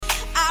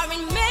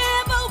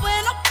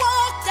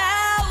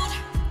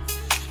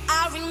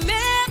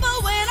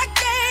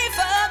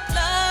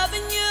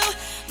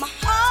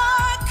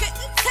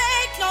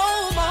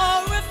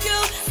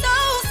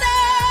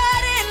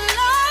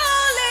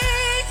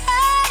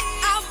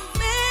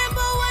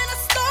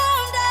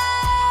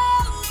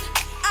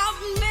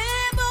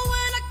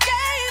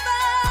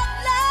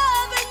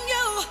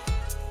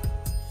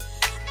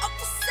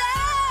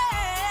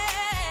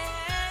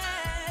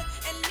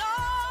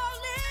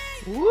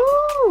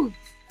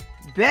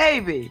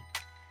Baby,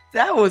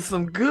 that was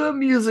some good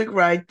music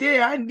right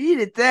there. I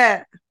needed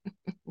that.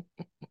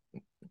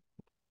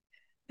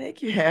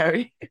 Thank you,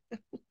 Harry.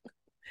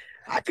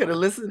 I could have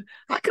listened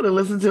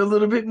to a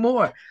little bit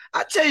more.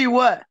 I tell you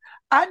what,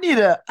 I need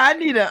a I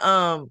need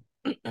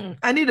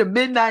a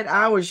midnight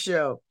hour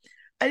show.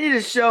 I need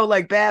a show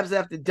like Babz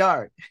After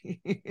Dark.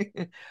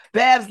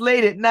 Babz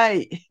Late at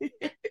Night.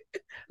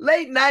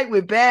 Late night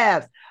with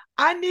Babz.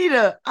 I need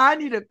a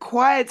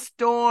Quiet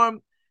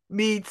Storm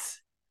meets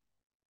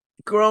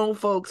grown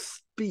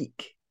folks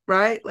speak,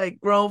 right? Like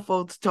grown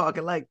folks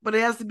talking, like, but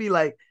it has to be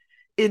like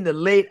in the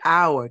late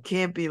hour.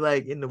 Can't be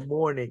like in the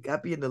morning. Got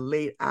to be in the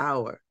late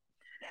hour.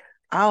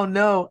 I don't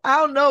know. I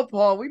don't know,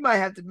 Paul. We might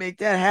have to make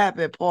that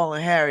happen, Paul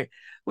and Harry.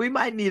 We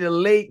might need a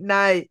late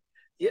night,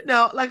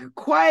 like a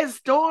quiet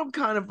storm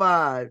kind of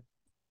vibe.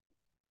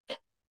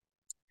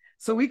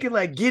 So we can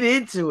like get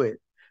into it.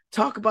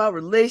 Talk about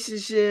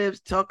relationships,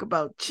 talk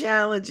about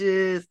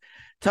challenges,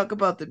 talk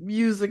about the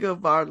music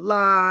of our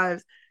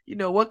lives.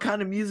 What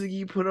kind of music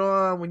you put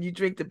on when you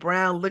drink the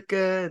brown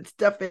liquor and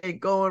stuff ain't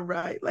going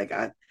right.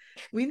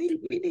 We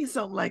need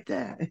something like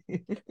that.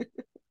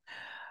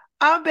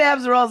 I'm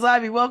Babz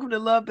Rawls-Ivy. Welcome to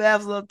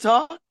LoveBabz,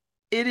 LoveTalk.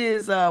 It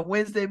is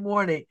Wednesday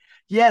morning.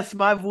 Yes,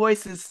 my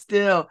voice is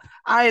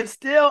I am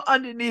still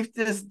underneath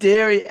this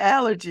dairy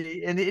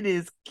allergy and it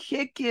is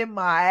kicking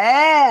my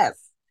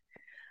ass.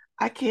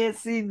 I can't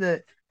seem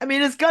to, I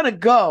mean, it's gonna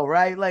go,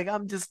 right? Like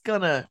it's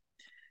gonna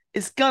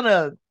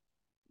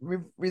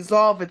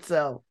resolve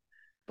itself.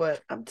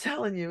 But I'm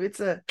telling you, it's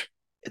a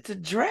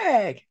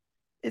drag.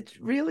 It's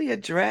really a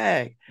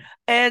drag.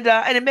 And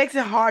it makes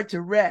it hard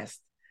to rest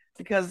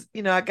because,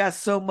 I got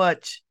so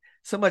much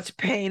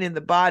pain in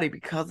the body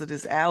because of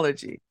this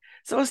allergy.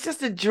 So it's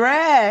just a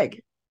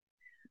drag,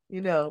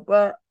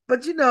 but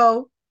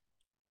the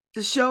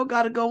show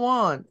got to go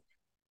on.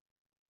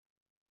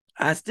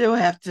 I still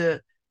have to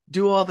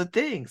do all the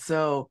things.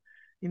 So,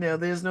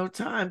 there's no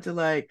time to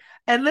like,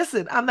 and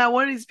listen, I'm not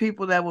one of these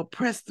people that will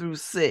press through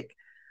sick,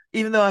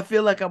 even though I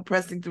feel like I'm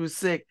pressing through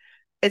sick.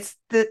 It's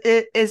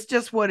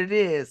just what it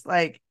is.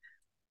 Like,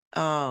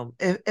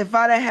 if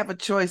I didn't have a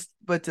choice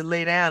but to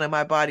lay down and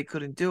my body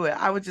couldn't do it,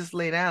 I would just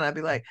lay down. I'd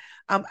be like,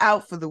 I'm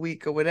out for the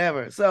week or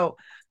whatever. So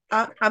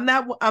I'm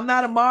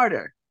not a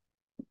martyr.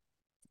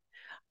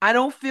 I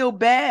don't feel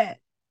bad.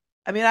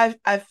 I mean,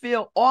 I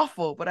feel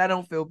awful, but I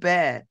don't feel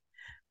bad.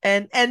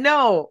 And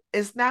no,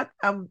 it's not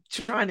I'm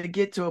trying to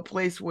get to a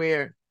place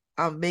where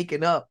I'm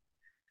making up,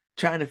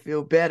 trying to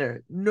feel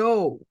better.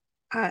 No,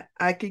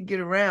 I can get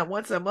around.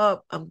 Once I'm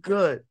up, I'm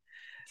good.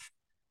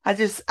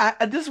 This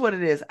is what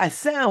it is. I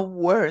sound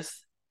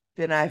worse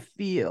than I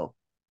feel,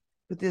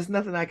 but there's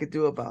nothing I could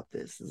do about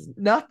this. There's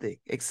nothing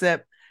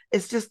except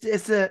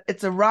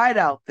it's a ride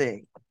out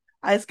thing.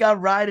 I just got to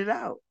ride it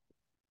out.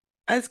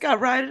 I just got to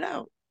ride it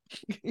out.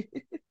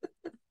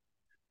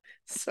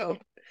 So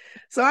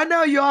so I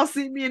know you all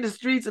see me in the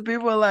streets and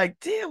people are like,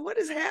 damn, what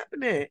is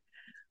happening?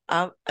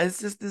 It's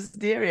just this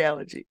dairy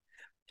allergy.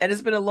 And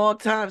it's been a long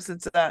time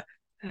since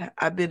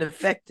I've been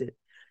affected.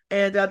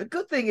 And the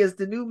good thing is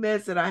the new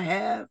meds that I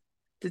have,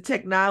 the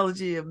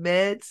technology of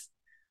meds,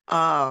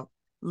 uh,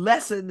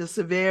 lessen the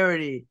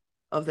severity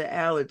of the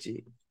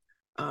allergy.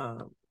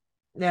 Um,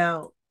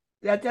 Now,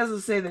 that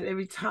doesn't say that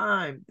every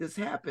time this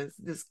happens,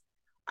 this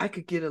I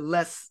could get a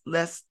less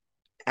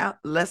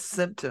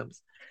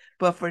symptoms,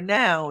 but for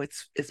now,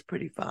 it's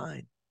pretty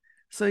fine.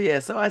 So yeah,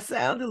 so I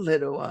sound a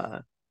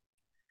little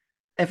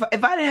if I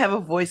didn't have a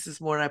voice this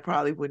morning, I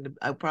probably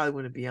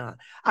wouldn't be on.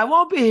 I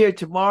won't be here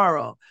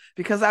tomorrow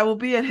because I will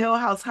be at Hill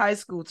House High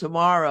School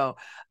tomorrow,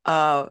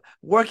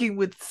 working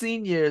with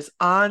seniors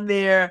on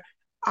their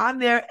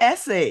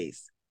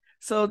essays.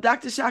 So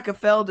Dr. Shaka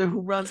Felder, who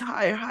runs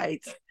Higher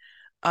Heights,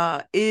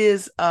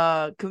 is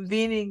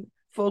convening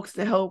folks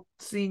to help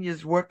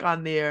seniors work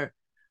on their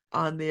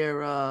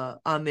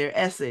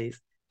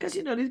essays because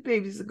these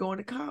babies are going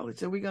to college,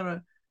 so we're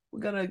gonna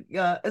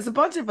it's a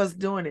bunch of us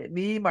doing it.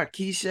 Me,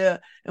 Markeisha,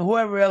 and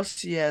whoever else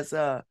she has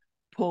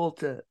pulled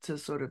to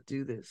sort of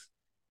do this.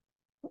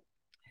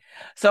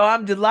 So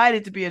I'm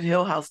delighted to be at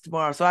Hill House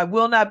tomorrow. So I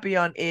will not be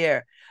on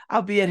air.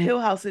 I'll be at Hill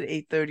House at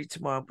 8:30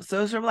 tomorrow.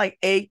 So it's from like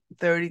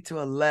 8:30 to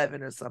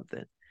 11 or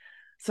something.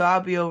 So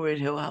I'll be over at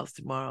Hill House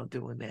tomorrow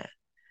doing that.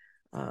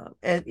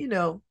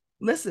 And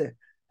listen,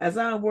 as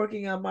I'm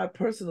working on my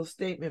personal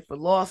statement for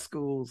law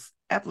schools,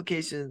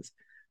 applications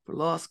for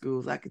law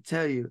schools, I can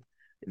tell you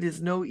it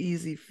is no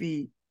easy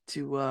feat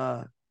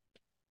to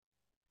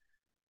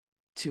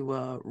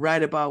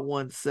write about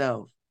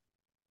oneself.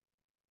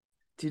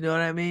 Do you know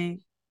what I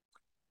mean?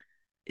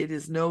 It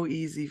is no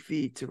easy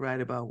feat to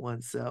write about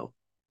oneself.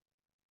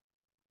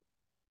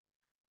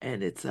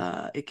 And it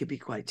can be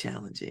quite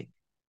challenging.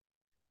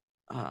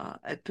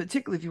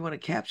 Particularly if you want to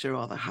capture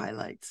all the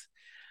highlights.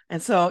 And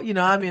so,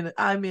 I'm in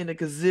a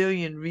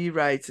gazillion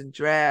rewrites and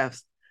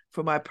drafts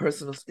for my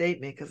personal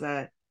statement because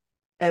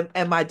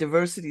and my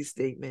diversity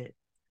statement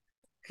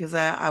because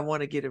I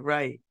want to get it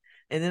right.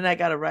 And then I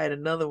got to write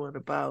another one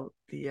about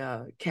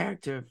the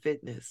character and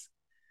fitness.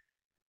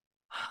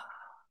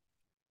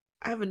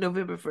 I have a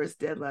November 1st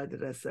deadline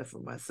that I set for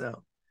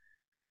myself.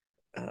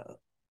 Uh,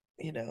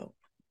 you know,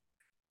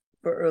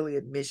 for early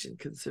admission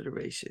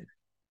consideration.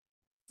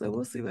 So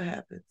we'll see what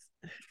happens.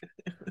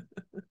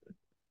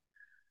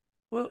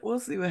 We'll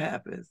see what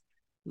happens.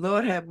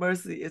 Lord have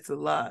mercy, it's a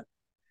lot.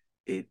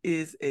 It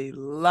is a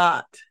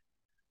lot.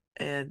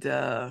 And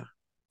I'm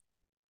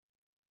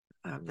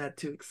not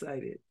too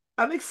excited.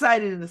 I'm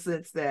excited in the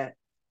sense that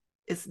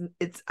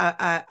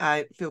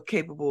I feel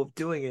capable of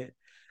doing it.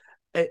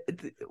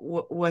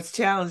 What's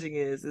challenging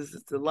is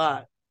it's a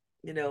lot.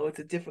 It's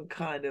a different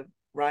kind of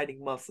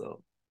writing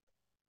muscle.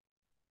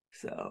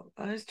 So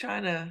I'm just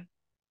trying to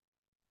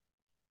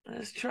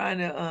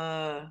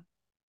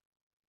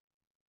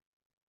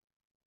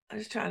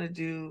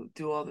do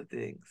all the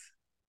things.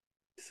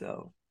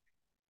 So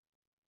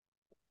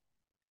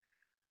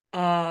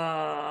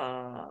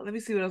let me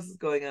see what else is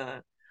going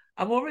on.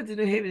 I'm over at the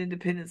New Haven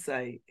Independent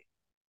site,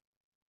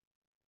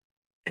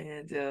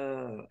 and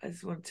I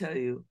just want to tell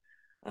you,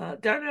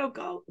 Darnell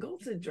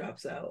Goldson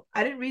drops out.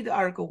 I didn't read the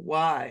article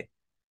why,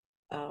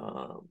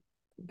 um,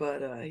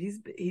 but he's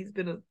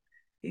been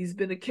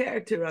a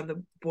character on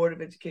the Board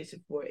of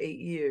Education for 8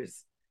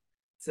 years.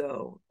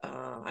 So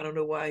I don't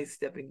know why he's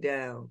stepping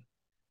down.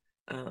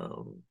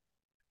 Um,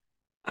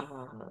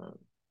 uh,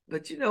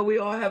 but we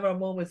all have our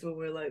moments when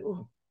we're like,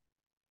 oh,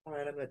 all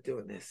right, I'm not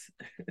doing this.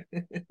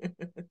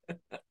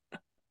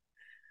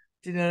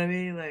 Do you know what I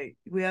mean? Like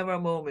we have our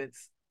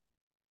moments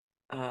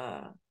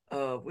uh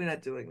of we're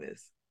not doing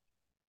this.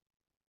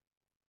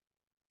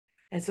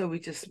 And so we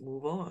just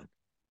move on.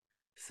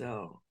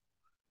 So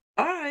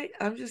all right,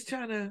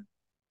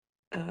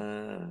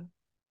 uh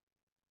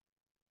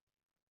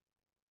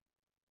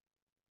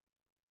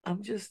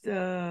I'm just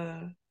uh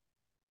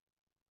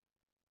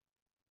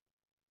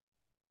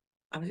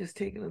I'm just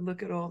taking a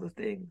look at all the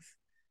things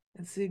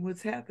and seeing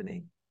what's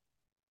happening.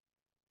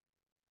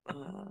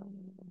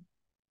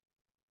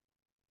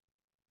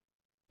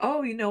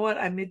 Oh, you know what?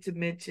 I meant to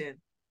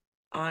mention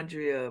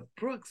Andrea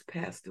Brooks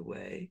passed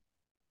away.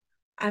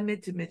 I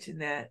meant to mention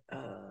that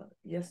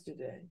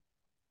yesterday.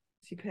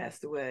 She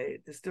passed away.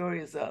 The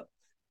story is up.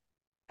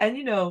 And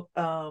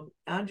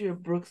Andrea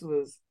Brooks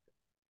was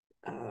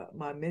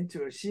my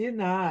mentor. She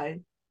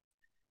and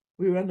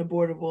we were on the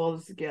board of all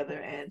this together,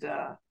 and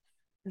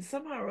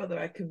somehow or other,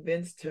 I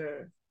convinced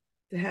her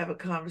to have a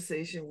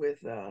conversation with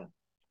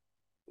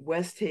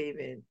West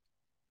Haven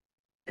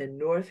and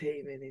North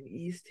Haven and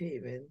East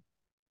Haven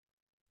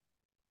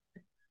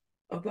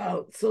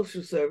about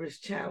social service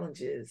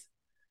challenges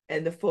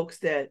and the folks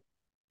that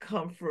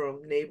come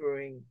from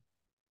neighboring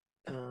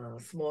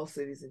small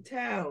cities and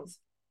towns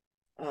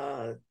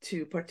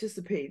to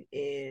participate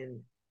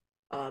in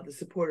the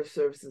supportive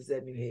services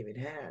that New Haven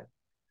had.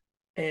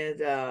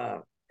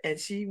 And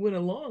she went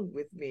along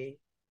with me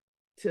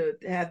to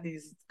have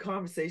these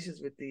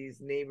conversations with these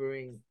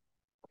neighboring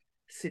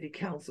city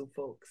council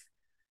folks.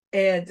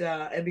 And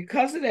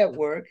because of that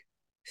work,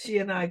 she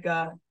and I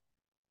got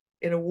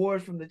an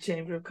award from the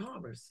Chamber of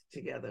Commerce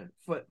together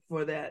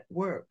for that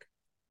work,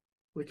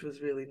 which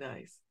was really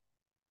nice.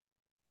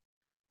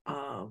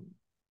 Um,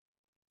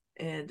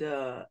 and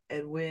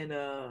when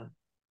I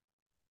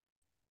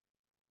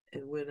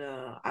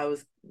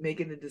was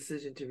making the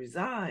decision to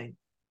resign,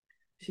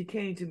 she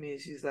came to me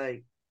and she's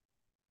like,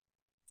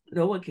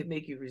 "No one can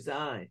make you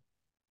resign."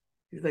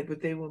 She's like,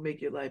 "But they will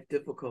make your life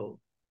difficult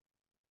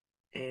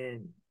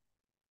and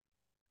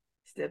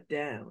step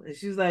down." And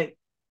she's like,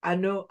 I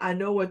know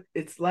what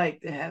it's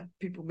like to have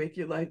people make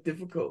your life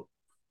difficult."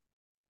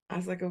 I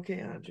was like, "Okay,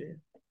 Andrea,"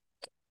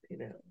 you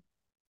know.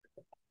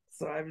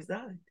 So I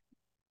resigned.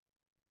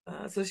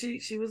 So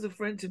she was a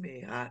friend to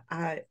me.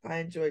 I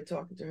enjoyed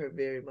talking to her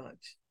very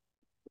much.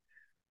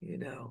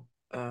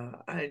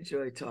 I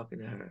enjoyed talking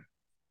to her.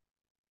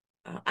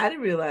 I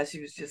didn't realize she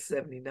was just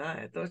 79.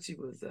 I thought she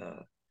was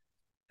a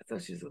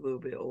little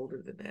bit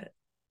older than that.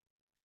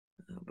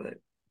 But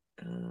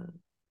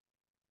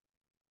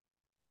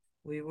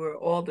we were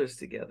alders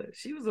together.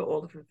 She was an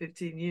alder for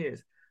 15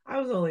 years. I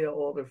was only an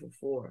alder for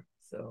 4.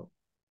 So,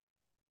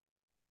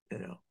 you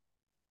know,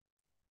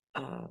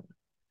 uh,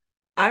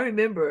 I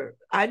remember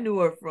I knew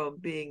her from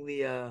being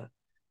the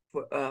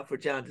for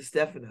John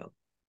DeStefano.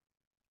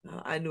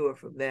 I knew her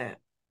from that,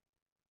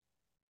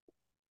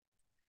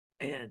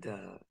 and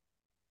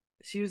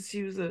she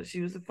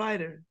was a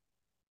fighter.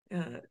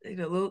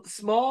 Little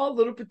small,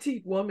 little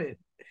petite woman,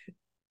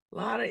 a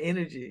lot of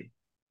energy.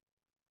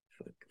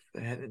 For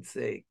heaven's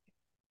sake,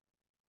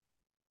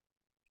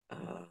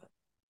 uh,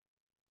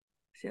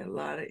 she had a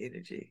lot of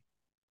energy.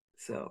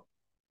 So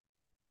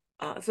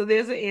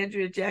there's an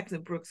Andrea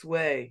Jackson Brooks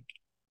Way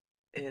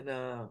in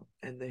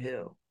the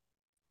Hill,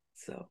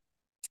 so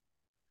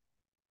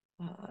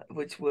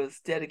which was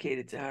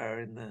dedicated to her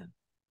in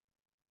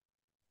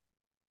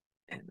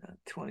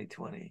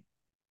 2020.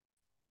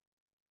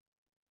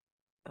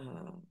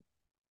 Um,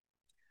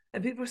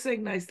 and people are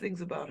saying nice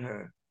things about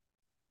her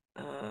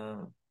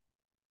uh,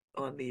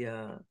 on the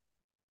uh,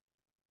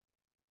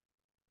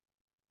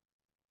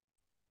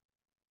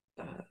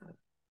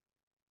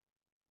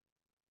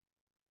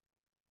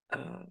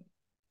 uh,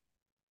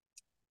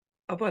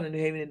 Up on the New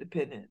Haven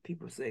Independent,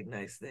 people saying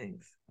nice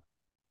things.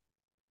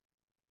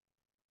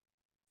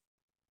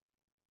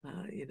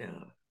 You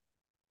know.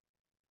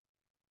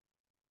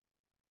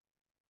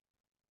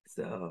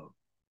 So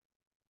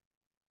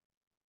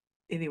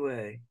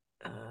anyway,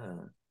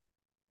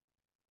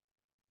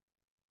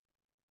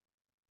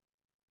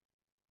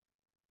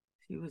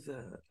 she was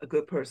a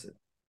good person.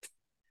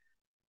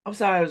 I'm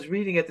sorry, I was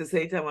reading at the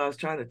same time I was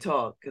trying to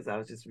talk because I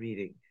was just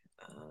reading.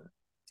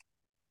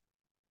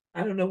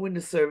 I don't know when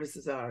the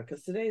services are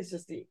because today is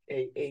just the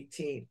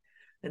 18th,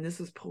 and this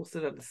was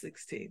posted on the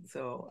 16th.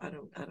 So I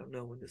don't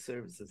know when the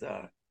services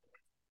are.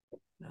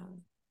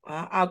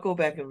 I'll go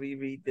back and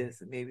reread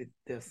this, and maybe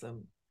there's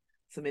some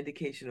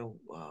indication of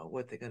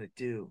what they're gonna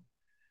do.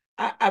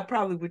 I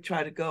probably would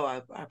try to go.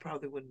 I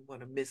probably wouldn't want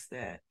to miss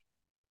that.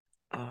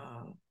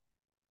 Uh,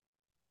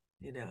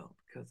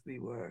 because we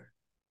were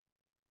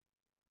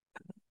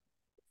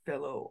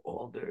fellow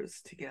alders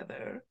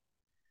together,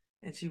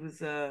 and she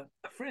was a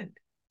friend.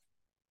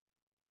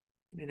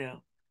 You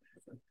know,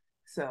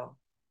 so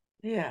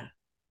yeah,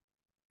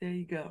 there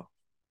you go.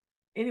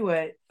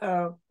 Anyway,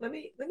 let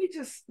me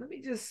just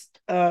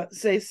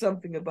say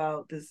something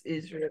about this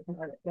Israel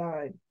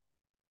Palestine.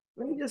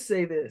 Let me just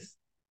say this.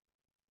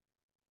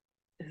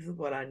 This is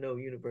what I know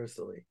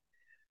universally.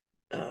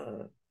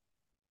 Uh,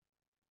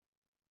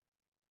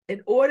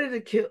 in order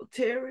to kill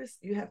terrorists,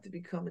 you have to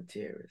become a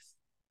terrorist.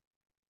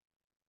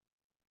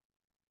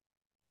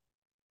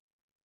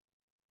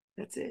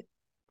 That's it.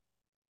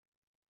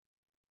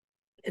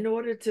 In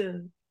order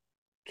to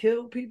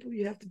kill people,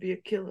 you have to be a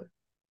killer.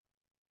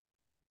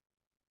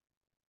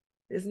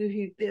 There's no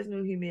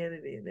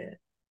humanity in that.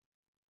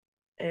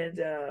 And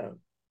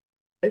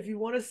if you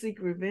want to seek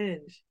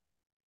revenge,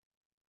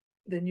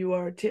 then you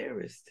are a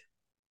terrorist.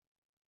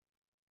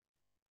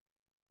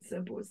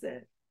 Simple as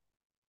that.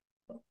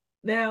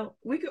 Now,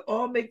 we could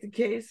all make the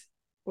case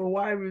for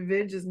why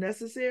revenge is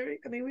necessary.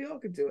 I mean, we all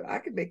could do it. I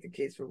could make the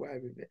case for why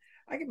revenge.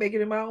 I can make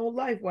it in my own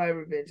life why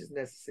revenge is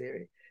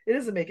necessary. It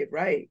doesn't make it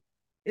right.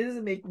 It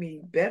doesn't make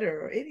me better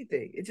or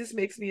anything. It just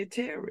makes me a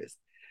terrorist.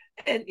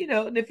 And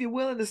if you're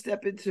willing to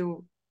step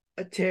into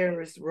a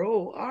terrorist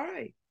role, all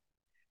right,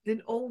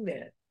 then own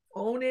that.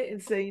 Own it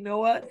and say, you know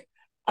what?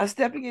 I'm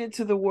stepping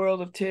into the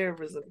world of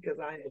terrorism because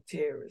I am a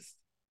terrorist.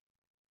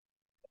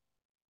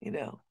 You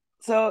know.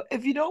 So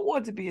if you don't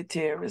want to be a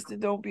terrorist, then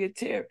don't be a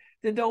terror.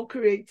 Then don't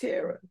create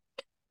terror.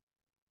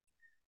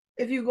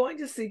 If you're going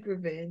to seek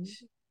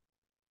revenge,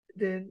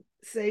 then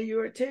say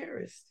you're a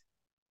terrorist.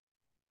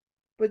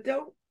 But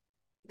don't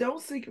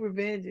seek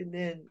revenge and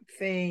then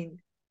feign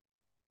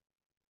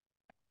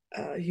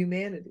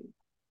humanity.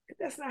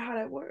 That's not how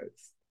that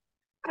works.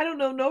 I don't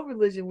know no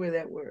religion where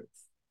that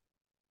works.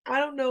 I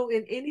don't know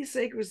in any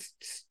sacred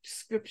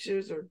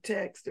scriptures or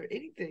text or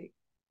anything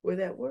where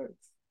that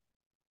works.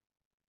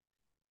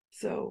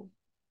 So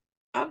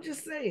I'm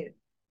just saying,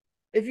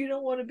 if you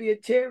don't want to be a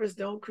terrorist,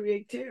 don't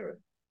create terror.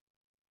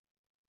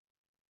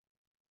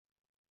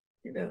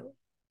 You know,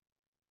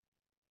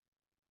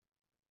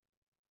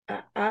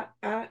 I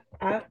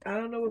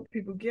don't know what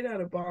people get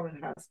out of bombing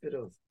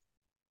hospitals.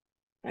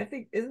 I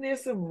think isn't there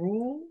some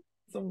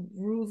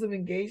rules of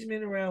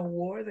engagement around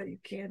war that you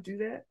can't do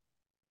that?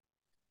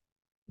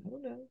 I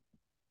don't know.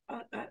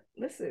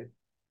 Listen.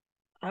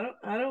 I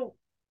don't.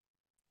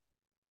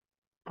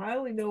 I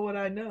only know what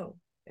I know.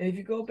 And if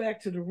you go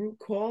back to the root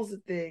cause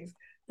of things,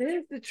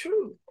 there's the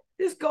truth.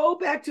 Just go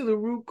back to the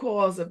root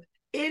cause of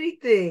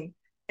anything,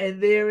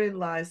 and therein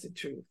lies the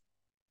truth.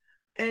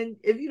 And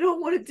if you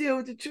don't want to deal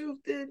with the truth,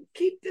 then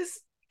keep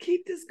this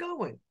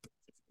going.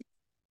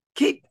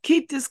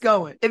 Keep this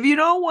going. If you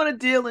don't want to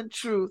deal in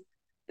truth,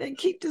 then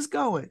keep this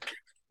going.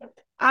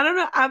 I don't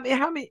know. I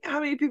mean, how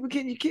many people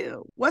can you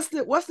kill? What's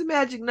the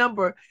magic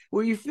number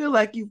where you feel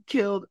like you've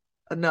killed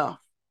enough?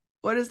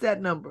 What is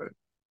that number?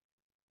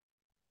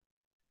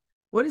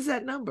 What is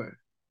that number?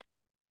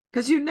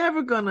 Because you're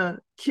never gonna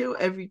kill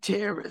every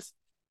terrorist.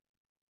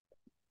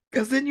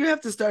 Because then you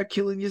have to start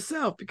killing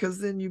yourself because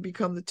then you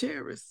become the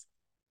terrorist.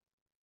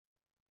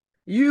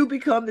 You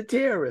become the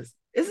terrorist.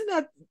 Isn't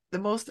that the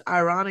most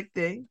ironic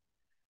thing?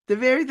 The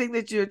very thing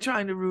that you're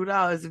trying to root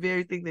out is the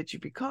very thing that you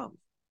become.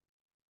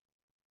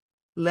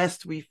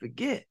 Lest we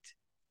forget.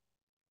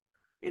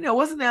 It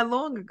wasn't that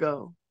long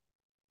ago.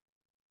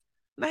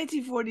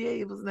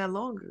 1948 wasn't that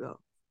long ago.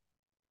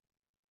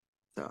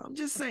 So I'm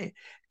just saying,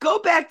 go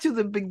back to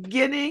the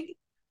beginning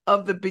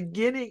of the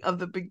beginning of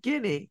the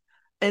beginning,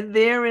 and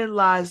therein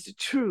lies the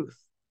truth.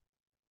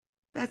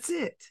 That's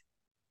it.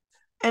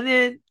 And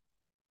then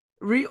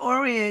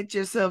reorient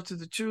yourself to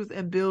the truth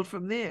and build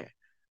from there.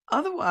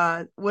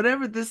 Otherwise,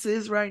 whatever this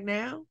is right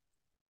now,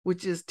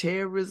 which is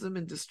terrorism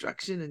and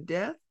destruction and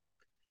death,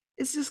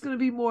 it's just going to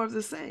be more of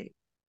the same.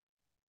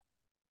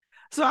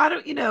 So I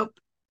don't,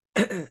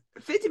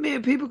 50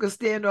 million people could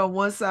stand on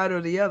one side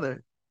or the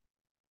other.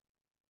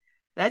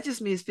 That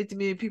just means 50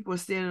 million people are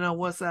standing on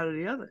one side or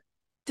the other.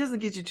 It doesn't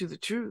get you to the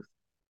truth.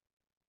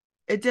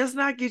 It does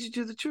not get you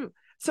to the truth.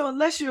 So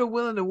unless you're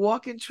willing to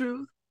walk in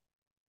truth,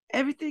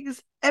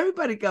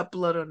 everybody got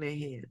blood on their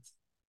hands.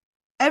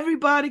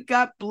 Everybody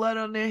got blood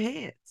on their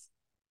hands.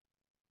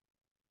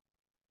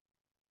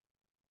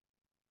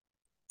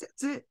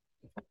 That's it.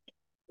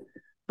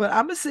 But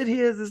I'm gonna sit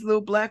here as this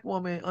little black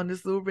woman on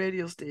this little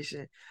radio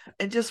station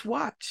and just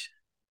watch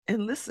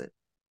and listen.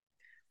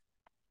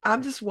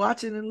 I'm just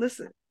watching and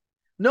listen.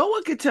 No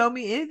one could tell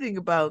me anything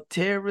about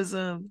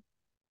terrorism.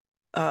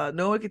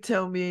 No one could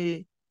tell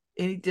me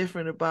any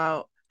different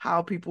about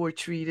how people are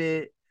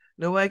treated.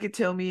 No one could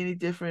tell me any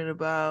different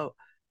about,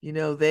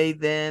 they,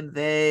 them,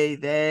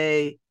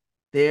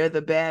 they're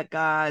the bad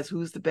guys.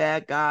 Who's the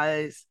bad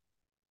guys?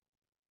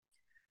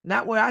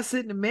 Not where I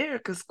sit in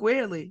America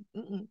squarely.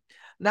 Mm-mm.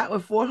 Not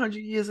with 400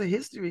 years of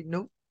history.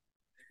 Nope.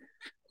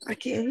 I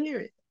can't hear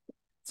it.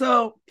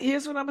 So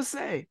here's what I'm going to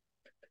say.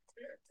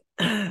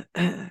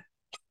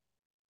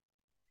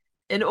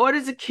 In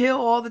order to kill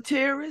all the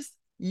terrorists,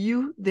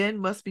 you then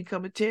must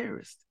become a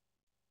terrorist.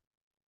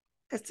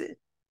 That's it.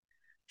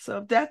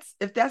 So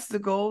if that's the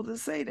goal, then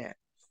say that.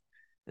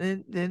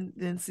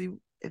 Then see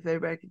if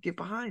everybody could get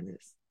behind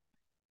this.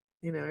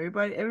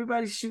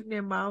 Everybody's shooting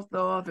their mouth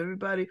off.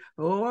 Everybody,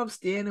 oh, I'm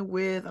standing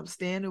with.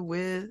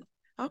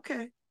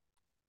 Okay.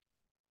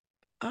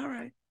 All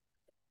right.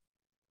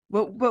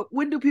 But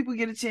when do people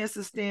get a chance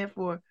to stand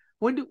for?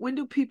 When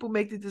do people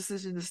make the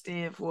decision to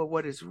stand for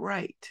what is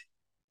right?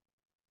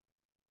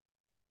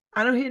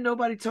 I don't hear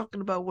nobody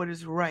talking about what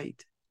is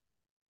right.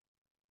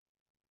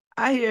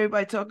 I hear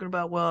everybody talking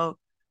about,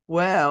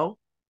 well,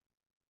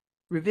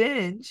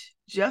 revenge,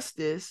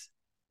 justice,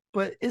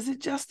 but is it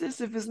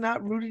justice if it's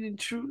not rooted in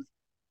truth?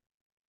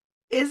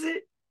 Is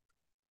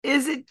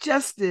it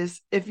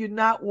justice if you're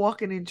not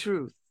walking in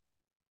truth?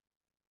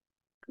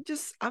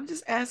 I'm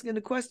just asking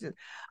the question.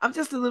 I'm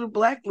just a little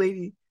black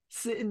lady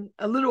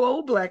a little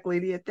old black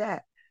lady at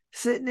that,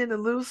 sitting in a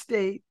little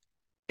state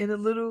in a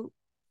little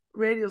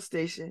radio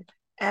station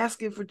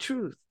asking for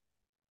truth.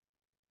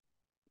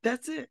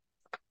 That's it.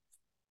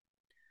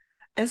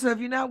 And so if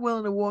you're not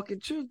willing to walk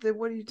in truth, then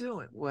what are you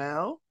doing?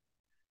 Well,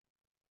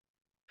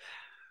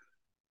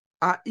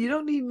 you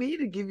don't need me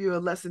to give you a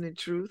lesson in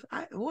truth.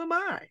 Who am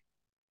I?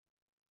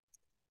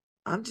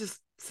 I'm just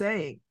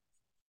saying,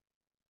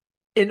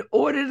 in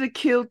order to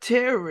kill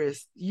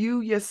terrorists,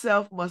 you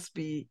yourself must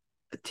be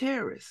a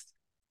terrorist.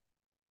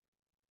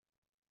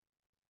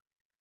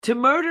 To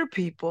murder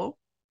people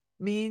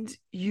means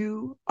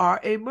you are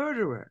a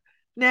murderer.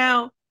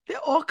 Now, there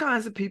are all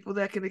kinds of people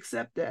that can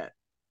accept that,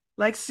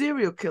 like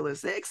serial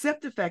killers. They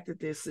accept the fact that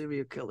they're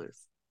serial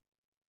killers.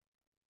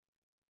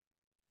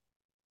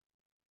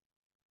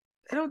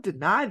 They don't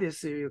deny they're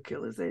serial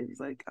killers. They're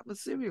like, I'm a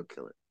serial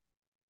killer.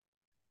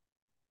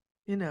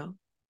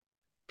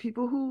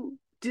 People who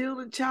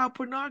deal in child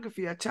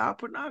pornography are child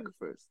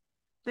pornographers.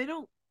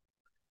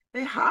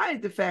 They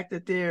hide the fact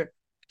that they're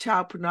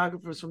child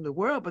pornographers from the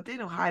world, but they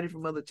don't hide it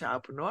from other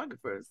child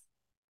pornographers.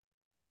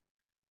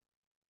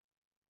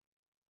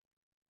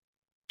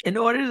 In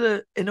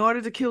order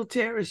to kill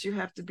terrorists, you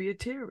have to be a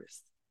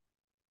terrorist.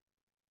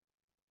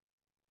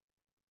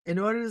 In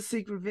order to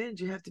seek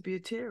revenge, you have to be a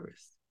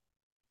terrorist.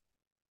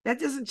 That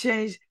doesn't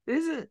change.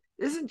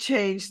 Doesn't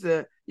change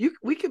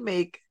we can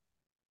make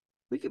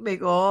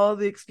all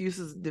the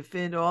excuses and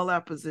defend all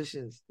our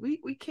positions.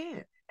 We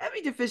can't.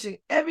 Every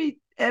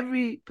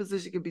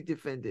position can be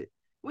defended.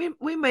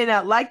 We may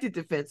not like the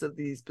defense of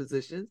these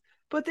positions,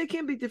 but they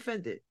can be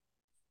defended.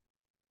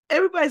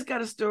 Everybody's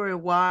got a story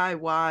of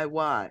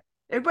why.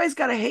 Everybody's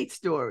got a hate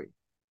story.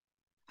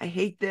 I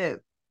hate them.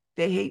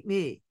 They hate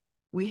me.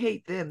 We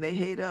hate them. They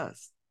hate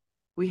us.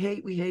 We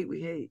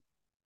hate.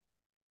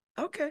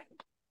 Okay.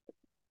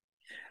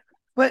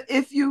 But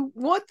if you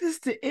want this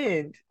to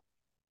end,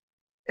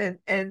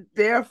 and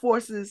there are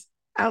forces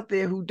out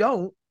there who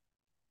don't,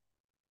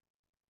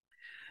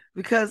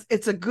 because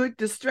it's a good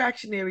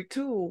distractionary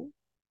tool.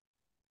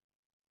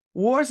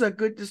 Wars are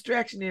good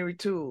distractionary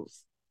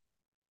tools.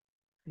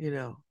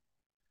 And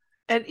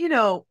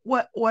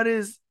what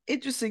is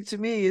interesting to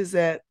me is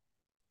that,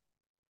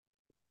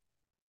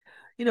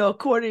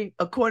 according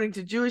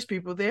to Jewish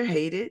people, they're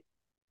hated.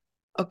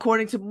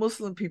 According to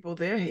Muslim people,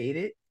 they're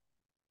hated.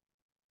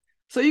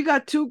 So you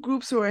got two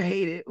groups who are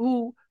hated,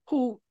 who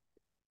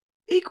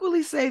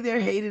equally say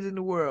they're hated in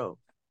the world.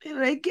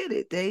 They get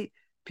it.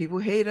 People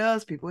hate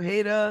us.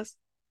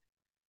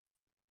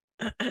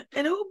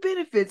 And who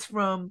benefits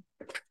from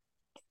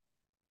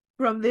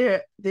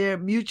their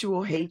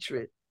mutual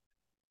hatred?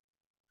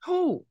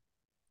 Who?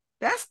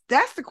 That's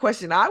the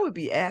question I would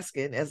be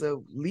asking as a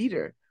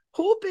leader.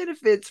 Who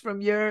benefits from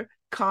your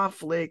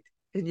conflict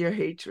and your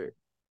hatred?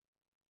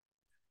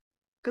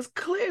 Because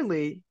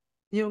clearly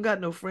you don't got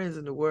no friends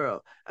in the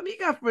world. I mean, you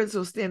got friends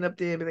who'll stand up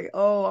there and be like,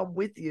 "Oh, I'm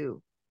with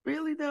you."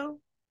 Really though?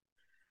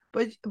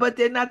 But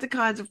they're not the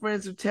kinds of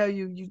friends who tell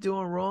you you're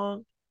doing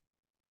wrong.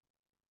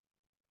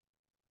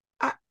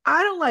 I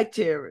don't like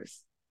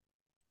terrorists.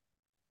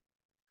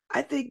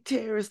 I think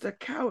terrorists are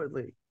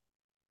cowardly.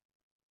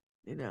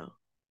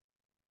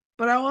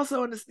 But I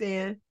also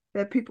understand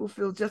that people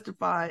feel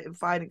justified in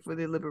fighting for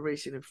their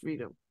liberation and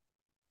freedom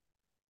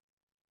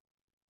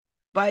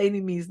by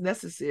any means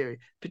necessary,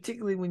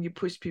 particularly when you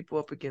push people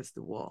up against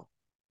the wall.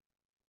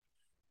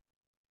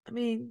 I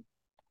mean,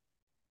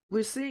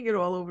 we're seeing it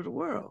all over the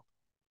world.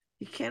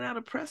 You cannot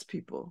oppress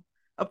people.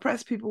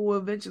 Oppressed people will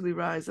eventually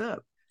rise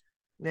up.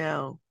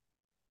 Now,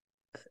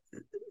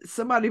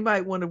 somebody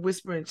might want to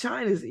whisper in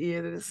China's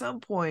ear that at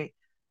some point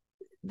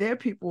their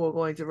people are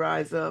going to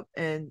rise up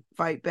and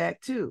fight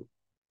back too.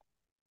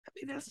 I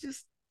mean, that's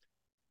just,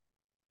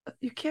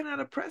 you cannot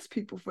oppress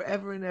people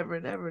forever and ever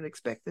and ever and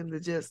expect them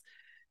to just,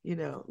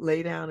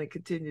 lay down and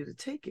continue to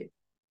take it.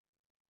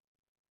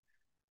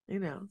 you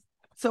know.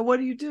 So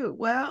what do?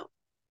 Well,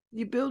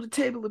 you build a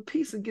table of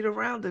peace and get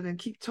around it and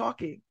keep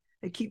talking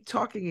and keep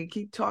talking and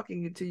keep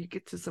talking until you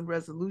get to some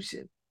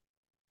resolution,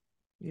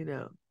 you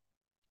know,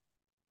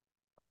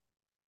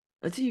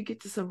 until you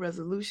get to some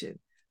resolution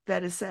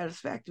that is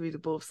satisfactory to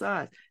both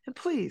sides. And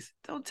please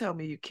don't tell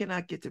me you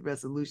cannot get to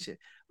resolution.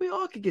 We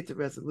all can get to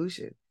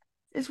resolution.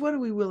 It's what are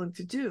we willing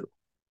to do?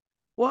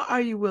 What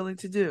are you willing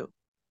to do?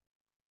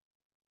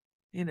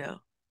 You know,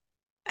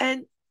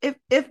 and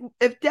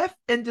if death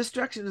and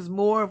destruction is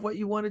more of what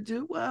you want to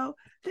do, well,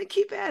 then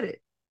keep at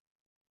it.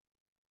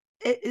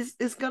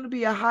 It's going to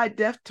be a high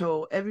death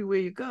toll everywhere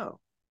you go.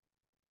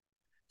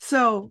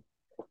 So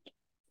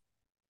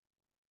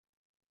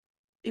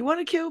you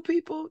want to kill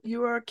people,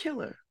 you are a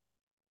killer.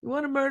 You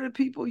want to murder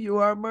people, you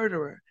are a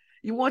murderer.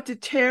 You want to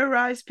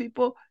terrorize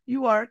people,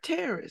 you are a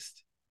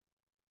terrorist.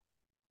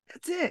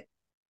 That's it.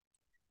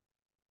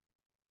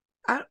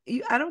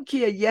 I don't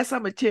care. Yes,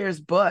 I'm a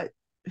terrorist, but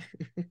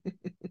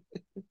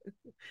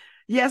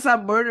yes,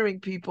 I'm murdering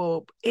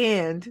people,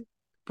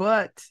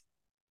 but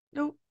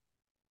nope,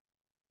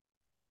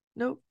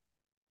 nope,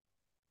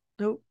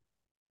 nope.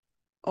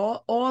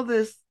 All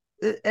this,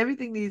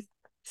 everything needs,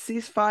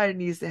 ceasefire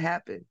needs to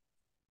happen.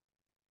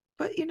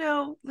 But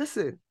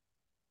listen,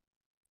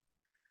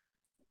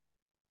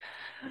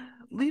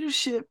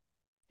 leadership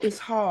is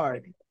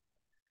hard.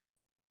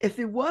 If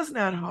it was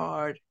not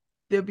hard,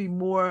 there'd be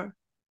more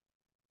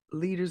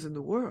leaders in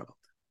the world.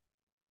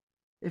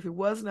 If it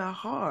was not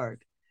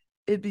hard,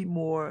 it'd be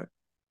more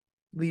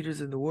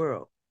leaders in the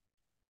world.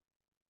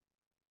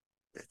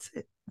 That's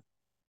it.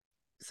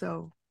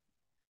 So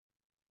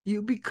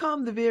you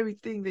become the very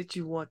thing that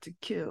you want to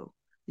kill.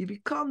 You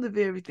become the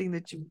very thing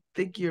that you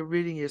think you're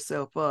ridding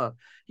yourself of.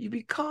 You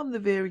become the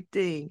very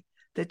thing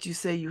that you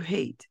say you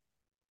hate.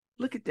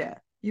 Look at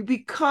that. You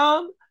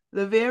become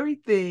the very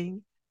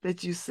thing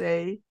that you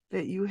say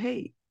that you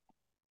hate.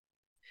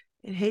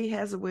 And hate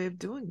has a way of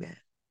doing that.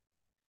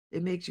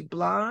 It makes you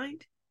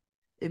blind.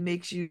 It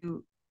makes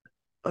you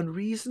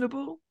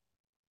unreasonable.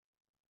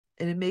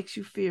 And it makes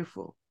you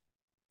fearful.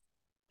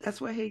 That's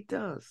what hate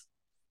does.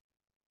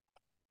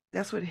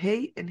 That's what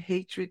hate and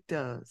hatred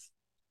does.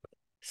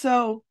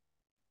 So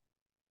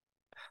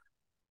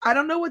I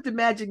don't know what the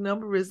magic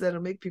number is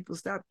that'll make people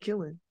stop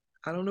killing.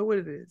 I don't know what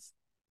it is.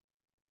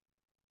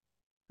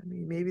 I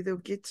mean, maybe they'll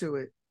get to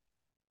it.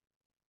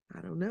 I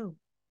don't know.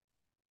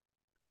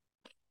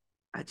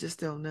 I just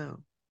don't know.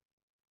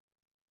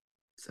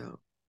 So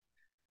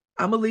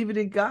I'm going to leave it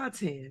in God's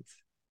hands.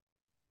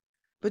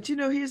 But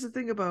here's the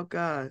thing about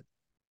God.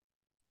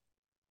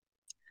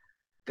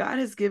 God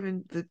has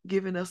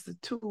given us the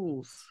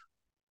tools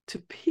to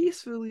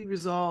peacefully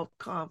resolve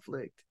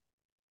conflict.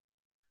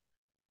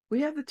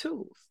 We have the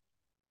tools.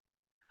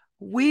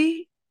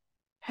 We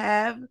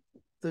have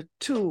the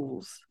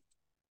tools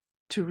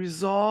to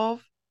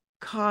resolve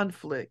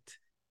conflict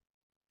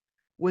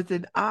with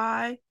an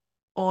eye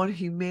on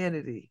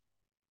humanity.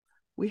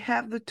 We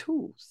have the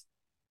tools.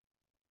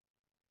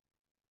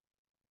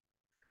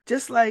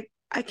 Just like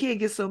I can't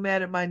get so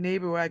mad at my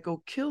neighbor where I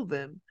go kill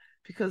them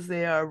because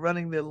they are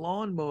running their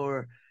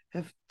lawnmower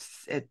at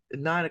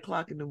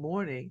 9:00 in the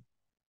morning.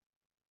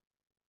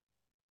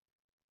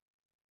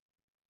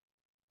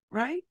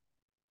 Right?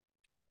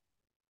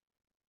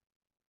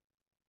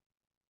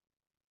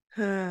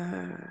 you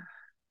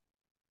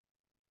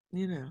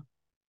know,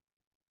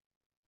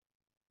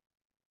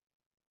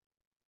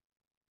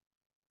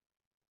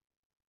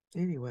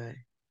 anyway,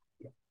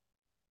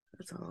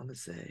 that's all I'm going to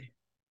say.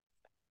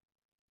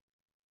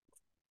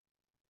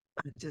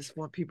 I just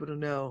want people to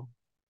know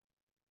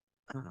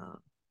uh,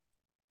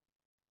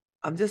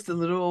 I'm just a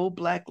little old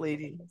black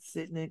lady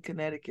sitting in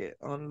Connecticut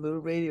on a little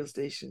radio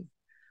station,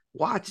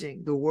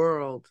 watching the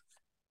world,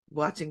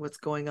 watching what's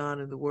going on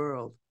in the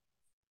world,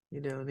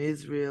 in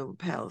Israel and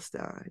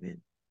Palestine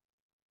and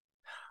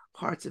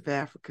parts of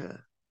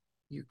Africa,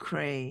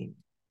 Ukraine,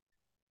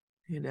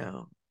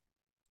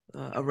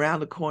 around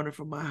the corner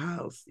from my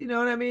house. You know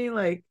what I mean?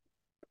 Like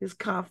there's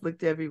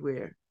conflict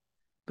everywhere,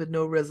 but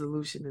no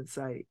resolution in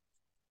sight.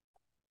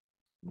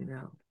 You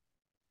know.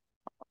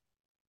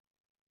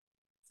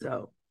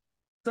 So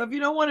if you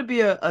don't want to be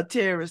a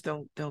terrorist,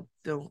 don't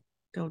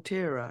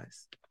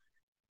terrorize.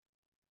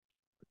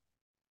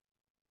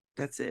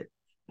 That's it.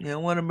 You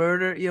don't want to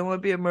murder, you don't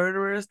want to be a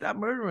murderer, stop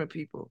murdering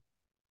people.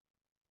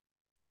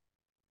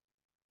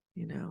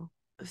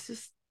 It's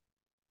just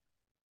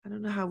I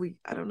don't know how we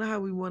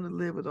want to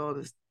live with all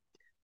this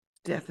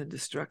death and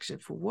destruction.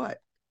 For what?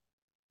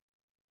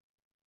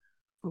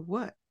 For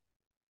what?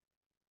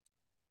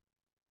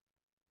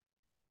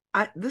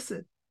 I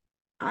listen,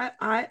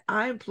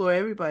 I implore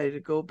everybody to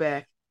go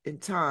back in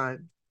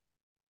time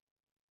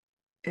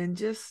and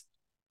just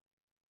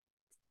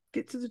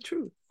get to the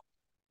truth.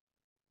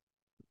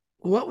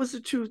 What was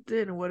the truth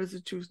then and what is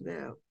the truth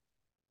now?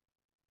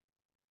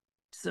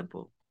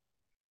 Simple.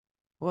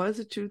 What is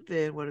the truth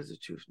then? What is the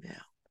truth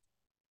now?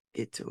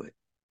 Get to it.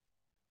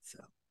 So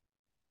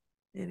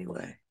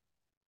anyway,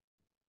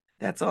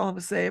 that's all I'm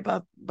gonna say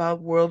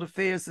about world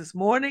affairs this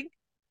morning.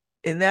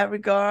 In that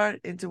regard,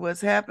 into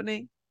what's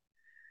happening.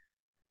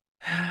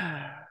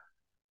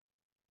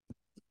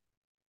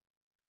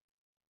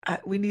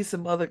 We need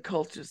some other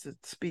cultures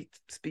that speak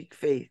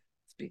faith,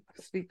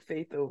 speak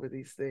faith over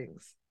these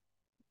things.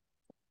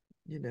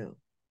 You know,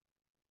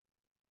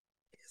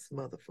 some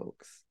other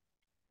folks.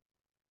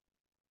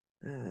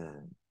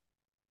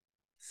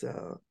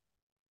 So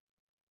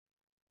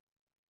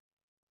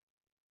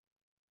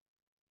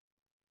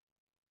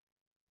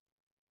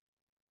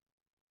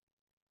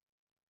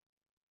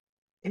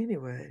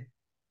anyway,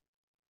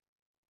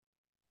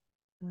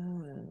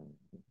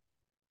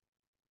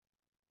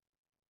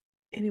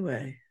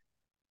 anyway,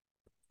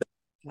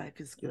 life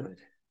is good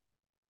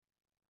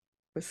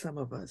for some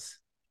of us.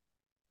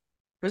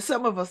 For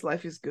some of us,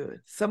 life is good.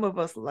 Some of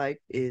us, life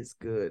is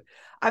good.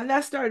 I've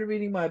not started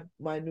reading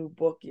my new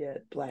book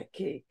yet, Black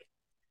Cake.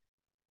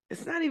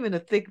 It's not even a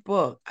thick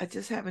book. I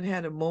just haven't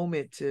had a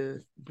moment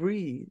to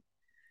breathe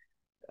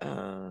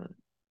uh,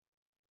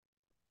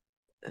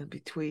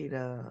 between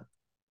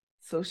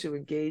social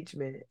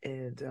engagement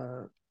and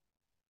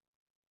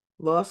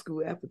law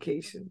school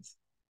applications.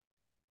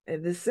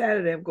 And this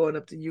Saturday, I'm going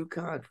up to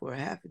UConn for a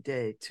half a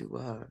day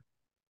to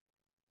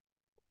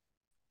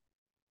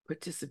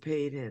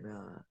participate in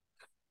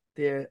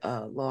their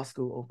law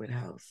school open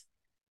house.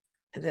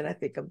 And then I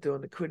think I'm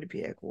doing the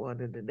Quinnipiac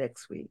one in the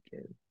next week.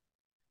 And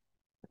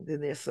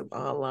then there's some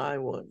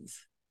online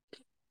ones.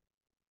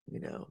 You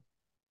know,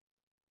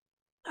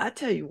 I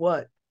tell you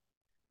what,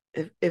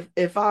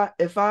 if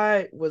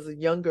I was a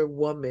younger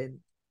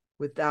woman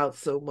without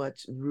so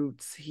much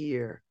roots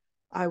here,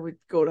 I would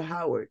go to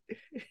Howard.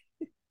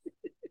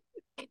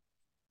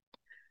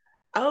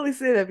 I only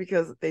say that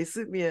because they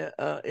sent me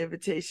a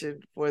invitation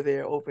for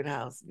their open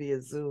house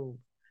via Zoom.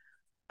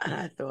 And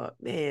I thought,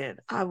 man,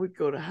 I would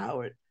go to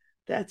Howard.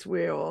 That's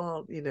where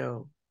all,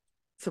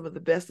 some of the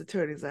best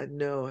attorneys I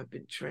know have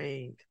been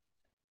trained.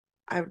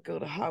 I would go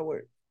to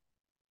Howard.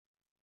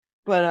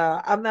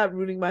 But I'm not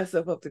rooting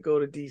myself up to go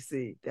to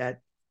DC.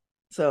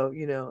 So,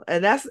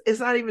 and it's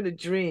not even a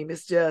dream.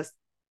 It's just,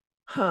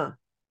 huh.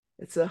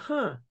 It's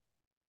a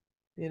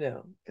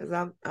because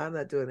I'm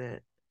not doing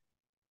that.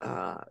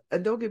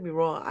 And don't get me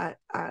wrong,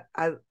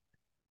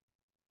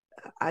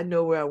 I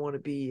know where I want to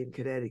be in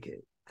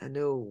Connecticut. I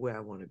know where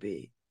I want to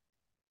be.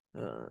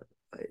 Uh,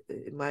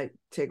 it might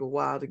take a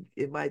while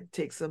it might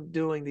take some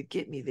doing to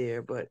get me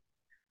there, but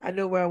I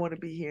know where I want to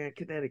be here in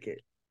Connecticut.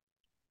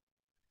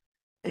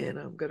 And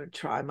I'm going to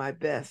try my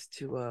best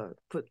to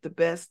put the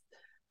best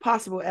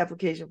possible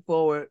application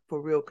forward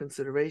for real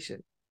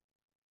consideration.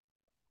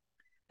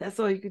 That's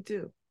all you could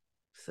do.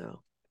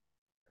 So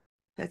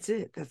that's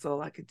it. That's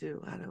all I could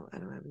do. I don't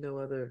have no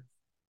other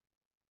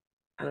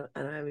I don't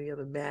have any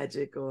other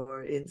magic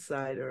or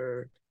insight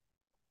or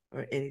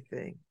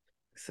anything.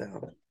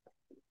 So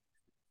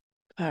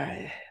all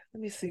right,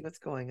 let me see what's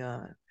going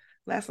on.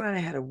 Last night I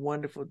had a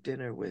wonderful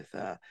dinner with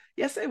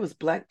yesterday was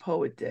Black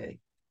Poet Day.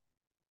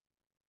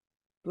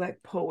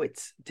 Black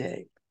Poets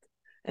Day.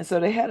 And so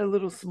they had a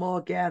little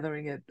small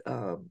gathering at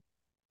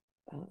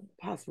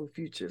Possible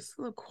Futures,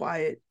 a little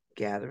quiet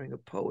gathering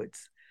of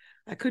poets.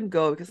 I couldn't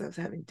go because I was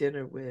having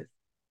dinner with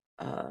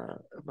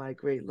my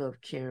great love,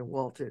 Karen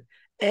Walton,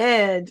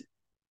 and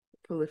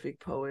prolific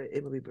poet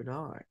Emily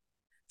Bernard.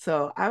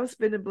 So I was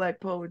spending Black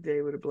Poet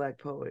Day with a Black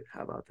poet.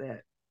 How about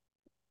that?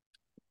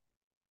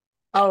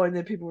 Oh, and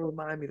then people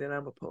remind me that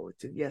I'm a poet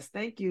too. Yes,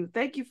 thank you.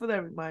 Thank you for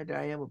that reminder.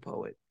 I am a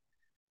poet.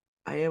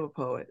 I am a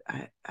poet.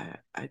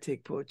 I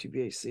take poetry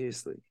very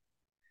seriously.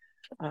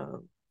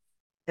 Um,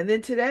 and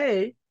then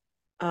today,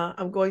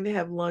 I'm going to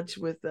have lunch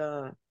with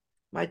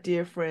my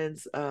dear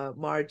friends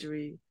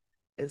Marjorie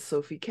and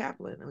Sophie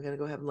Kaplan. I'm going to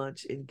go have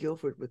lunch in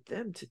Guilford with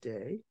them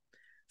today.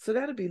 So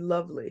that'll be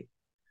lovely.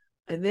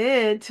 And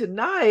then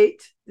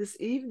tonight, this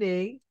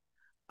evening,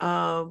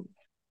 I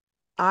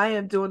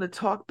am doing a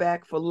talk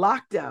back for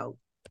Locked Out,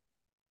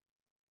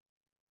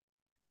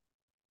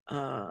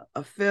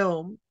 a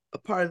film, a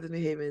part of the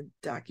New Haven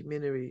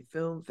Documentary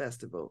Film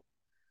Festival.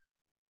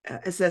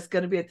 It's that's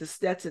going to be at the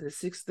Stetson at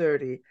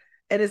 6:30,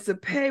 and it's a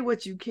pay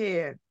what you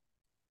can.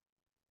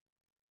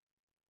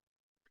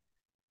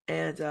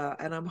 And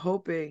I'm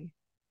hoping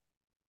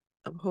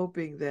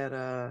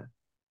that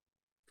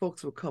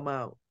folks will come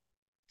out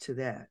to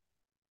that.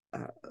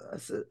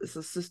 It's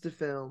a sister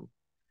film,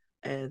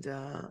 and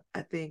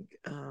I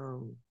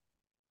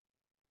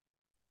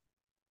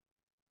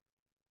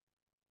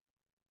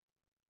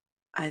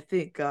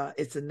think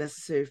it's a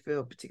necessary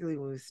film, particularly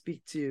when we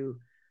speak to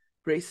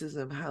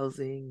racism,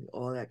 housing,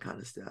 all that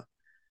kind of stuff.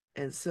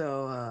 And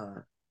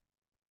so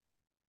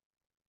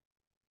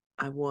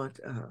I want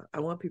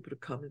people to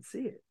come and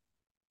see it.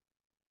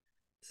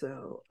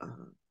 So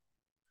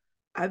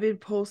I've been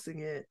posting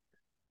it,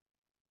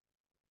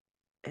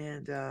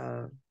 and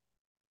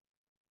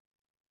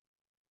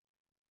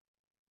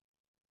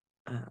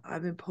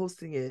I've been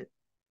posting it,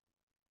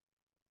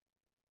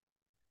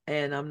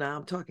 and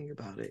I'm talking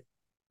about it.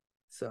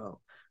 So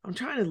I'm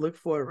trying to look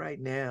for it right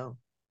now,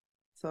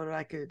 so that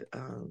I could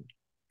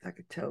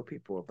tell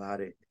people about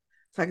it.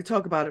 So I can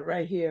talk about it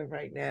right here,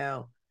 right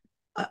now,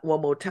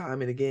 one more time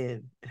and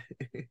again.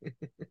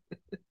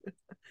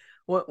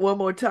 One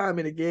more time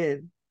and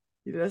again.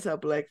 You know, that's how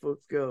black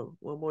folks go.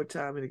 One more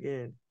time and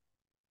again.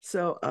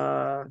 So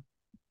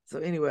so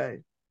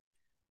anyway,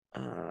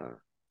 uh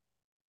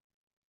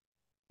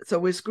so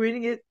we're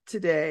screening it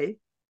today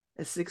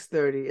at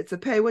 6:30. It's a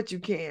pay what you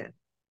can.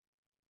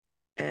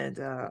 And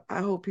I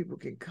hope people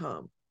can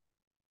come.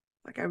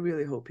 Like I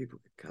really hope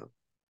people can come.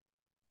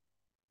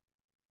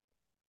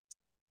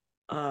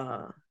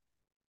 Uh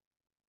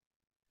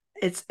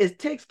it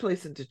takes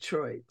place in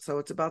Detroit. So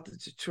it's about the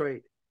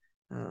Detroit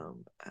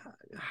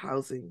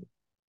housing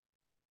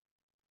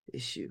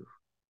issue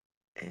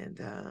and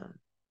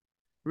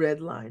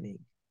redlining.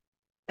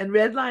 And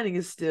redlining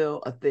is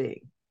still a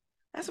thing.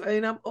 That's why,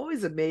 I'm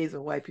always amazed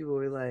when white people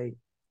are like,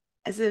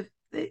 as if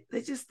they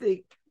just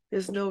think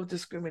there's no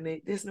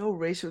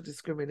racial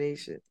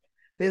discrimination.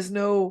 There's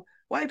no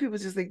white people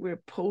just think we're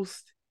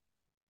post,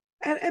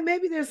 and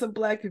maybe there's some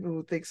black people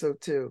who think so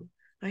too.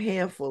 A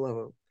handful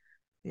of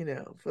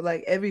them, for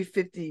like every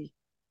 50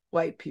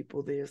 white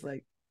people, there's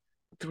like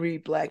 3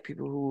 black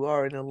people who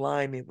are in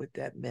alignment with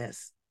that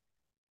mess,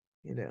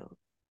 you know.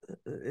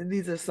 And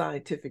these are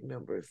scientific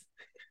numbers.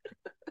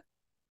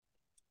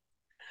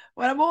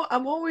 But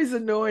I'm always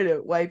annoyed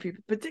at white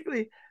people,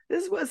 particularly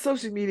this is what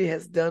social media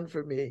has done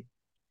for me.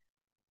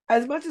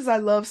 As much as I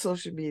love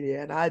social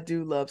media, and I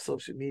do love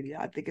social media,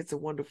 I think it's a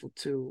wonderful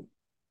tool.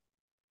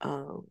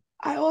 Um,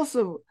 I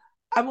also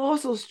I'm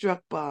also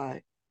struck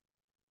by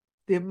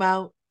the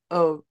amount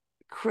of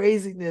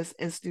craziness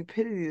and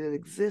stupidity that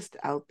exists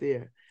out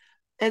there.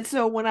 And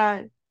so when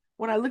I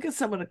look at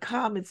some of the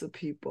comments of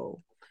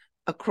people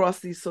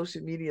across these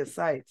social media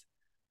sites,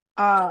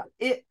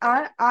 it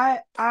I'm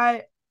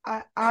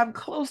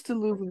close to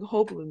losing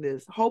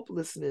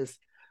hopelessness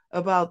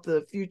about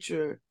the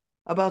future,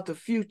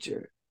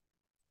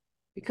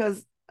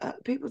 because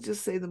people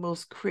just say the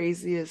most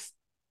craziest,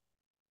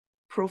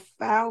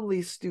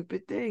 profoundly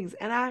stupid things,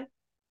 and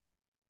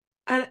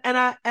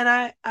I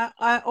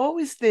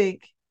always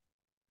think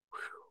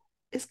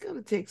it's going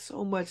to take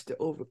so much to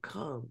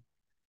overcome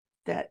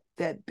that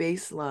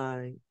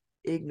baseline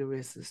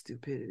ignorance and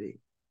stupidity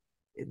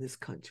in this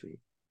country.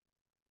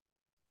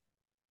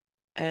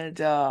 And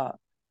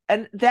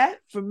that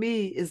for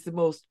me is the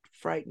most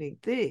frightening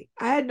thing.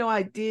 I had no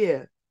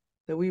idea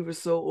that we were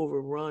so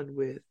overrun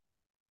with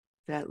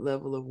that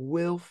level of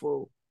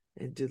willful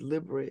and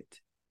deliberate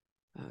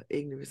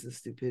ignorance and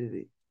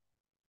stupidity.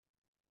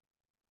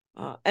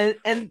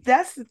 And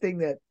that's the thing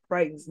that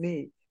frightens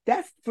me.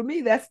 That's for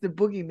me. That's the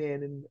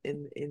boogeyman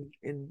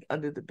in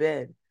under the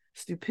bed.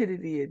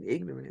 Stupidity and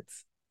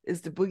ignorance is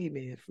the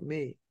boogeyman for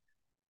me.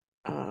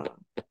 Uh,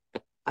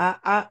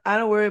 I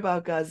don't worry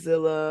about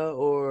Godzilla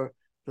or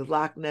the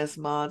Loch Ness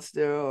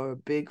monster or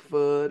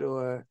Bigfoot,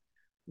 or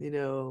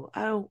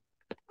I don't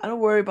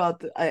worry about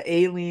the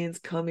aliens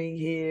coming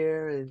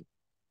here and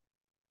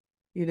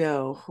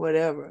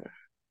whatever.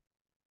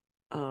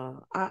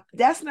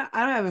 That's not.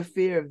 I don't have a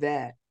fear of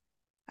that.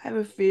 I have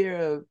a fear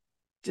of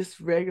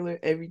just regular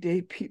everyday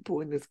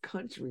people in this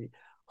country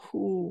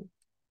who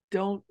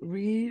don't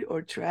read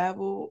or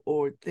travel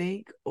or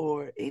think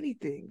or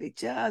anything. They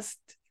just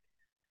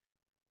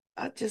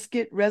I just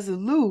get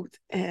resolute,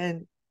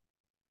 and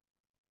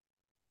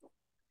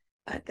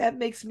that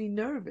makes me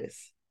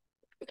nervous,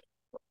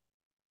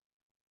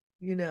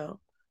 you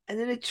know. And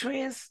then it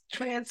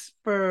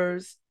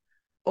transfers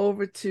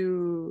over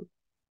to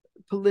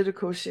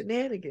political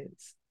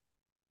shenanigans,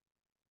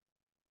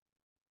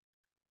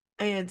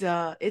 and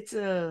it's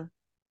a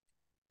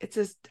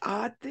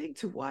odd thing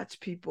to watch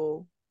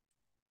people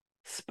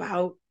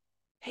spout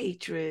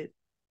hatred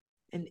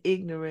and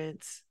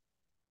ignorance,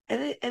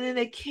 and then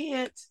they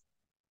can't,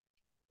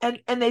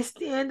 and they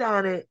stand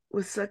on it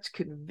with such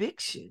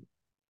conviction,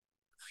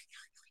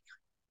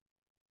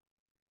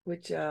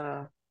 which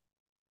they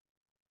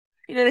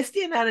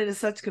stand on it in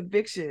such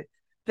conviction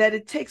that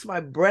it takes my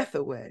breath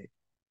away,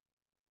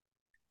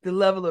 the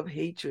level of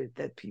hatred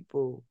that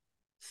people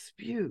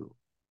spew,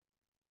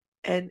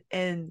 and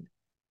and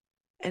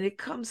it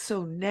comes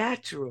so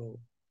natural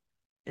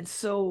and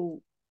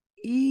so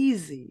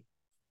easy,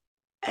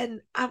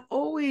 and I'm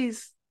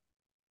always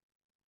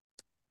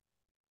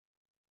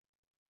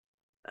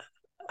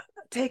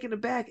taken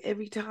aback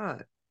every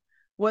time,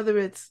 whether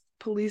it's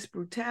police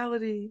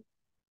brutality,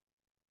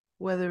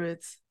 whether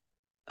it's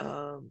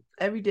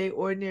everyday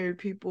ordinary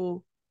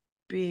people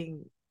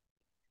being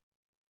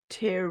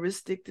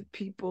terroristic to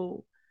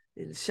people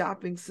in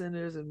shopping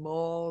centers and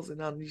malls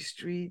and on these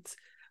streets,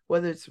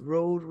 whether it's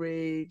road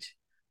rage,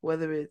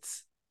 whether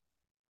it's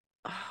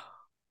I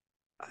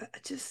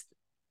just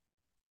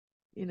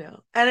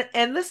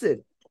and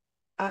listen,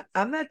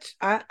 I'm not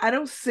I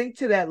don't sink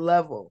to that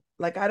level.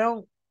 Like I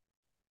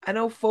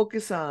don't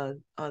focus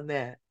on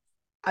that.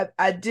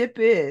 I dip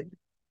in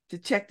to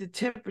check the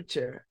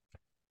temperature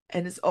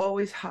and it's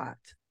always hot.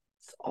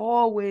 It's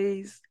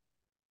always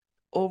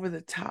over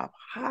the top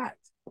hot.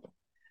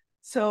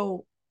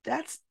 So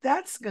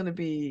that's gonna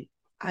be,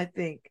 I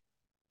think,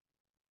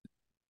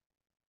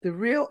 the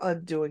real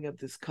undoing of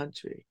this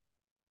country.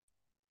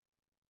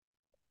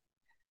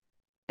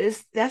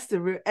 It's that's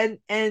the real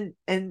and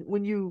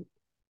when you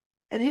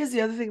and here's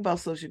the other thing about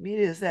social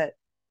media is that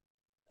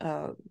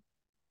um,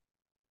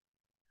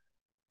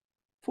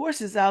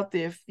 forces out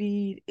there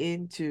feed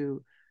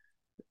into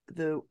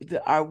the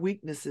our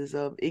weaknesses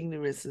of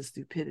ignorance and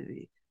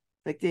stupidity.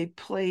 Like they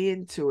play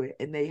into it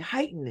and they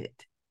heighten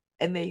it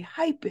and they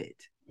hype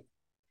it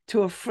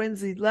to a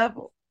frenzied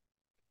level,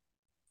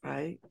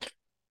 right?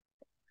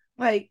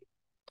 Like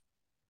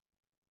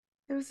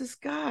there was this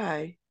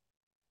guy,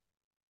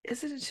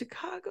 is it in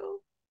Chicago?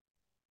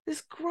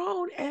 This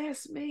grown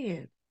ass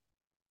man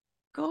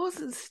goes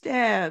and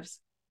stabs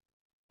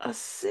a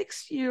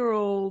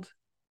 6-year-old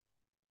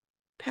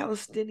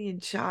Palestinian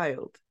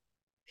child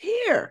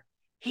here,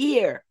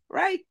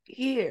 right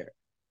here,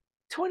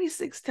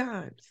 26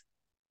 times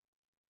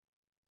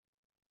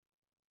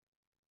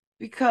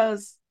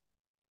because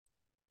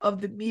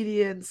of the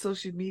media and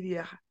social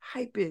media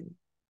hyping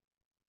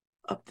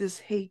up this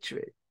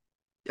hatred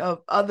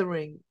of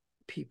othering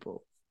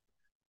people,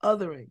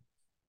 othering.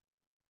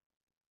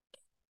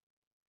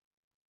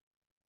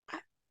 I,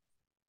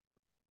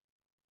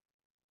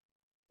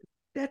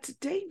 that's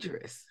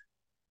dangerous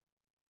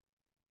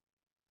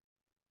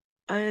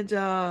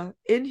and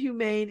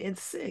inhumane and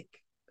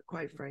sick,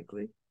 quite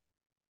frankly.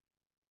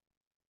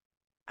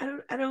 I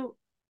don't,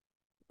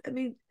 I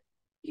mean,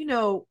 you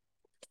know,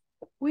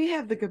 we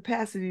have the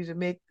capacity to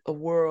make a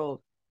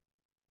world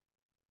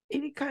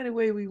any kind of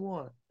way we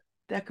want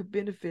that could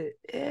benefit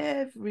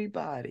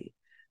everybody,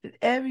 that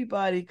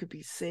everybody could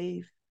be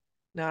safe,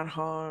 not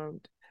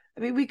harmed.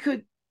 I mean, we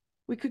could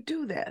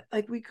do that.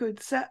 Like we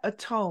could set a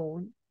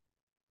tone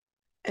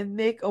and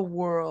make a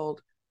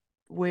world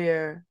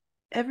where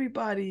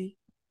everybody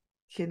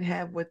can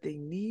have what they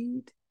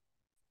need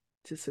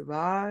to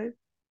survive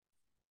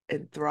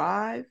and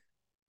thrive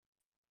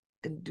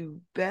and do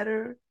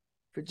better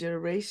for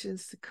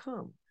generations to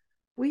come.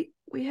 We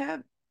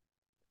have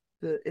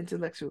the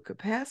intellectual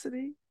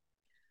capacity,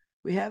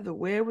 we have the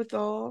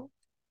wherewithal,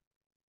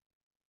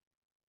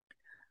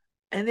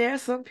 and there are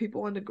some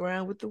people on the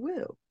ground with the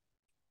will.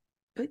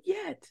 But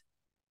yet,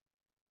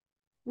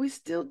 we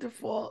still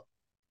default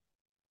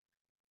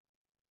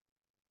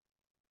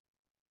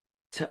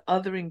to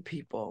othering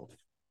people.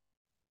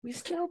 We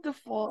still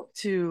default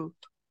to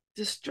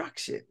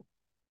destruction.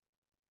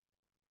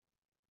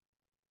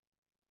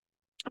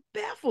 I'm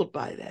baffled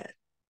by that.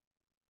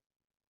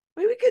 I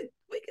mean, we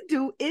could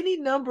do any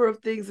number of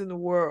things in the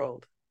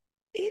world,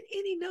 in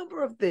any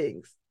number of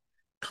things.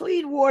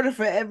 Clean water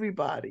for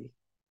everybody,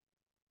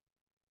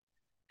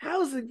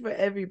 housing for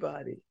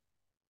everybody,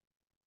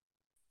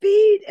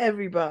 feed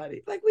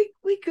everybody. Like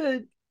we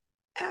could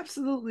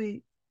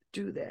absolutely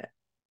do that.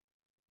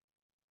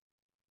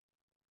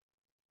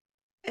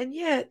 And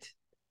yet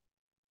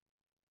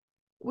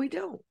we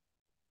don't.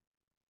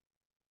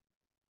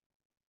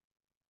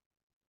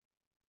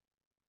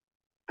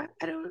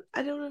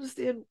 I don't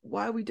understand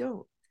why we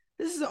don't.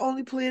 This is the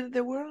only planet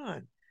that we're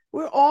on.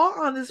 We're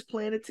all on this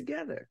planet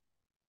together.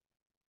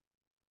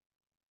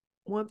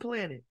 One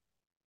planet.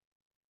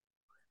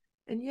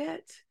 And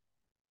yet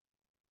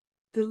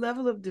the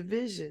level of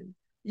division,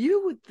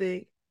 you would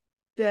think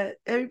that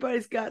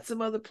everybody's got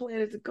some other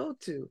planet to go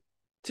to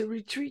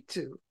retreat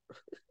to.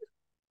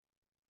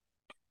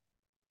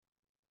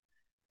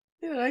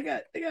 You know, I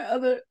got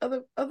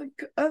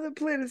other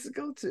planets to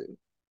go to.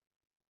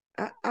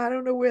 I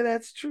don't know where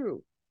that's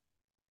true.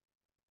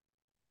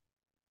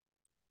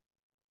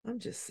 I'm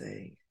just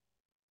saying.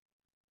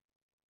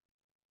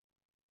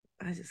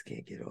 I just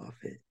can't get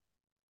off it. It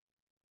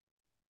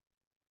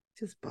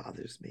just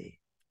bothers me.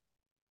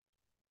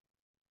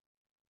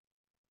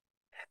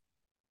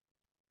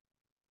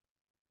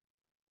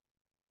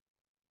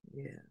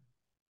 Yeah.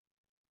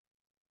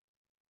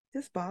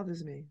 Just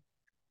bothers me.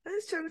 I'm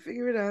just trying to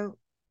figure it out.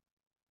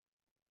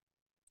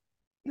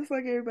 Just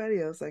like everybody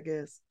else, I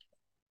guess.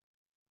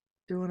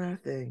 Doing our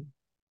thing.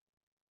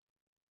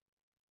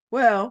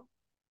 Well,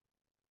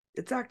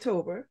 it's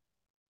October.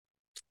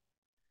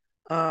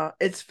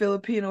 It's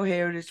Filipino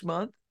Heritage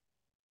Month.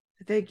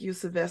 Thank you,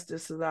 Sylvester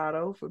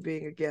Salato, for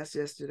being a guest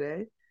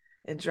yesterday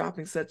and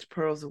dropping such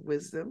pearls of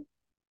wisdom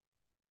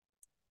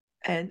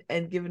and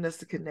giving us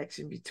the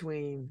connection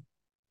between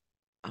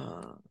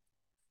uh,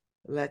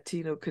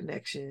 Latino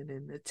connection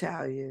and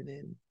Italian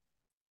and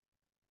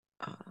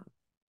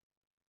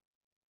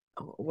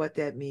what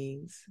that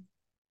means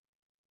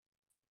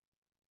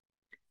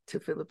to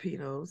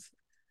Filipinos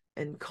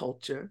and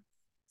culture.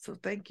 So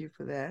thank you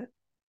for that.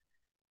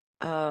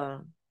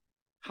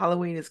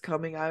 Halloween is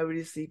coming. I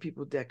already see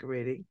people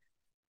decorating.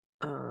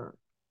 I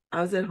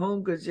was at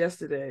Home Goods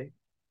yesterday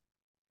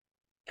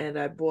and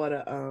I bought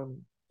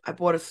I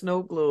bought a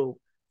snow globe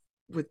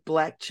with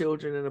black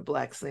children and a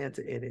black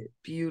Santa in it.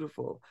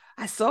 Beautiful.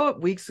 I saw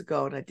it weeks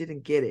ago and I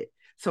didn't get it.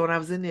 So when I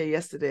was in there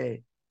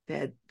yesterday,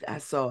 that I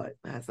saw it.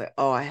 I was like,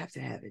 oh, I have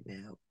to have it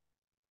now.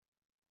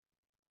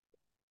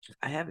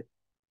 I have it.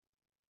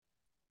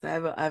 I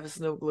have a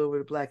snow globe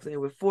with a black Santa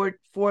with four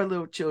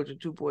little children,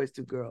 two boys,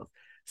 two girls.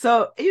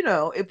 So,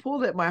 it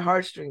pulled at my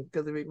heartstrings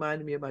because it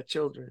reminded me of my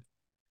children.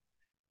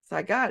 So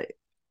I got it.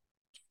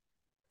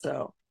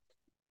 So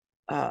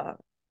uh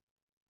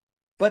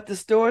but the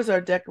stores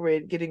are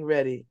decorated, getting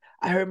ready.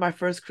 I heard my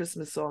first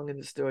Christmas song in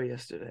the store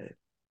yesterday.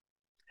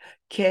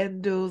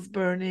 Candles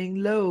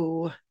burning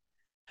low,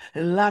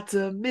 and lots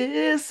of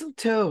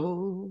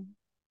mistletoe.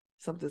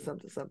 Something,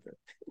 something, something.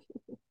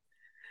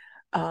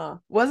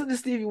 Wasn't the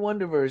Stevie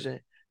Wonder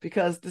version,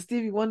 because the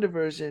Stevie Wonder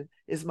version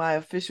is my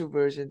official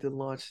version to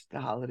launch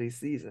the holiday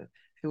season.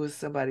 It was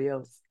somebody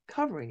else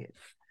covering it,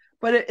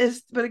 but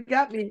it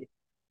got me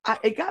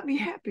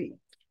happy.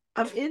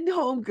 I'm in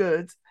Home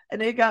Goods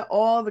and they got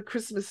all the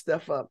Christmas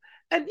stuff up.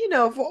 And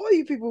for all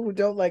you people who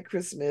don't like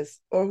Christmas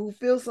or who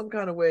feel some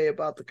kind of way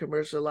about the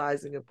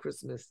commercializing of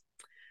Christmas,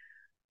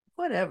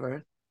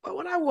 whatever. But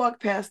when I walk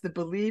past the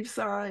Believe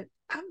sign,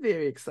 I'm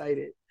very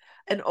excited.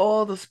 And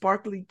all the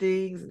sparkly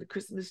things and the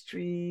Christmas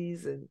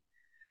trees and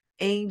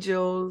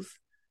angels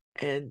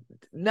and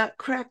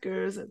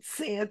nutcrackers and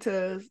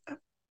Santas.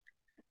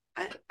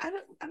 I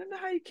don't know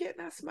how you can't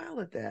not smile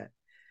at that.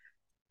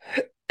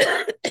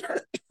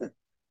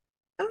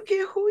 I don't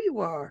care who you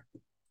are.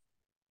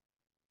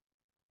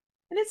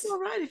 And it's all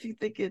right if you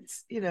think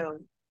it's,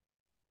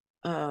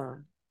 uh,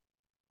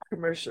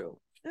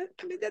 commercial. I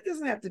mean, that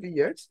doesn't have to be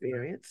your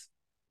experience.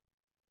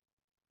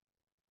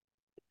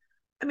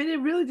 I mean, it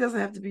really doesn't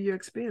have to be your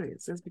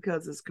experience just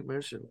because it's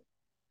commercial.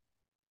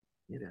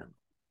 You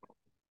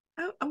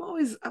know, I'm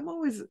always,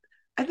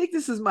 I think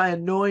this is my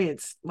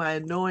annoyance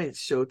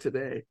show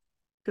today,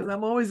 because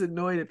I'm always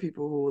annoyed at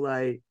people who are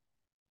like,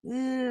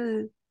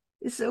 yeah,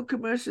 it's so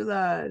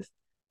commercialized.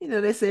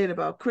 They say it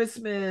about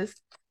Christmas,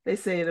 they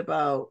say it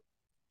about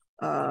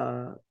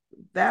uh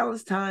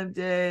Valentine's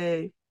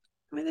Day.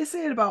 I mean, they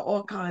say it about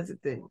all kinds of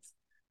things.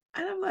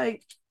 And I'm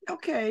like,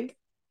 okay,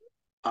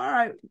 all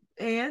right,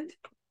 and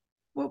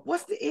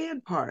what's the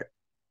and part?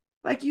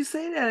 Like, you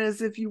say that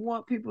as if you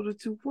want people to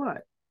do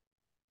what?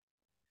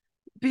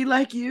 Be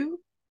like you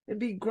and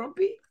be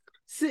grumpy?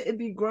 Sit and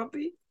be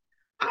grumpy?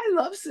 I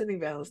love sending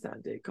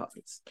Valentine's Day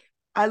cards.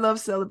 I love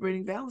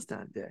celebrating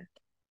Valentine's Day.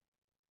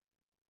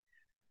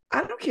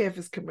 I don't care if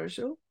it's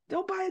commercial.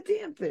 Don't buy a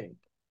damn thing.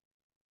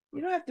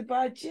 You don't have to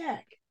buy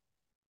Jack.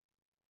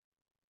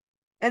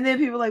 And then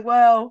people are like,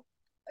 well,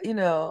 I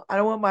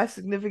don't want my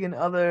significant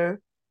other,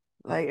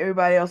 like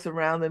everybody else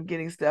around them,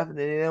 getting stuff, and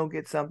then they don't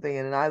get something,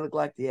 and then I look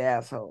like the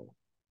asshole.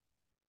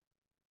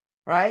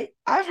 Right?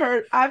 I've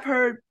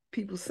heard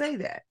people say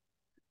that.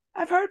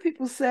 I've heard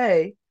people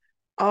say,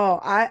 oh,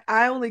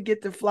 I only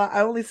get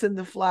I only send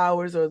the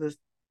flowers or the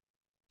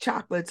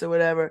chocolates or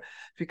whatever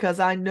because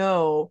I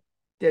know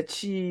that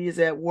she is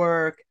at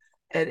work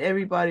and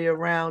everybody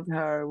around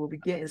her will be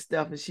getting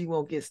stuff and she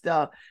won't get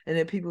stuff. And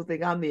then people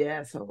think I'm the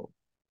asshole.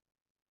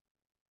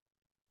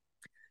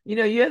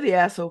 You're the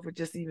asshole for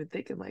just even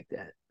thinking like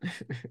that.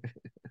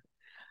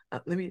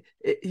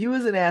 You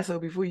was an asshole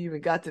before you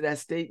even got to that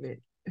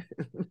statement.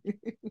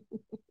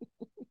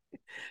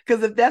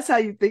 Because if that's how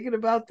you're thinking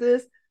about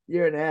this,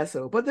 you're an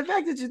asshole. But the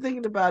fact that you're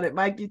thinking about it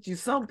might get you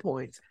some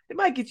points. It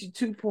might get you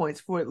 2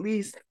 points for at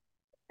least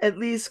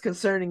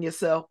concerning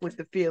yourself with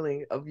the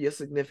feeling of your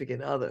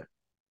significant other.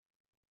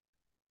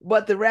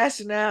 But the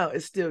rationale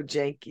is still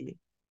janky.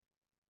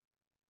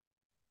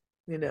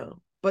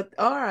 But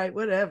all right,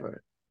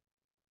 whatever.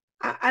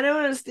 I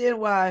don't understand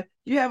why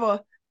you have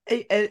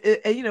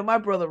my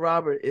brother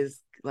Robert is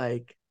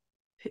like,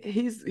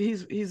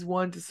 he's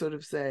one to sort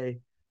of say,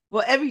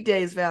 well, every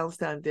day is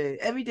Valentine's Day,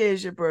 every day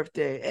is your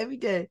birthday, every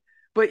day,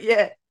 but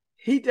yet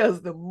he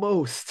does the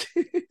most.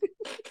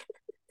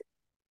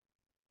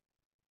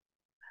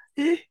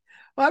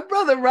 My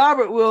brother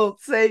Robert will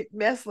say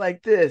mess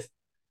like this.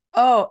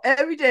 Oh,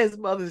 every day is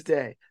Mother's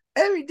Day.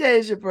 Every day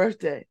is your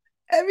birthday.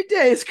 Every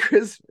day is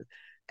Christmas.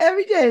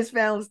 Every day is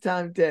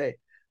Valentine's Day.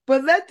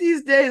 But let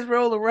these days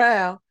roll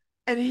around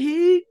and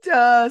he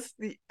does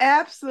the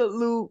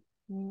absolute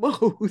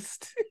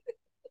most.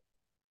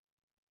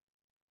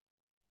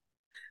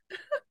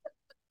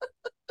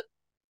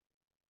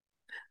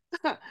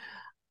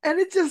 And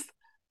it just,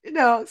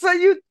 so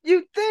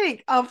you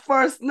think on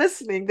first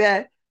listening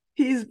that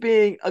he's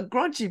being a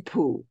grunchy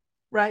poo,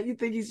 right? You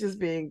think he's just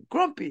being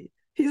grumpy.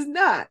 He's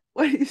not.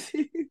 What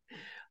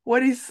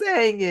he's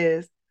saying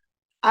is,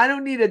 I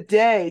don't need a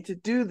day to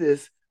do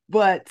this,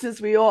 but since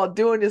we all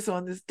doing this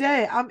on this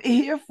day, I'm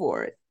here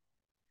for it.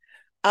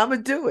 I'm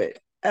gonna do it,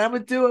 and I'm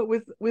gonna do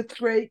it with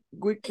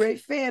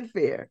great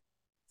fanfare.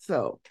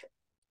 So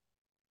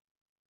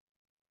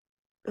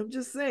I'm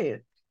just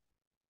saying.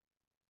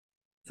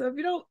 So if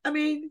you don't, I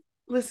mean,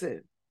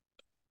 listen,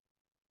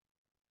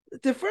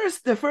 the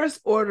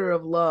first order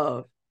of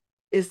love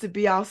is to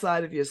be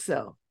outside of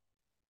yourself.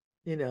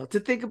 to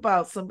think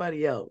about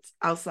somebody else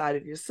outside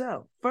of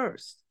yourself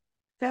first.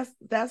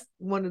 That's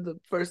one of the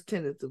first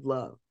tenets of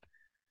love.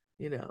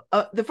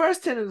 The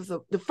first tenet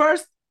of the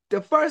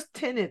first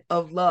tenet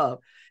of love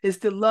is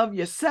to love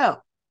yourself.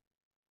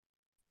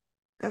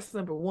 That's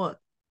number one.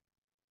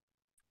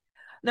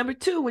 Number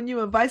two, when you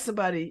invite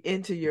somebody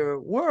into your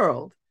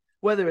world,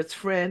 whether it's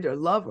friend or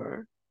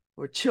lover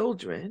or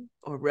children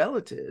or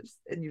relatives,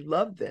 and you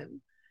love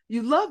them.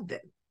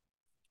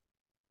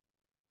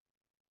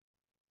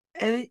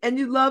 And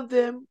you love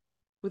them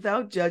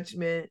without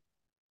judgment.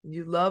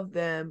 You love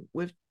them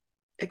with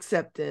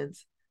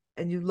acceptance,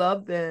 and you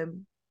love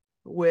them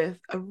with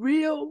a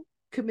real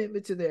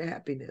commitment to their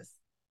happiness.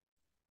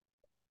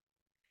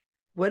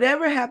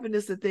 Whatever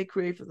happiness that they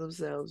create for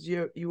themselves,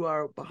 you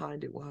are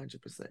behind it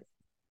 100%.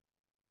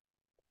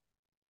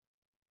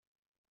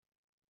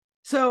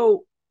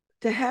 So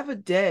to have a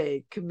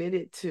day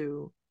committed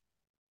to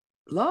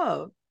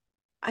love,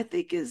 I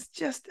think is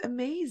just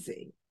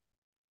amazing.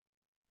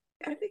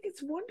 I think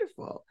it's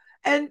wonderful.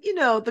 And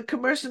the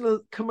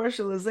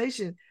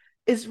commercialization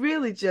is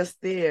really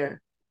just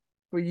there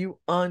for you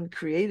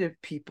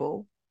uncreative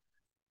people,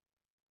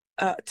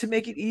 to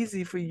make it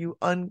easy for you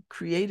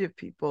uncreative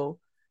people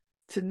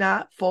to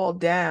not fall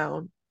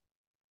down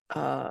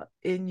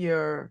in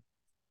your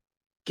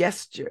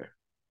gesture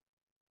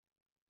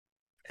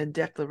and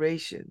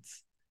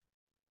declarations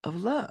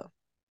of love.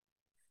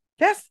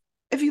 That's,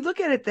 if you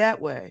look at it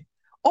that way,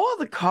 all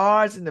the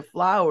cards and the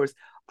flowers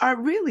are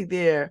really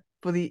there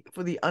for the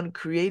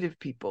uncreative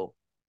people.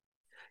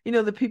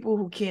 The people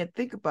who can't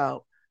think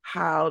about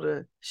how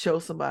to show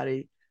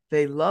somebody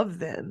they love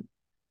them,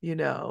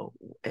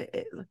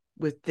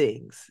 with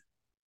things.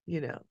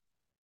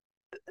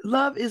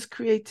 Love is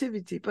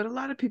creativity, but a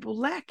lot of people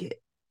lack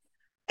it.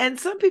 And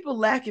some people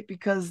lack it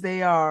because they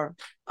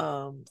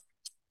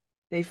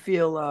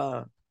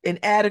feel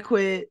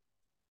inadequate,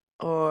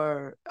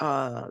 or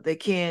they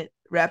can't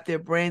wrap their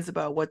brains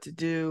about what to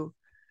do,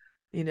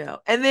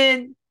 and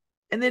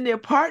then their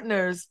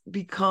partners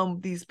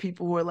become these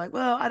people who are like,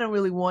 well, I don't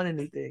really want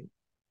anything.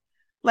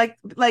 Like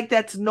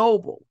that's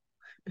noble.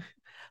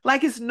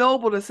 Like it's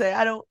noble to say,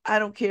 I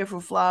don't care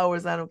for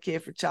flowers, I don't care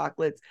for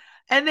chocolates.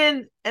 And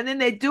then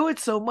they do it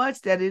so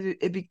much that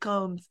it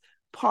becomes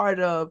part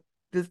of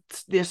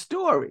their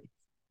story,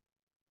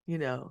 you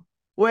know.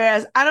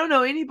 Whereas I don't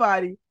know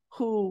anybody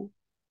who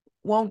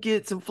won't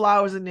get some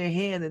flowers in their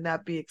hand and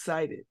not be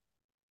excited,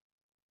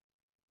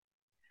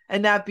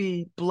 and not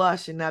be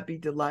blush and not be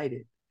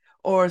delighted,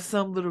 or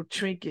some little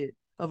trinket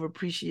of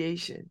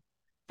appreciation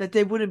that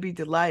they wouldn't be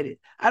delighted.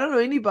 I don't know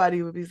anybody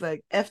who would be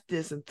like, F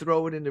this and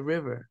throw it in the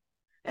river.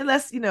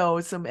 Unless,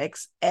 it's some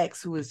ex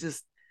who is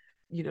just,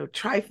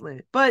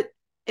 trifling. But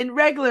in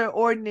regular,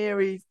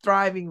 ordinary,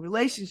 thriving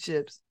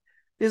relationships,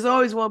 there's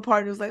always one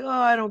partner who's like, oh,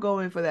 I don't go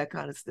in for that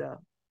kind of stuff.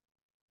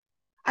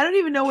 I don't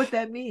even know what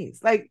that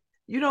means. Like,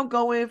 you don't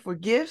go in for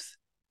gifts?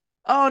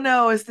 Oh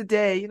no, it's the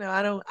day.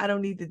 I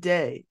don't need the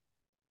day.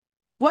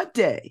 What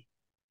day?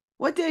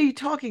 What day are you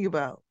talking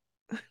about?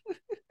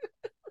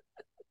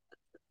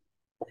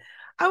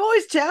 I'm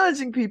always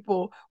challenging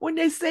people when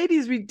they say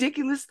these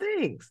ridiculous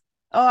things.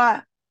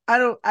 Oh, I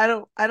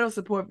don't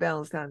support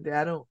Valentine's Day.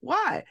 I don't.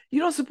 Why?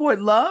 You don't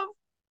support love?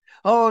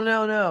 Oh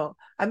no, no.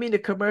 I mean the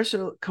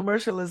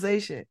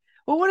commercialization.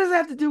 Well, what does that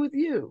have to do with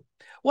you?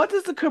 What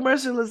does the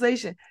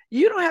commercialization?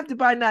 You don't have to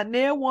buy not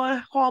near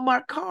one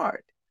Hallmark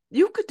card.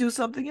 You could do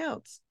something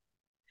else.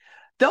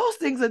 Those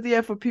things are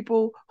there for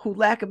people who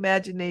lack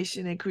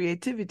imagination and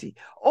creativity,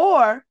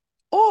 or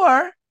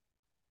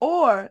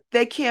or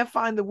they can't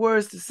find the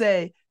words to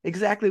say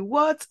exactly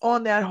what's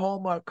on that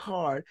Hallmark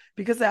card,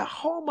 because that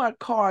Hallmark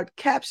card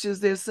captures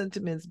their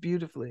sentiments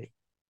beautifully.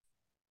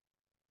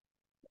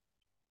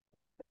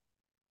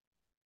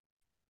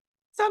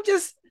 So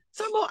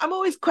I'm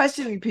always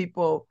questioning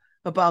people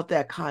about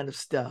that kind of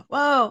stuff.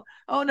 Well,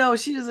 oh no,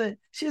 she doesn't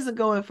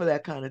go in for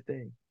that kind of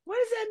thing. What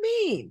does that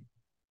mean?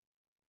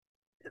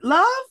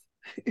 Love?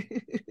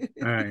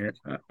 All right,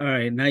 all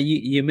right. Now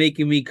you're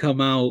making me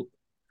come out,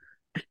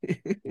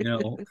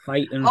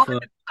 fighting Oh, for.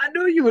 I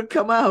knew you would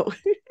come out.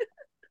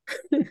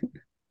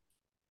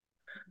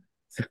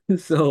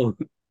 So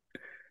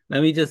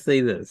let me just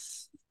say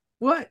this: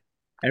 What?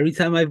 every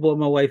time I bought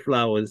my wife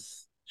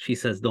flowers, she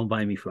says, "Don't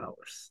buy me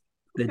flowers.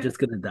 They're just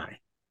gonna die."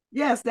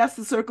 Yes, that's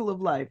the circle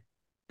of life.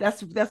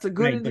 That's a good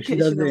Right, but she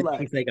indication of doesn't.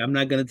 life. She's like, "I'm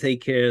not gonna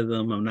take care of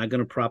them. I'm not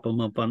gonna prop them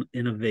up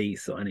in a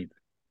vase or anything."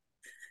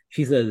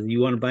 She says, "You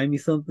want to buy me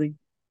something?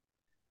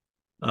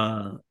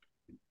 Uh,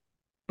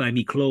 buy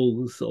me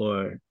clothes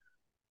or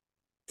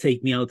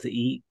take me out to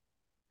eat.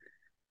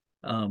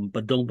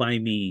 But don't buy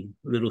me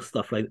little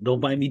stuff like don't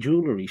buy me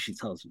jewelry." She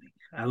tells me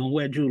I don't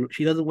wear jewelry.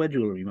 She doesn't wear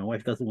jewelry. My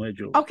wife doesn't wear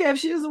jewelry. Okay, if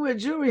she doesn't wear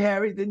jewelry,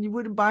 Harry, then you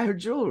wouldn't buy her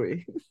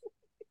jewelry.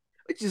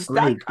 Which is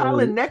Right.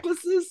 stockpiling So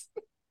necklaces?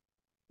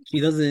 she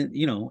doesn't.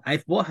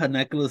 I've bought her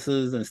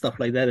necklaces and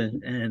stuff like that,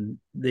 and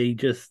they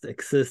just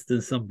exist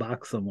in some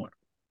box somewhere.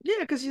 Yeah,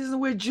 because she doesn't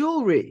wear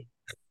jewelry.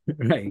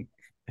 Right.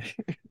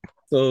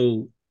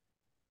 So,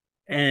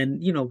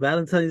 and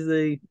Valentine's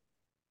Day.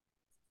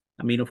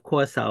 I mean, of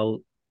course, for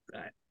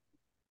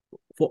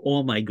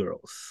all my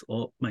girls,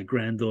 all my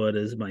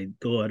granddaughters, my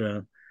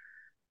daughter,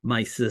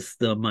 my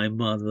sister, my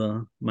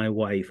mother, my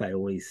wife, I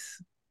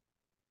always,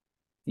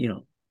 you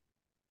know,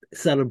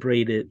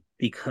 celebrate it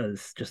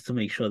because just to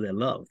make sure they're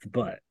loved.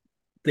 But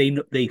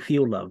they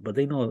feel loved, but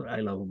they know I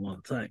love them all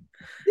the time.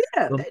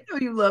 Yeah, But they know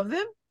you love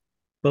them.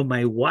 but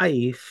my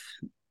wife,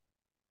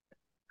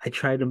 I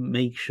try to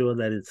make sure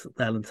that it's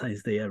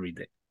Valentine's Day every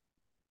day.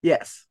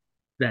 Yes.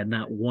 That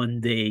not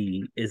one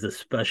day is a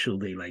special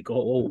day. Like,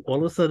 all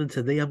of a sudden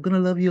today I'm gonna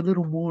love you a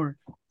little more.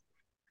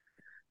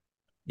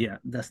 Yeah,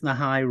 that's not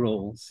how I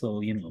roll.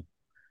 So,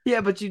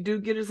 Yeah, but you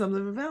do get her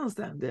something for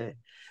Valentine's Day.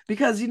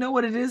 Because you know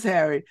what it is,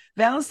 Harry?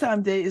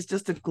 Valentine's Day is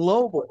just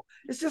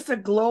it's just a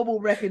global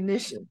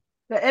recognition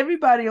that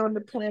everybody on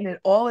the planet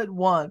all at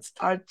once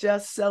are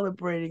just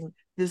celebrating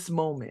this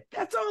moment.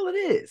 That's all it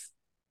is.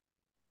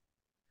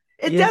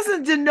 It yeah.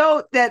 doesn't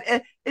denote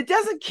that it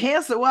doesn't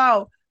cancel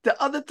out the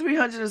other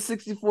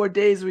 364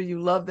 days where you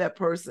love that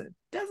person.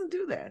 It doesn't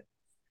do that.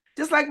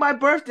 Just like my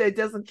birthday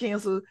doesn't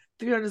cancel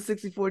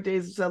 364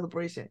 days of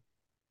celebration.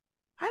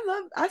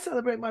 I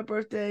celebrate my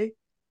birthday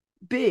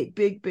big,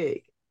 big,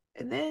 big.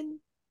 And then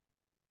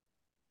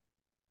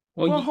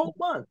Well, for a you, whole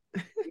month.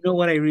 you know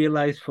what I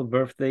realized for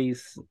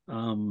birthdays?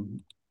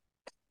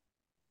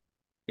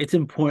 It's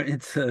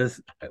important to,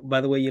 by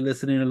the way, you're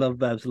listening to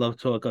LoveBabz Love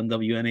Talk on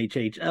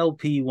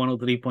WNHHLP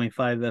 103.5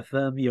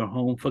 FM, your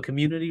home for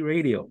community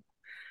radio.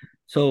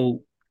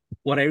 So,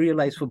 what I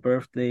realized for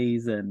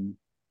birthdays and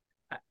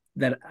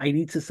that I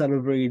need to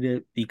celebrate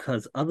it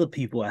because other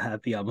people are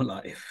happy I'm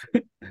alive.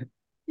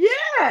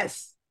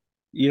 Yes.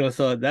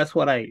 So that's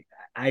what I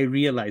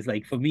realized.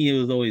 Like for me, it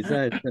was always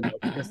that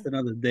it's just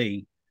another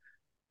day.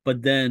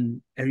 But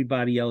then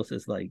everybody else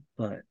is like,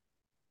 but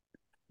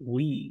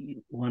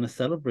we want to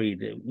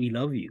celebrate it. We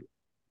love you.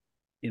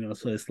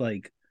 So it's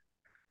like,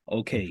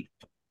 okay,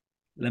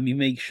 let me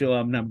make sure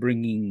I'm not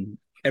bringing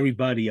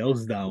everybody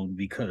else down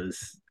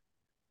because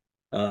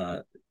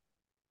uh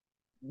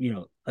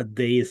a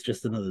day is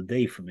just another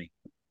day for me.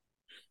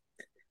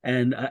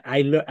 And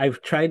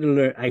I've tried to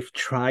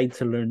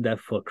learn that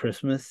for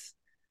Christmas,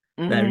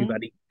 that Mm-hmm.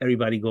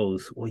 everybody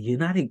goes, well, you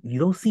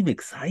don't seem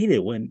excited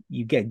when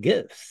you get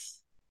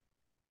gifts.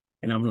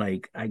 And I'm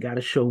like, I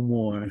gotta show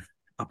more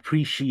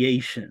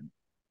appreciation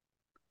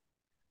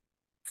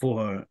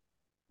for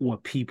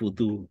what people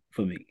do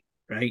for me,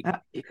 right?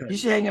 You Because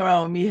should hang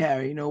around with me,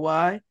 Harry. You know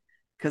why?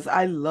 Because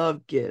I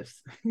love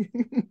gifts.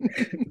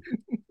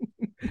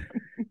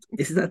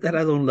 it's not that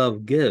I don't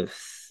love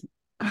gifts.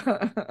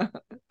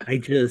 I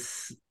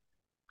just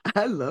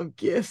I love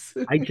gifts.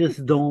 I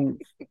just don't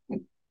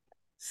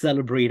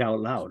celebrate out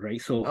loud,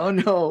 right? So Oh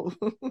no.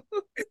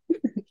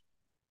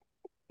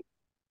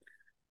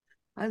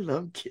 I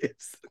love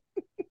gifts.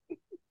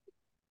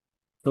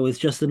 so it's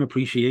just an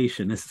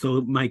appreciation.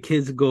 So my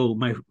kids go,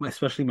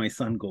 especially my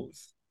son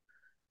goes,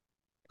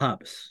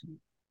 Pops,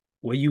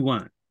 what you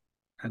want?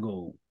 I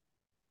go,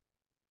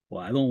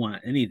 well, I don't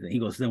want anything. He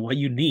goes, then what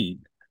you need?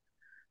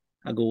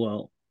 I go,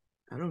 well,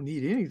 I don't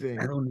need I anything.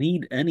 don't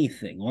need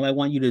anything. All I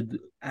want you to do,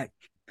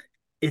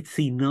 it's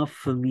enough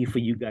for me for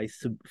you guys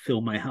to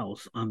fill my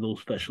house on those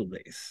special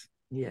days.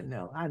 Yeah,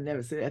 no, I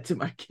never say that to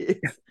my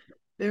kids.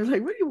 They were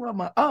like, "What do you want,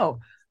 my?" Oh,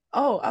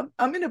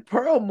 I'm in a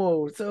pearl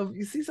mode. So if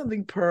you see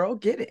something pearl,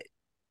 get it.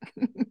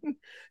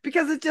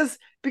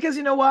 Because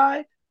you know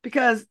why?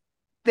 Because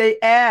they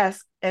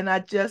ask, and I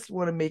just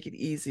want to make it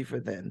easy for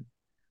them.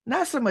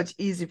 Not so much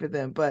easy for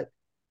them, but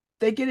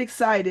they get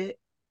excited.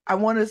 I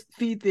want to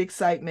feed the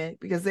excitement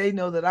because they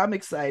know that I'm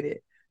excited.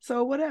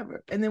 So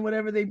whatever, and then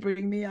whatever they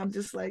bring me, I'm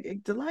just like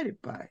delighted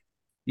by.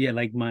 Yeah,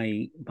 like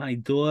my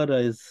daughter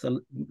is a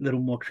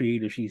little more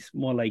creative. She's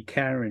more like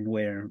Karen,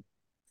 where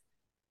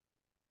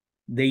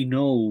they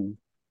know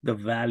the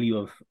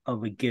value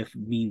of a gift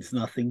means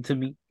nothing to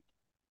me,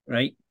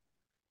 right?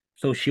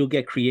 So she'll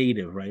get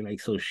creative, right? Like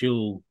so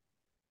she'll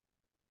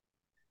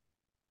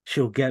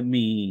get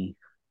me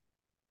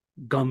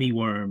gummy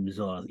worms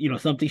or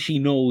something she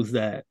knows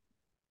that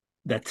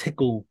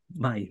tickle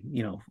my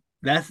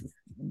that's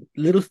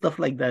little stuff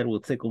like that will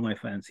tickle my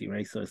fancy,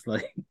 right? So it's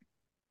like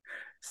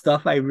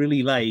stuff I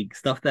really like,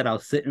 stuff that I'll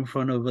sit in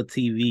front of a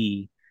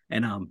TV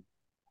and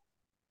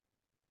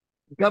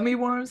Gummy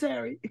worms,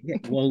 Harry. yeah,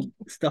 well,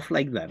 stuff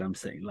like that. I'm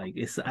saying, like,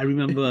 I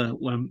remember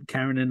when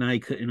Karen and I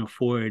couldn't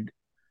afford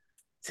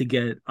to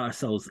get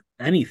ourselves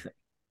anything,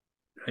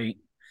 right?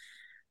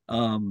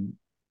 Um,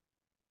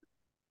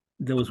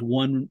 there was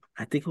one,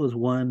 I think it was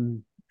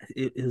one,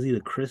 it was either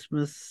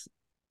Christmas,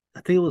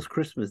 I think it was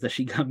Christmas that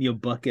she got me a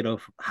bucket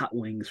of hot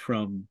wings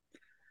from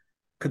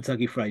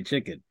Kentucky Fried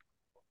Chicken,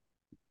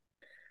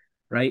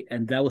 right?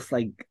 And that was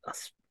like,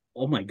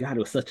 oh my God, it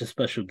was such a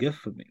special gift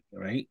for me,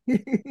 right?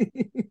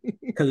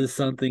 Because it's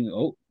something,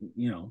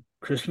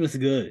 Christmas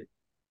good,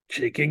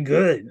 chicken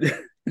good.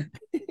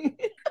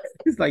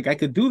 It's like I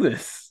could do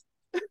this.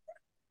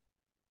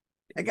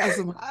 I got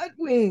some hot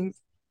wings.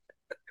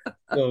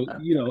 So,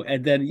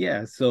 and then,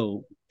 yeah.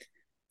 So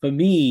for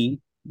me,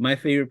 my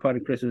favorite part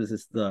of Christmas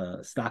is the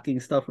stocking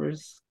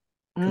stuffers.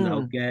 because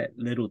I'll Mm. get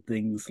little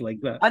things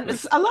like that. And Like,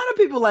 a lot of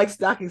people like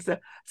stocking stuff.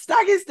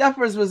 Stocking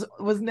stuffers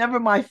was never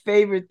my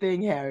favorite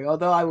thing, Harry.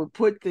 Although I would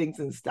put things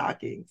in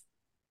stockings.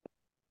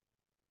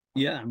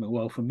 yeah, I mean,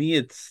 well, for me,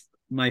 it's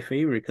my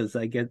favorite because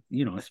I get,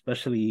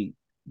 especially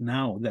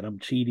now that I'm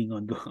cheating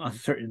on on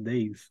certain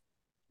days,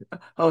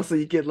 Oh, so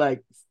you get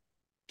like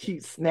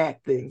cute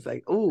snack things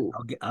like, ooh.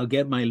 I'll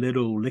get my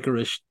little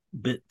licorice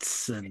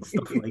bits and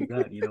stuff like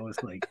that.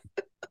 It's like,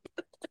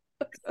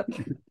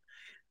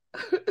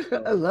 I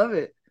so, love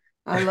it.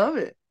 I love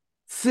it.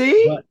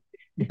 See? but,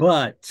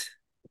 but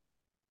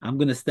I'm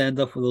gonna stand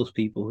up for those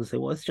people who say,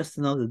 well, it's just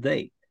another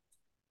day.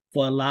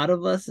 For a lot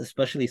of us,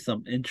 especially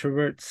some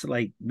introverts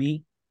like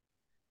me,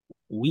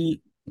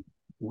 we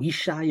we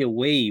shy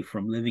away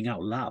from living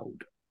out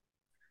loud.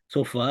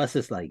 So for us,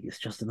 it's like it's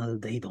just another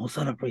day. Don't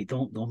celebrate.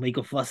 Don't make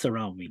a fuss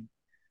around me.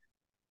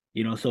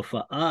 So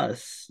for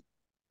us,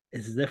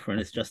 it's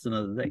different. It's just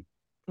another day.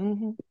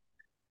 Hmm.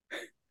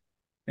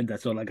 And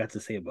that's all I got to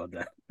say about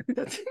that.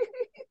 That's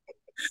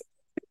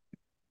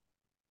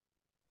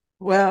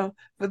well,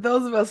 for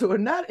those of us who are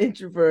not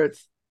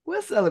introverts,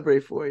 we'll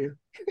celebrate for you.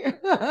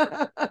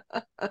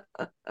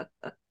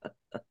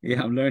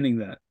 Yeah, I'm learning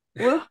that.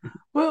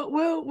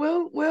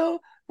 we'll,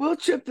 we'll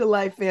trip the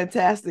light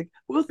fantastic.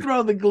 We'll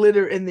throw the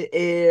glitter in the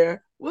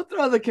air. We'll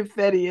throw the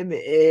confetti in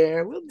the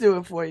air. We'll do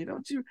it for you.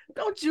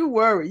 Don't you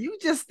worry. You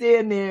just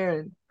stand there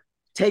and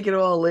take it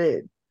all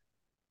in.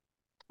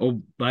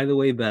 Oh, by the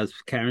way, Babz,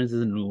 Karen's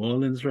in New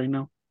Orleans right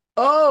now.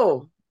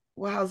 Oh,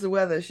 well, how's the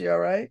weather? Is she all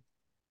right?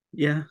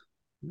 Yeah,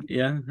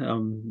 yeah.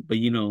 But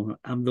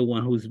I'm the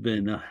one who's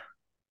been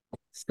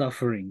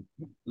suffering,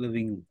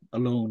 living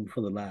alone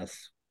for the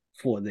last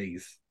 4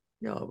 days.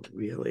 No,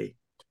 really.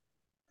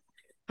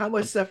 How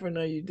much suffering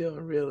are you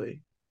doing,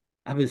 really?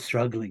 I've been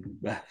struggling,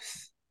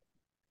 Babz.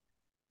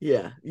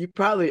 Yeah, you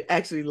probably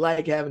actually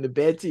like having the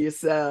bed to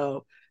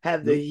yourself,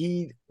 have the Nope.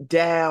 heat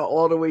down,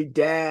 all the way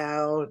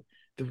down,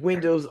 the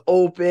windows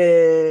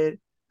open.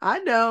 I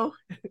know.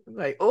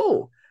 Like,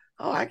 oh,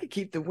 I could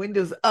keep the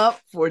windows up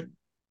for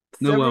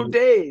No, several well,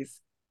 days.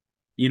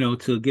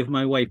 to give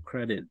my wife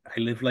credit, I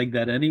live like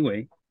that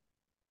anyway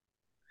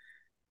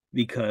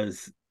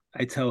because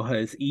I tell her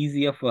it's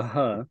easier for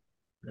her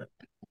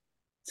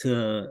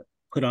to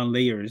put on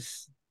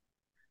layers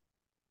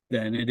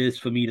than it is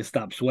for me to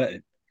stop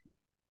sweating.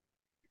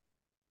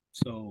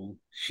 So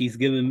she's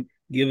given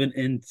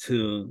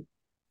into,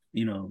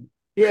 you know,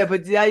 Yeah,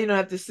 but yeah, you don't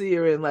have to see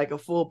her in like a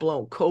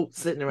full-blown coat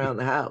sitting around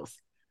the house.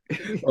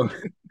 or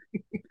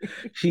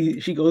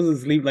she goes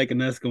to sleep like an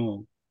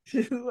Eskimo.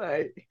 She's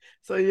like,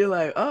 so you're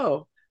like,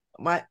 oh,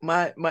 my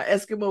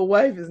Eskimo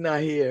wife is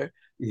not here.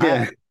 I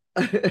Yeah.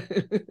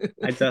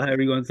 I tell her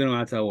every once in a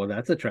while, I tell her, well,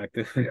 that's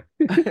attractive. And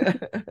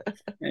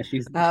I she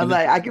was looks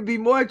like, I could be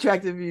more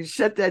attractive if you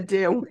shut that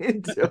damn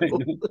window. I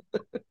know.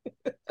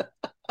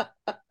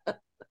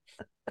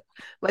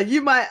 Like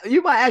you might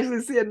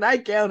actually see a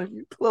nightgown if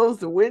you close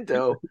the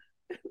window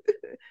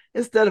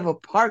instead of a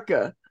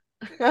parka.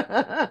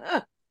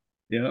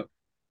 Yeah.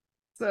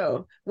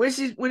 So when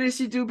is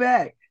she due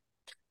back?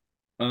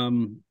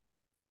 Um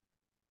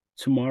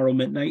Tomorrow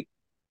midnight.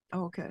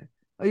 Oh, okay.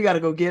 Oh, you got to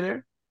go get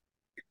her.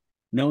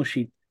 No,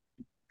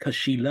 because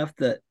she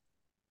left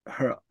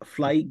her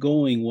flight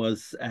going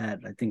was at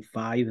I think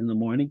 5 in the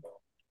morning.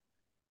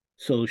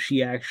 So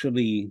she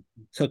actually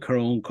took her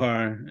own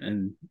car,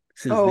 and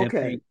since Oh,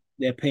 okay.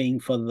 they're paying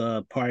for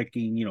the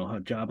parking, her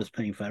job is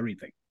paying for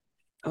everything.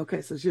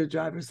 Okay, so she'll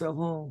drive herself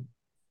home.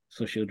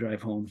 So she'll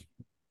drive home.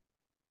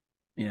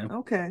 Yeah.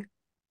 Okay.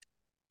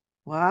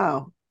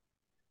 Wow.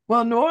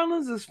 Well, New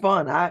Orleans is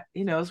fun.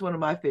 It's one of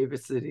my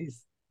favorite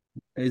cities.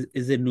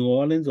 Is it New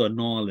Orleans or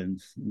New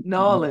Orleans? New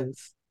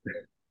Orleans.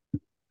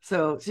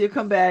 So she'll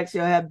come back.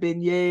 She'll have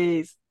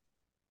beignets.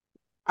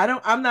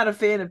 I'm not a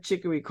fan of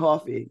chicory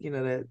coffee.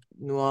 That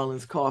New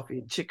Orleans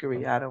coffee,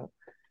 chicory. I don't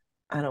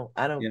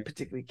Yeah.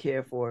 particularly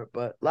care for it,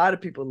 but a lot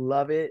of people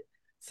love it.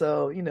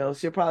 So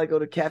she'll probably go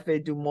to Cafe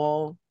Du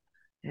Monde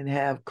and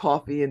have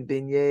coffee and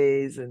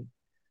beignets and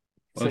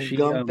Well, some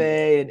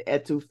gumpe and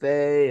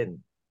etouffee and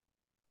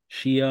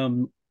she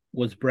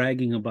was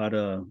bragging about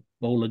a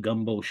bowl of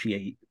gumbo she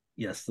ate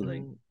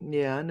yesterday,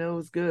 yeah, I know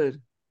it's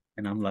good.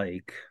 and I'm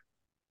like,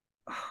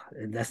 "Ah,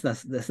 and that's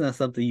not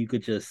something you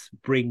could just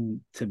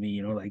bring to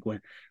me, like when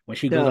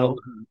she goes out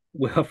No,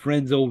 with her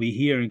friends over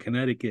here in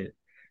Connecticut,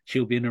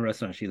 she'll be in the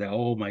restaurant. She's like,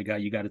 "Oh my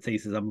God, you got to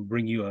taste this. I'm gonna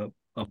bring you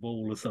a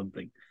bowl or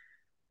something."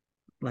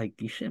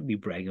 Like you shouldn't be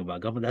bragging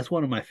about gumbo. That's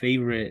one of my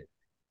favorite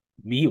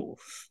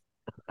meals.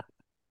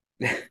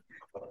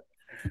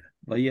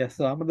 But yeah,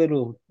 so I'm a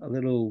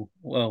little,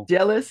 well,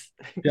 jealous.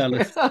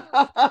 jealous.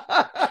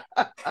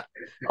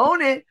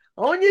 Own it.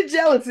 Own your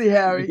jealousy,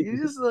 Harry.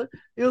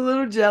 You're a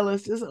little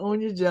jealous. Just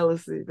own your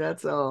jealousy.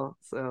 That's all.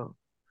 So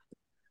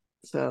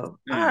all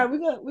Yeah.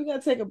 right, we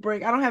gotta take a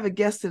break. I don't have a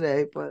guest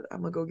today, but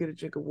I'm gonna go get a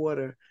drink of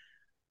water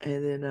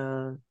and then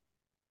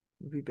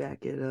we'll be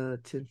back at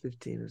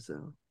 10:15 or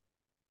so.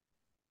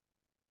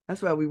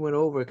 That's why we went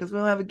over because we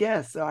don't have a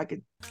guest, so I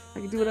could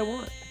do what I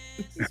want.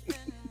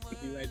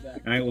 Be right All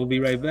right, we'll be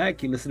right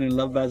back. You're listening to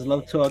LoveBabz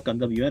Love Talk on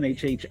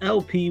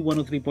WNHHLP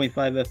 103.5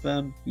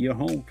 FM, your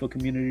home for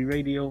community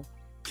radio.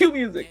 Cue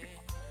music.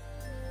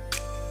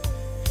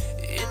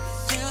 It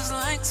feels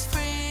like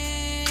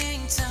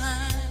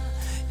springtime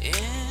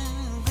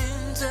in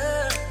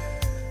winter.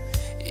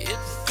 It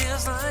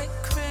feels like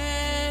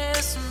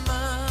Christmas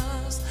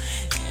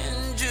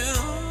in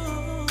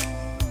June.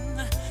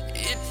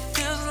 It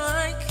feels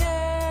like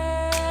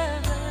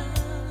heaven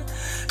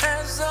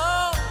has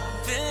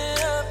opened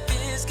up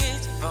its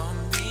gates for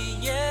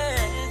me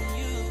and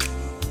you,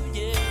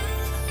 yeah.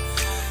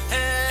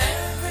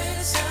 Every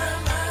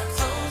time I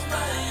close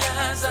my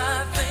eyes, I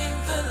thank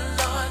the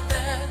Lord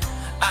that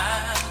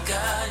I've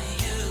got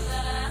you,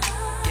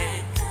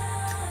 yeah.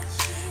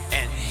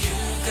 And you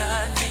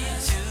got me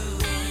too.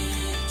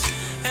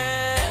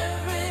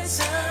 Every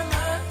time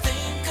I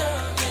think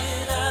of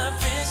it, I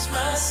pinch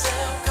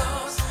myself,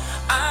 'cause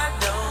I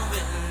don't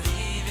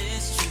believe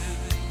it's true,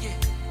 yeah,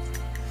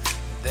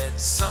 that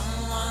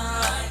someone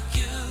like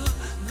you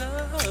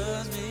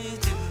loves me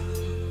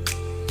too,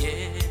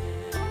 yeah.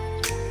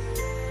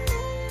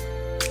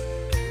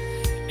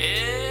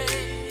 Yeah,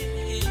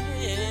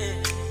 yeah,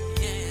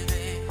 yeah,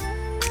 babe,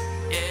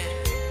 yeah.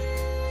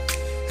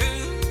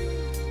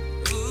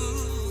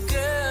 Ooh,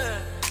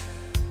 girl,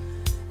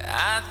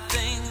 I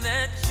think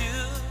that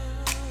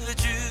you're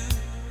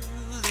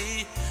truly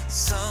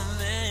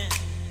something.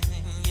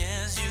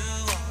 Yes, you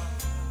are.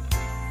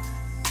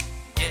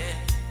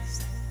 Yes,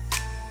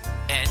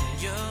 and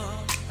you're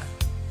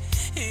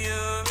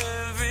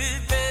every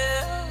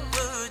bit of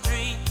a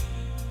dream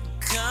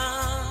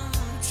come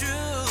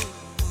true.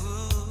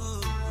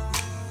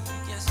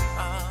 Yes, you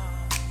are.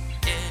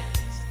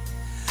 Yes,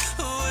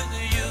 with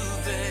you,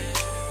 babe,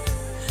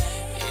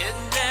 it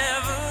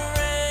never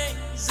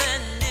rains,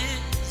 and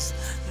it's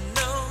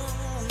no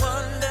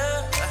wonder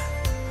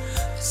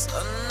the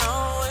sun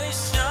always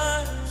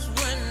shines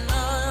when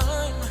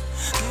I'm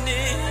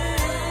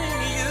near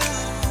you.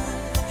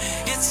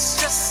 It's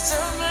just a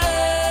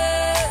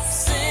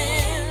blessing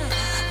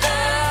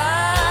that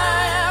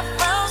I have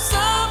found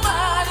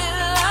somebody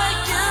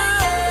like you.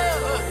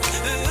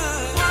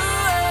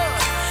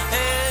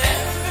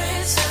 Every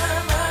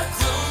time I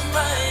close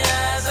my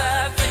eyes, I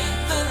thank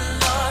the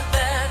Lord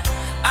that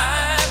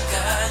I've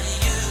got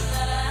you,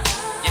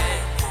 yeah,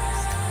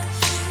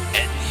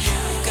 and you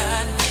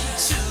got me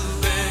too,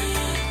 babe.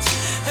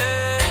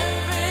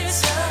 Every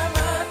time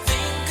I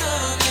think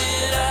of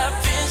it, I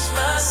pinch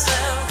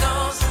myself,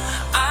 'cause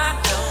I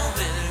don't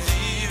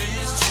believe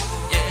it's true,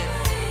 yeah,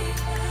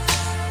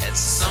 that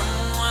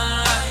someone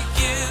like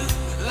you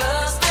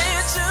loves me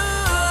too.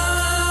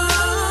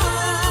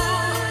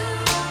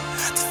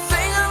 To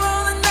think of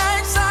all the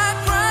nights I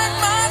cried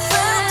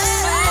myself to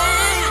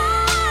sleep,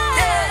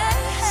 yeah.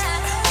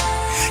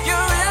 You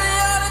really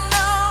ought to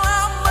know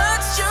how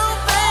much you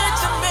meant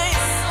to me.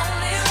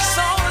 It's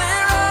only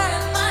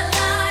right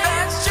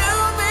that you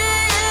be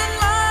in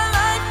my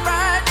life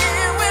right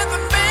here with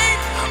me.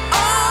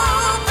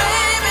 Oh,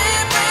 baby,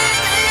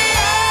 baby,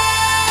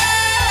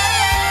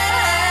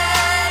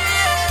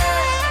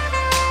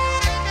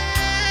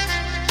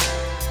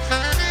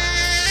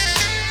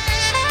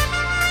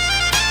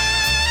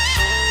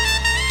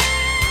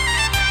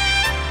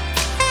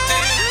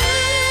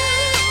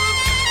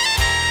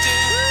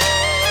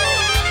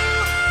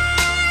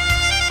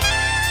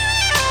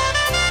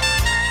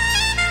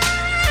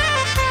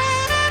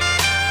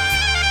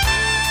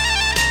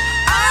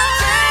 I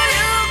tell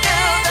you,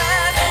 girl,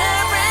 that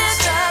every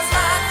time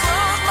I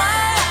close my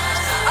eyes,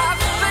 I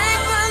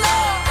thank the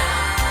Lord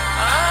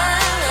I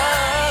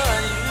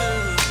love you,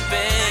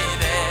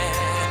 baby,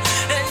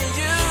 and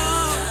you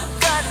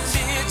got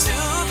me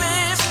too,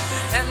 babe.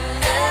 And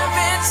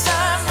every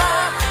time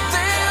I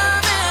think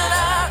of it,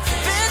 I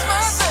pinch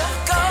myself,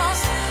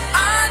 'cause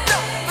I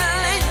don't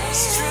believe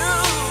it's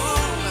true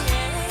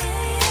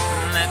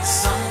that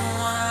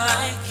someone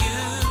like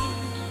you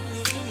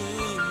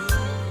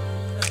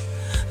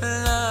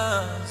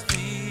loves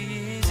me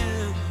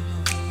too,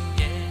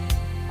 yeah,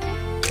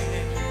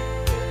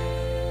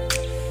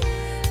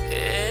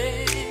 yeah,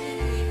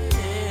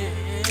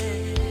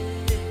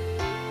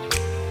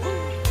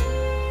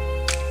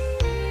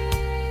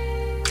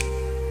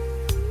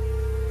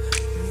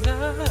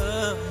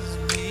 loves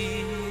me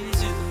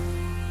too.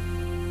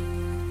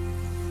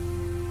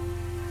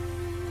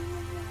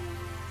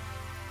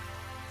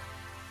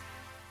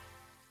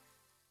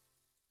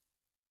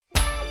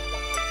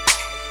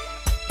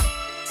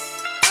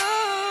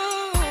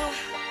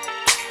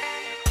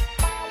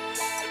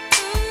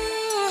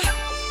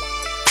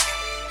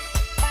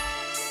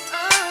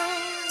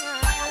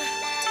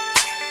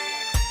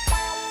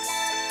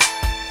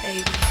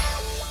 Baby,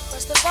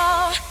 first of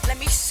all, let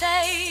me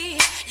say,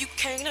 you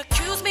can't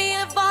accuse me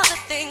of all the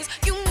things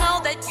you know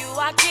that you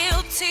are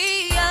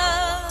guilty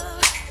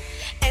of.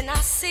 And I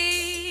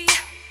see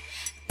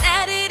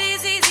that it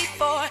is easy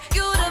for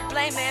you to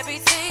blame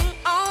everything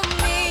on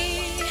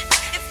me.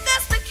 If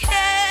that's the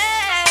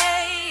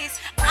case,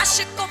 I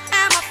should go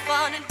have my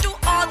fun and do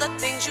all the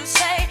things you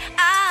say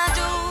I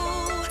do.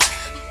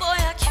 Boy,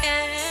 I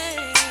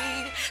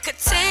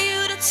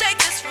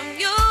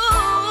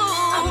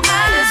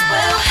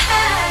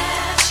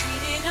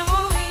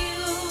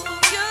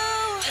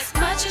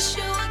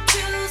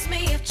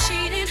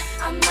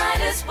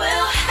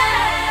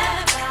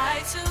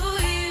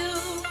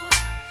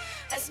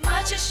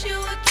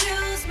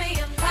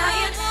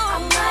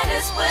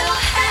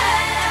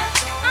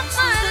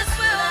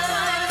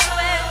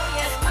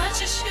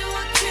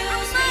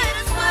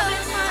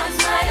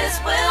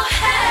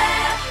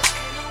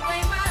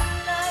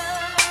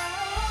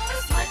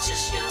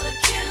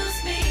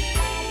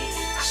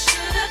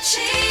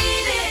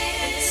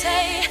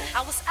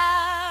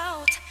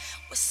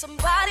with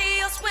somebody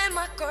else when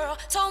my girl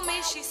told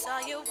me she saw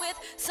you with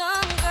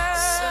some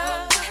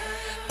girl.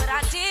 But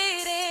I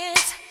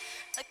didn't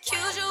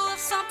accuse you of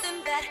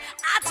something that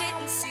I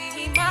didn't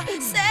see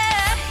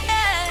myself.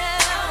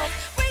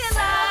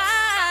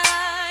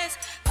 Realize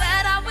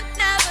that I would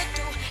never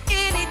do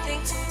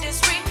anything to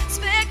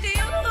disrespect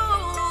you.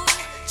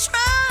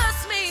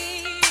 Trust me,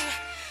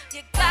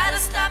 you gotta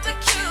stop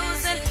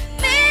accusing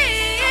me.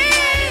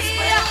 Might as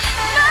well,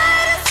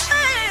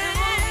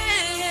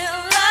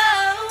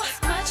 love. As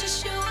much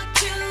as you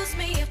accuse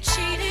me of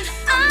cheating,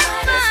 I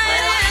might as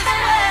well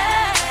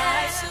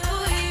lie to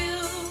you.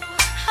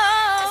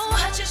 As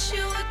much as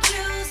you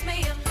accuse me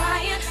of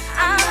lying,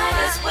 I might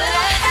as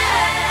well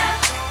have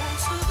gone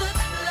to the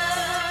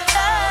club.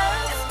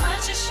 As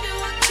much as you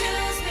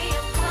accuse me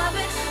of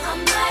clubbing, I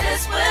might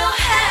as well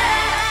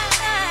have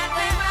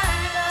paid my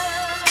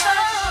love.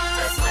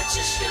 As much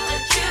as you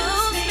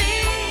accuse me,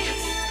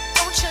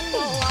 don't you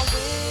know I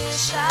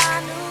wish I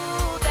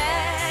knew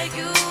that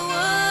you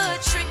would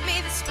treat me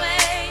this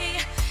way.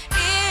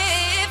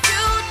 If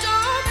you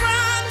don't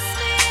promise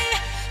me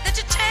that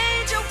you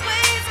change your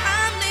ways,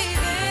 I'm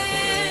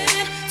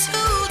leaving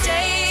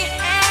today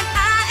and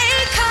I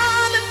ain't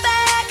coming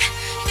back.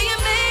 You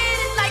made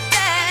it like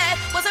that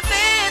wasn't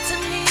fair to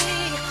me.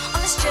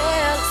 All this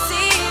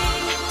jealousy,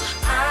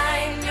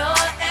 I'm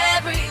your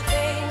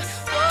everything.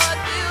 What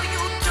will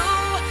you do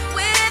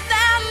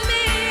without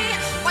me?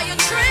 Why you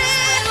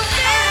treat me?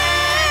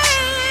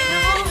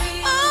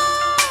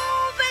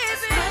 Oh, baby.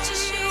 As much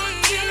as you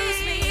accuse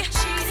me of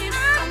cheating,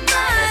 I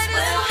might as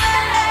well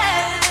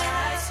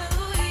lie to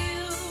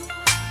you.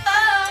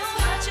 As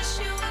much as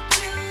you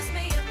accuse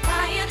me of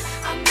lying,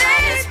 I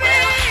might as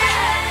well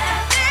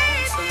have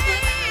gone to the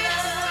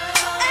club.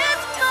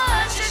 As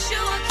much as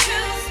you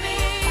accuse me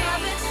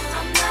of it,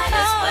 I might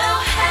as well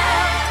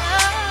have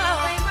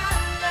paid my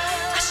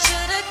love. I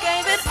should have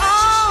gave it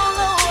all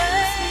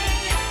away.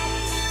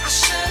 I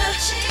should have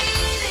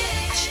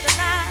cheated. I should have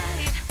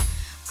lied.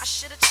 I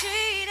should have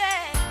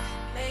cheated.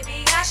 Maybe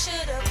I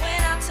should have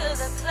went out to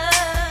the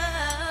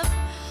club.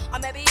 Or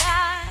maybe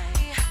I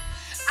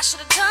should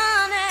have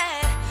done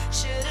it.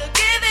 Should have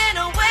given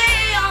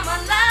away all my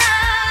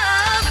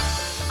love.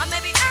 Or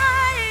maybe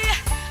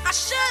I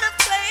should have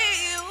played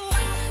you.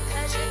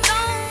 'Cause you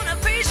don't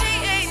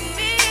appreciate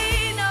me,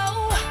 no.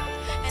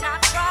 And I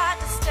tried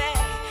to stay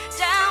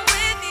down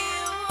with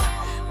you,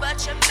 but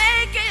you're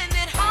making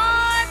it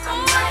hard for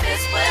me. I might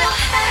as well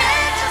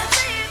have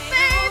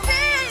cheated,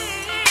 baby.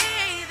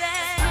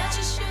 As much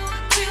as you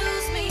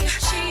accuse me of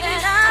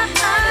cheating, I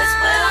might as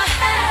well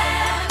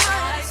have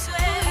lied to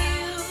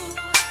you.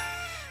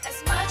 As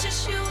much as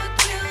you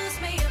accuse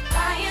me of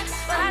lying,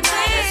 I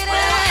might as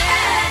well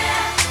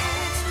have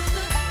gone to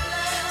the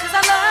club. 'Cause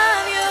I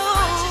love you.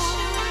 As much as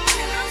you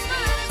accuse me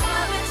of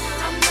loving,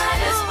 I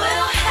might as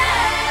well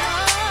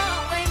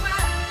have paid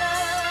my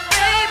love.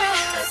 Baby,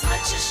 as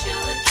much as you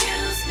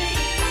accuse me,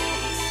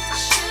 I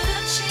should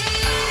have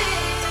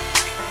cheated.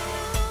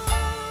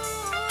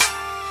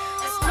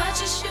 As much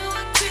as you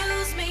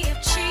accuse me of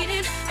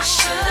cheating, I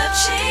should have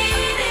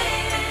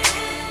cheated.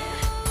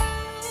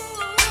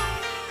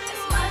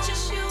 As much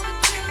as you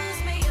accuse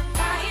me of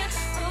lying,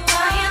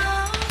 lying,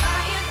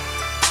 lying,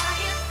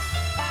 lying,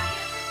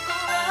 lying.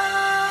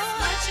 As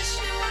much as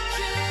you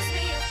accuse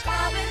me of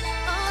clubbing,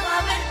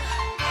 clubbing,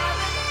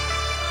 clubbing,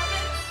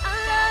 clubbing, I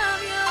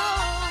love you.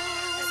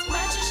 As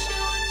much as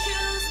you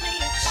accuse me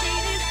of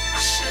cheating, I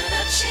should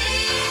have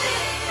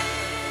cheated.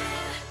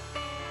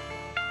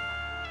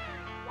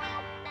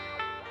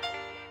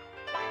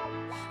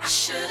 I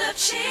should have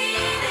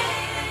cheated.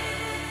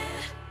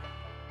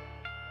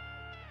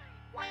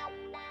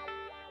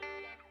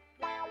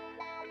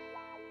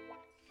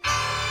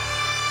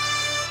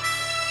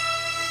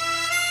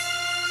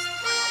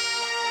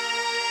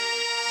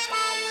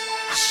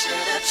 I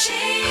should have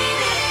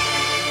cheated.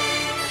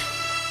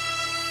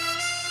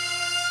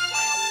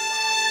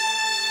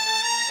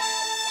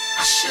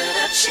 I should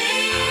have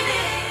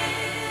cheated.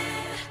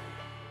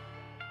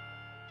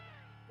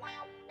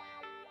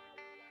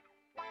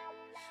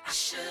 I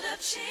should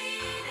have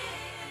cheated.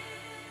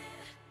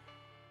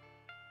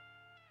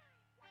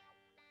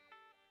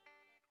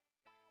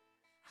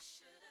 I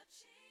should have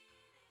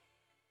cheated.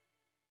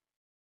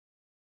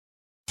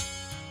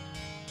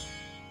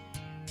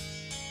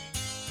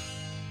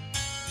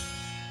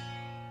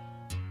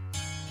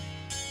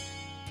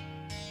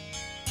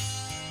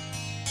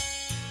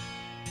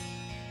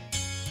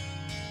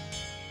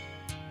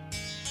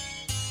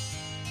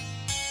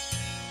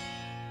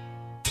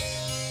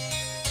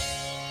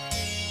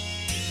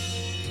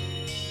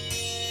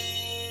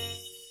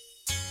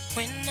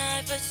 When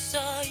I first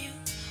saw you,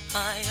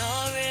 I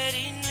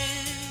already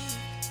knew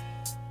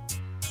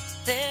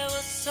there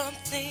was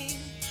something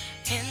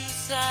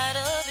inside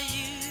of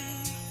you,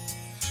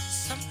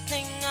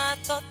 something I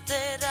thought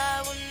that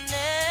I would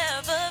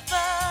never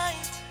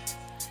find.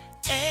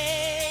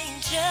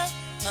 Angel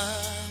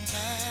of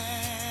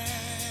mine,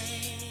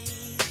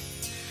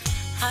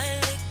 I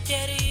look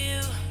at you,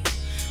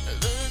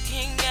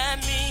 looking at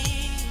me.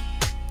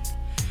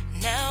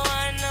 Now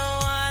I know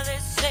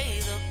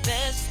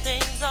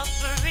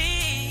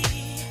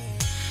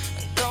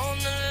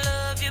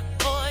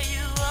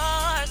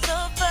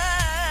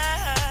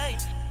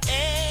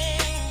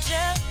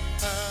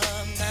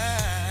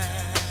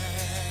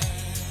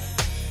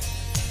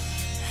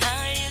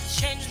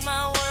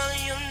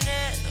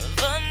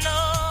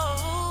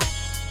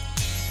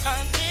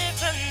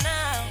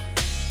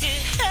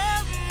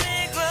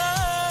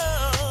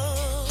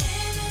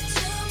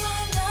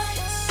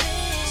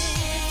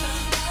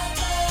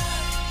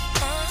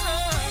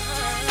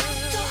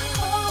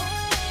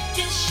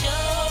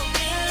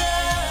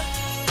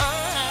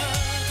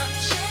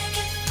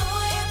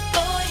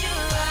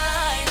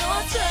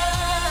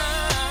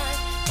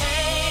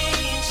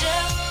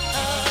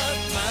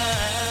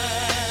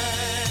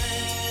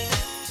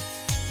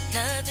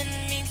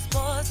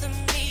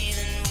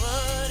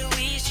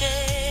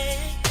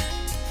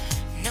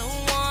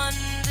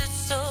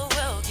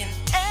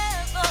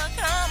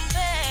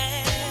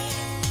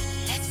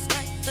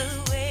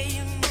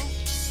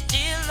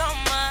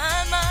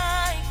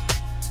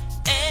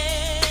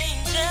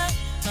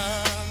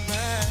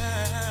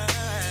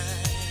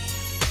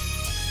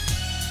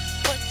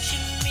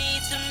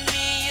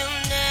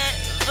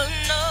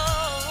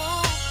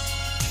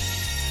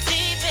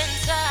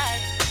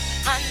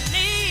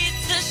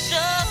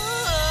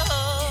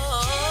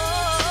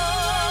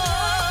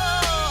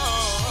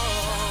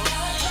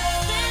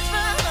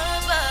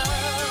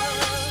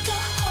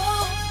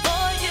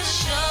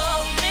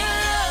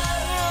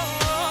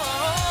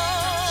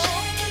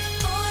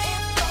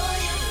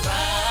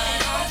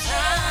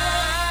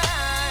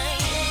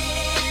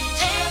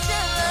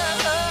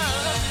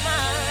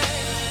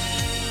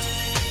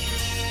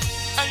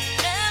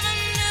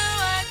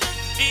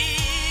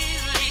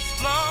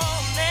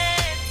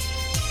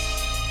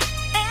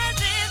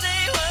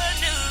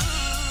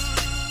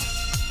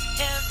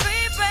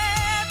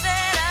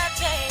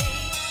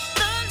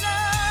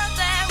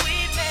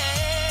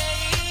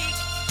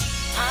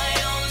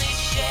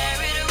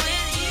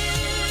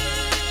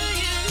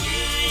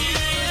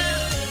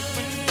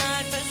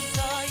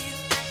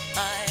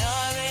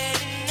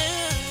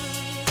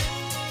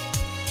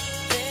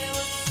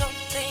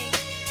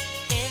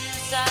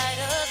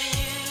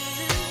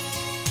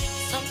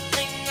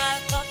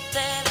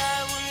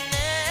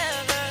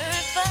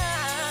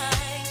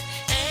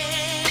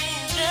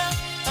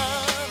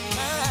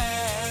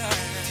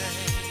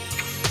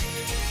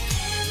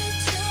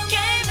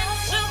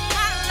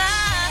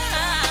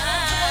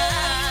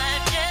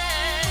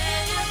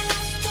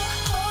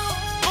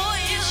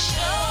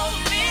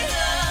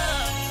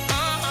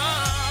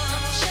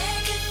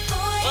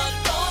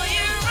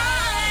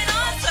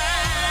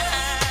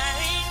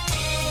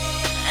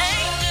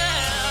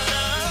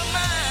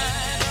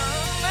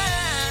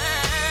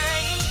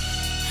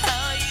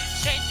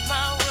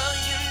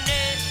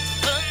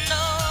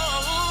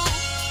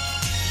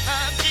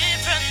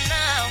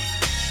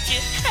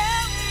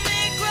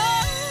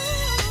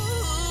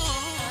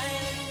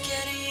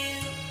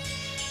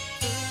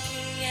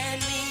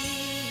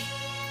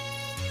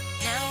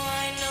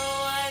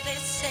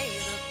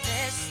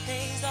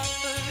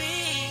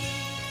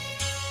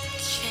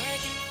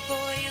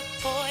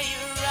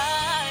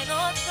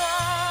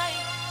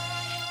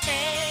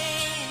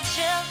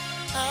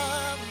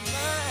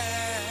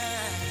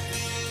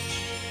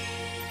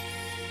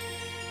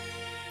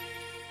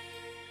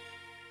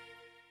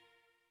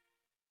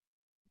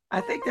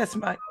I think that's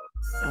my.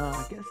 Oh,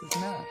 I guess it's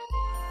not.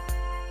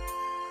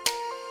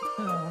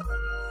 Oh.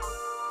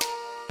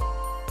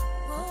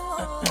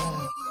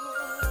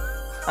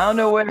 I don't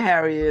know where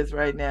Harry is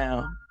right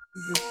now.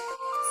 He just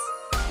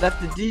left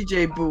the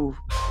DJ booth.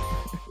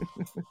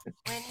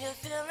 When you're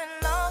feeling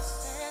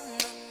lost in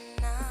the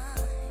night,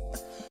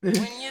 When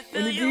when you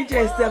feel the your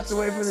DJ world steps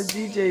away from the just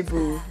DJ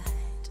booth.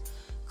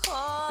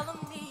 call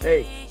on me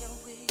Hey, and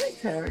we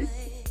thanks, Harry.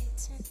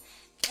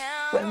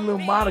 count Playing a on little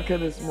me Monica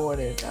this and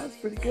morning. That was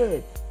pretty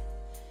good.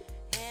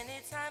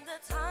 anytime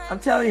the time I'm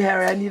telling you,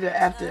 Harry, I need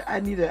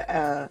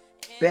a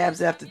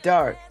Babz after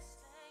dark.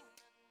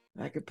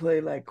 I could play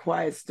like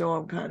Quiet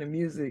Storm kind of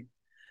music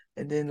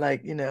and then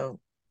like,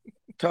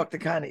 talk the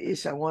kind of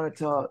ish I want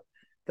to talk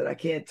that I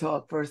can't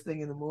talk first thing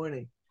in the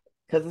morning.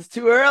 Because it's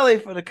too early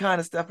for the kind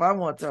of stuff I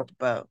want to talk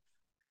about.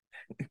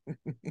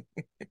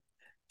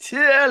 Too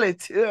early,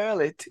 too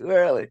early, too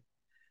early,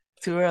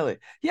 too early.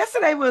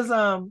 Yesterday was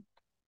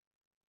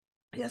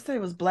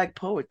Black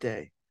Poet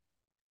Day.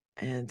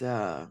 And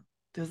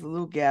there's a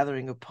little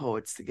gathering of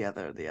poets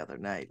together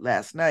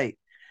last night.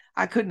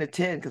 I couldn't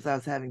attend because I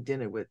was having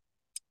dinner with,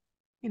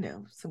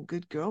 some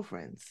good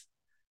girlfriends.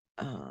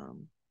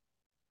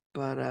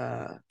 But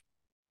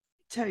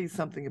tell you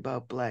something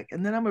about Black.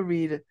 And then I'm gonna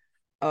read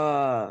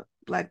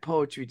Black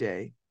Poetry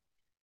Day.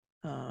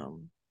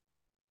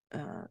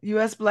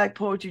 US Black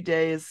Poetry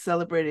Day is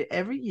celebrated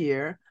every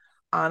year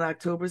on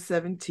October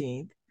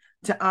 17th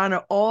to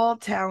honor all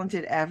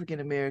talented African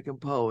American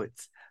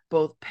poets,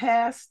 both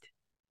past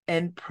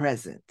and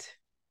present.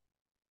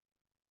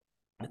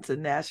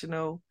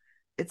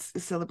 It's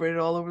celebrated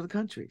all over the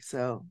country.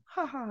 So,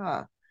 ha ha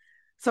ha.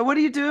 So, what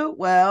do?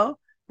 Well,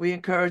 we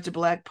encourage a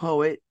Black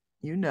poet,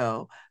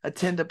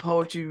 attend a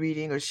poetry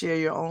reading or share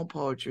your own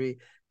poetry,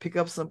 pick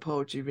up some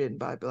poetry written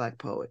by Black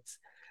poets.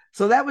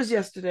 So, that was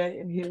yesterday,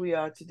 and here we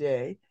are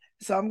today.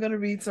 So, I'm going to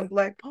read some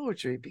Black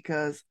poetry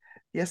because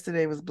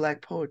yesterday was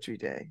Black Poetry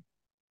Day.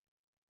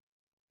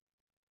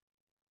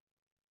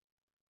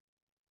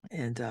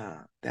 And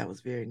that was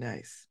very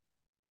nice.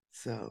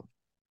 So,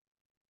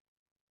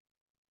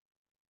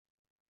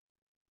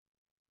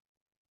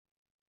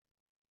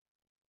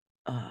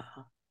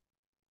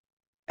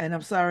 and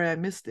I'm sorry I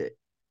missed it,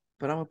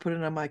 but I'm gonna put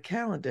it on my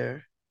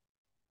calendar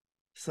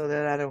so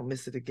that I don't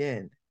miss it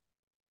again.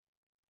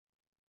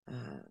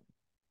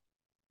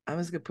 I'm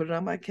just gonna put it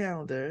on my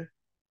calendar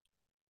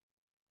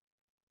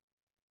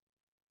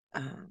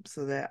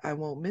so that I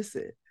won't miss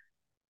it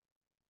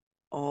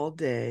all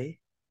day,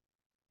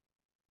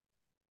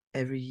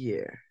 every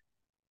year.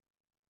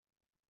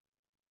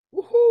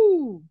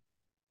 Woohoo!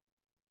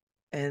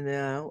 And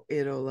now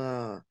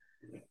it'll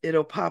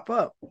pop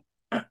up,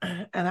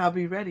 and I'll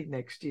be ready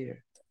next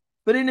year.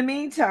 But in the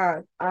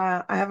meantime,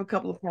 I have a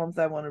couple of poems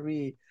I want to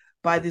read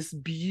by this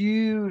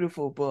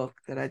beautiful book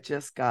that I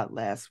just got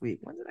last week.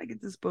 When did I get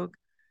this book?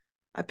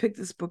 I picked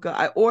this book up.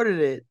 I ordered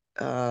it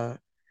because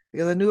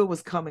I knew it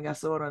was coming. I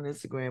saw it on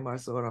Instagram or I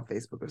saw it on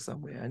Facebook or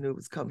somewhere. I knew it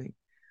was coming.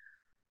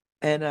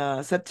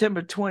 And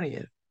September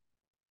 20th.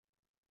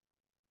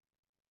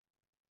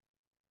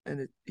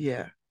 And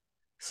yeah.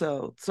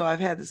 So I've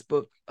had this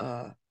book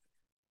for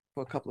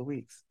a couple of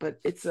weeks. But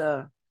it's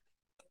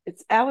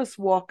Alice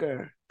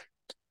Walker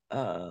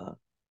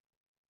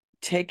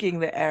Taking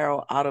the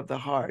Arrow Out of the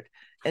Heart.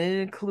 And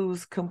it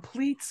includes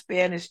complete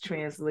Spanish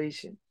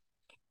translation.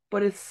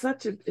 But it's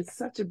such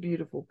a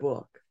beautiful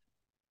book.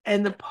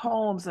 And the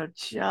poems are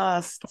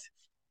just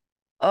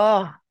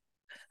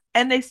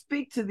and they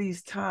speak to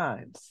these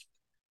times,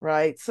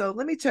 right? So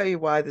let me tell you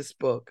why this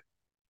book.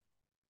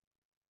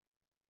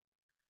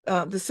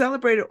 The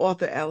celebrated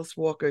author Alice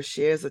Walker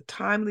shares a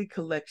timely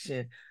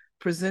collection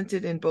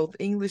presented in both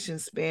English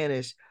and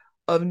Spanish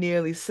of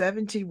nearly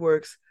 70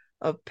 works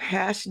of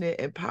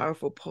passionate and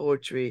powerful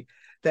poetry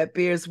that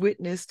bears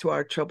witness to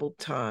our troubled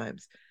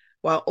times,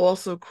 while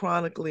also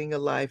chronicling a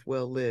life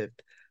well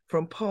lived.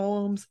 From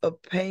poems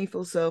of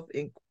painful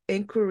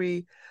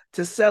self-inquiry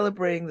to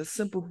celebrating the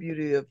simple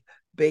beauty of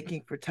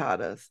baking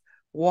frittatas,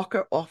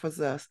 Walker offers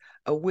us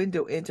a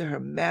window into her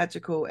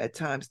magical, at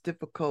times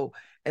difficult,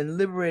 and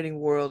liberating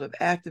world of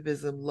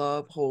activism,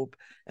 love, hope,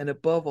 and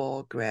above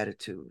all,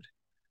 gratitude.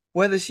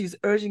 Whether she's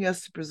urging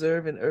us to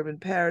preserve an urban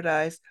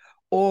paradise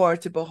or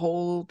to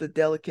behold the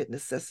delicate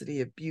necessity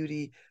of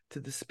beauty to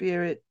the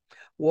spirit,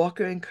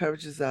 Walker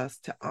encourages us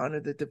to honor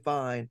the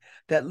divine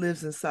that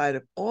lives inside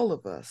of all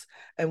of us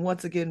and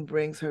once again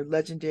brings her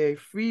legendary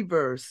free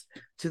verse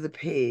to the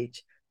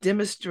page,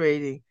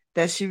 demonstrating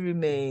that she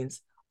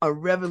remains a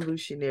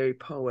revolutionary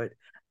poet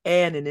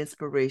and an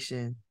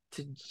inspiration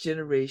to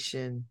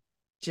generations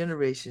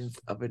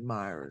of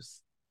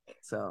admirers.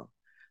 So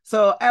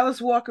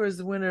Alice Walker is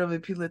the winner of the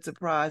Pulitzer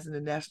Prize and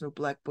the National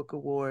Book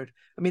Award.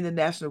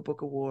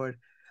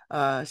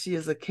 She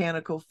is a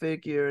canonical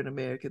figure in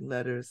American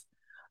letters.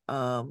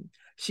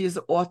 She is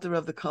the author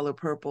of The Color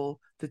Purple,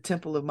 The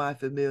Temple of My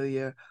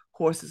Familiar,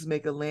 Horses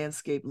Make a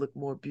Landscape Look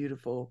More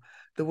Beautiful,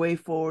 The Way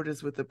Forward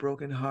is with a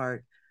Broken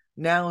Heart,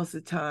 Now is the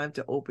Time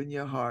to Open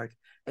Your Heart,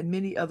 and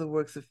many other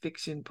works of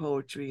fiction,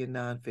 poetry, and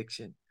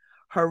nonfiction.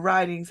 Her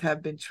writings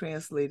have been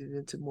translated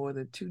into more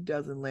than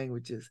 24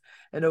 languages,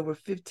 and over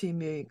 15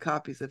 million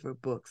copies of her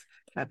books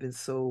have been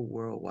sold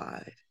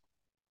worldwide.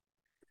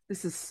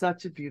 This is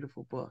such a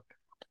beautiful book.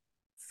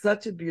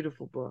 Such a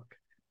beautiful book.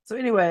 So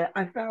anyway,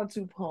 I found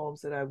 2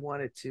 poems that I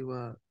wanted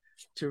to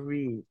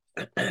read.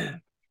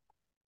 And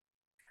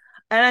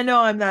I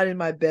know I'm not in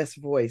my best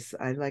voice.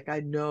 I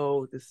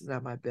know this is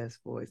not my best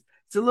voice.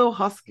 It's a little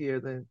huskier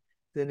than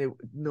it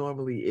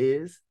normally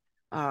is.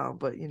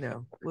 But you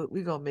know,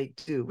 we're gonna make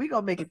do. We're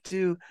gonna make it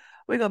do.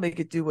 We're gonna make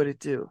it do what it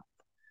do.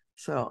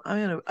 So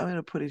I'm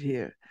gonna put it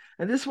here.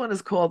 And this one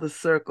is called The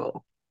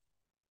Circle.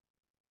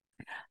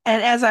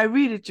 And as I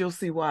read it, you'll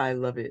see why I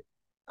love it.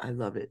 I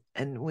love it.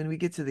 And when we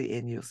get to the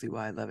end, you'll see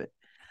why I love it.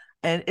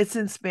 And it's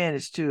in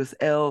Spanish too. It's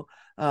El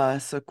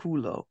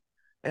Circulo.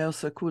 El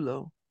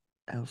Circulo.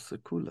 El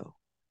Circulo.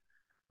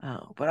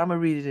 Oh, but I'm going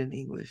to read it in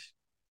English.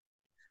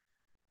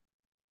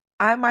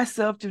 I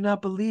myself do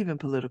not believe in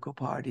political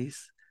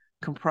parties,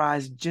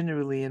 comprised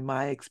generally in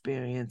my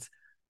experience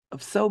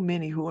of so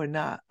many who are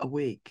not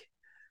awake.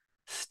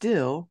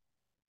 Still,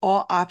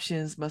 all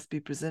options must be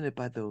presented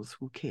by those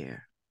who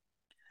care.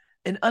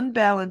 An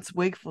unbalanced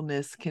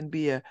wakefulness can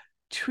be as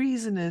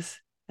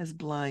treasonous as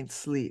blind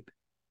sleep.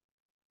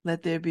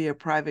 Let there be a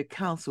private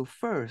counsel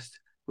first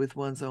with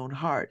one's own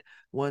heart,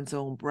 one's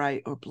own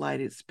bright or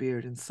blighted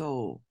spirit and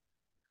soul.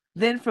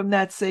 Then from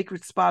that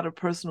sacred spot of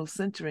personal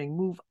centering,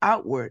 move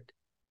outward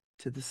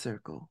to the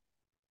circle.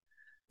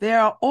 There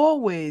are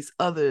always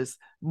others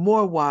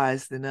more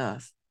wise than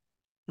us.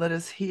 Let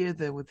us hear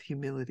them with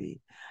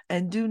humility,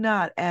 and do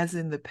not, as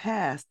in the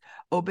past,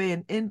 obey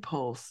an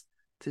impulse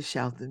to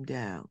shout them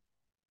down.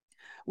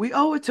 We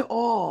owe it to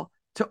all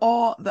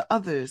the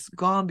others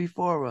gone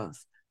before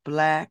us,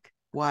 black,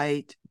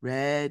 white,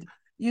 red,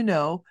 you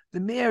know, the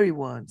merry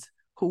ones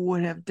who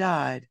would have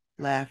died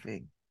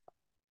laughing.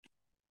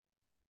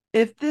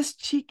 If this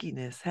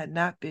cheekiness had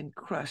not been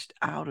crushed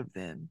out of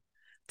them,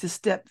 to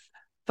step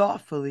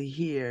thoughtfully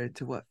here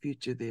to what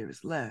future there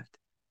is left,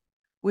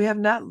 we have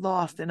not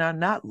lost and are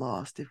not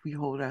lost if we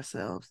hold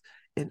ourselves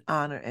in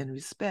honor and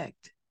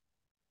respect.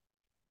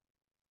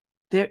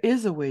 There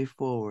is a way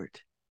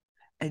forward,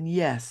 and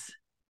yes,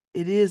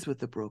 it is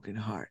with a broken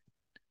heart,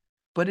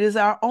 but it is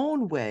our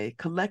own way,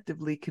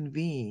 collectively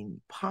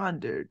convened,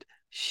 pondered,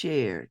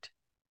 shared.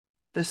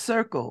 The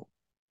circle,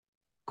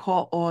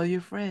 call all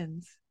your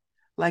friends,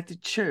 like the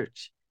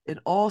church in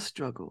all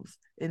struggles,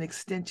 an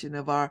extension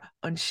of our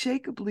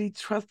unshakably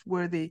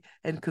trustworthy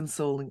and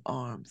consoling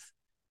arms.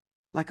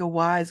 Like a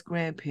wise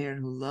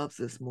grandparent who loves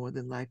us more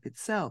than life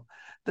itself,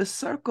 the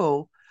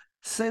circle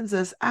sends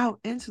us out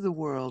into the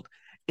world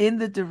in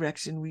the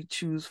direction we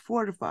choose,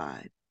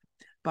 fortified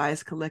by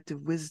its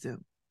collective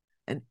wisdom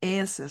and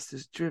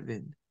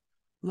ancestors-driven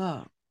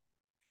love.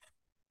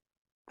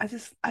 I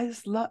just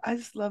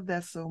love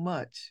that so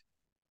much.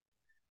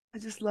 I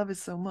just love it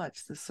so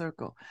much, The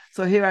Circle.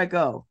 So here I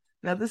go.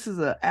 Now this is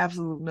an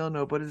absolute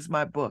no-no, but it's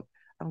my book.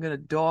 I'm gonna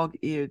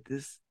dog-ear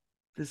this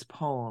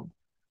poem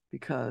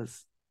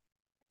because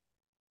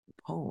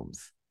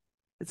poems.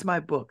 It's my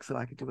book, so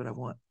I can do what I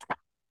want.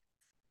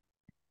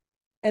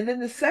 And then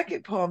the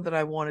second poem that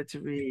I wanted to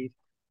read,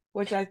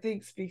 which I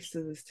think speaks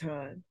to this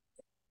time,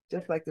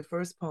 just like the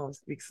first poem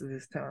speaks to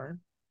this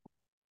time.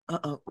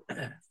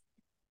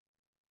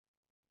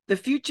 The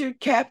Future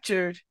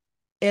Captured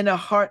in a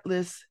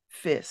Heartless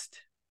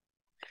Fist.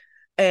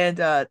 And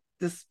the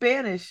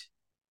Spanish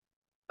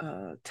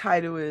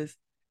title is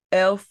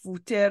El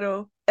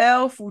Futuro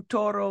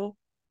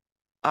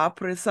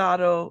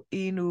Apresado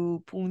en un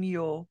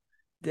puño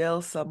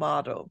del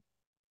samado.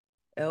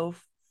 El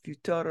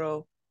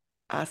futuro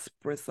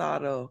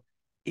apresado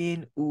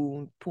en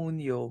un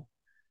puño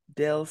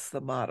del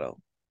samado.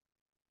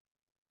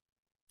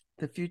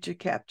 The future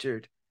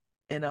captured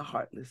in a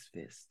heartless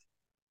fist.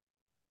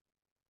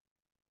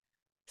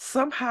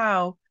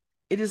 Somehow,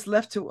 it is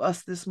left to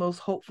us, this most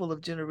hopeful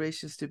of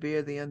generations, to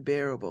bear the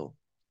unbearable.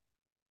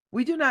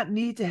 We do not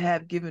need to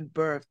have given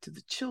birth to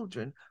the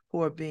children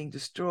who are being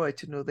destroyed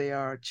to know they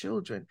are our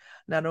children,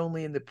 not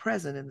only in the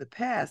present and the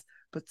past,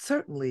 but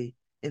certainly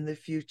in the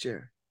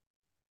future.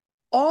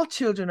 All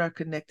children are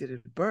connected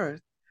at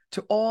birth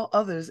to all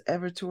others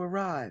ever to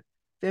arrive,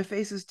 their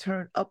faces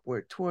turned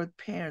upward toward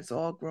parents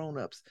all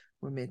grown-ups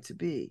were meant to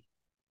be.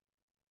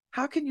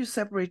 How can you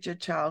separate your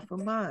child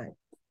from mine?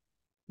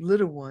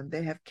 Little one,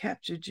 they have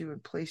captured you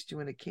and placed you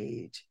in a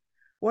cage.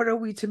 What are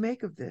we to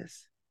make of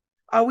this?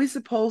 Are we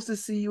supposed to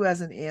see you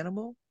as an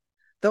animal,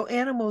 though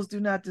animals do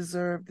not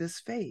deserve this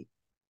fate?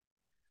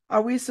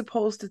 Are we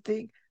supposed to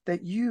think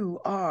that you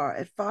are,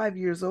 at 5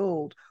 years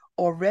old,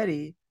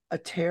 already a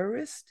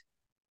terrorist?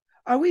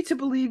 Are we to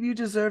believe you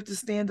deserve to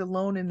stand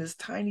alone in this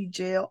tiny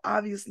jail,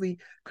 obviously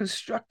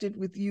constructed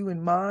with you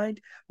in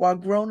mind, while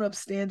grown-ups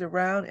stand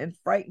around and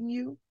frighten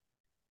you?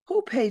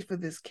 Who paid for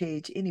this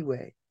cage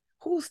anyway?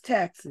 Whose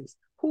taxes?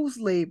 Whose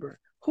labor?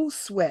 Whose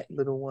sweat,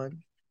 little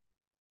one?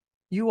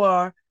 You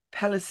are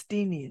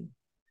Palestinian.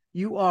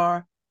 You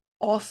are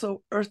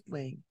also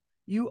earthling.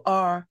 You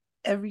are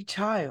every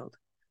child.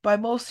 By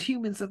most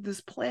humans of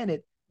this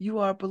planet, you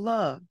are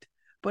beloved.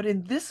 but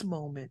in this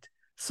moment,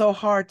 so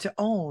hard to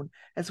own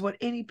as what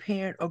any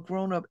parent or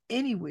grown up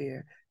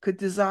anywhere could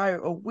desire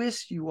or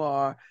wish. You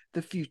are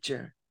the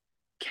future,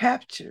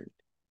 captured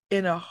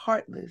in a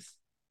heartless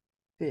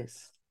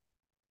fist.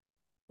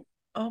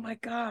 Oh my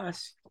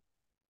gosh.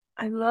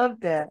 I love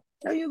that.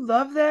 Don't you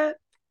love that?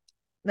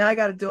 Now I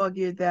gotta dog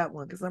ear that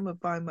one because I'm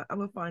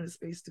gonna find a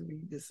space to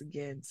read this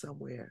again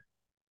somewhere.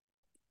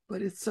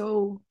 But it's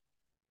so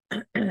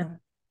it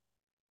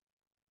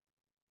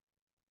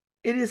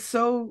is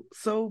so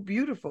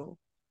beautiful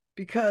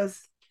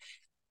because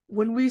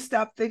when we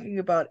stop thinking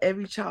about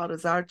every child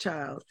as our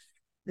child,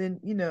 then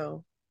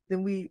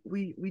then we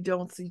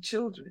don't see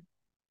children.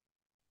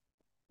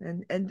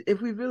 And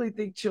if we really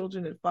think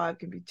children at 5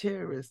 can be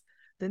terrorists,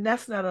 then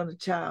that's not on the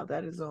child.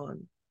 That is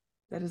on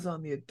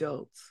the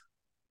adults.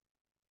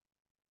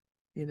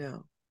 You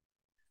know,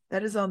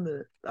 that is on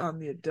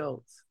the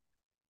adults.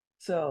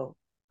 So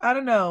I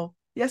don't know.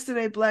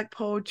 Yesterday, Black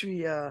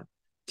Poetry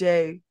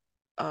Day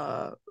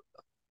uh,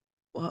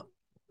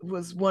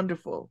 was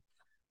wonderful,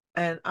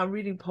 and I'm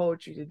reading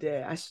poetry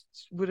today. I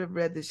would have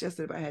read this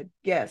yesterday if I had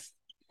guessed,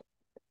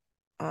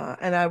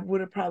 and I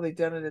would have probably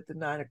done it at the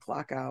 9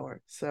 o'clock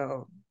hour.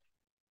 So,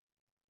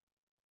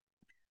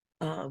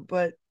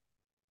 but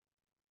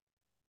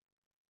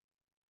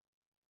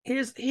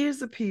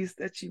here's a piece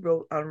that she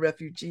wrote on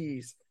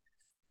refugees.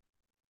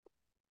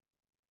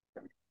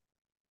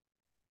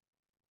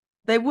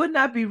 They would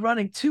not be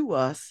running to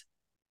us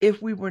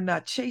if we were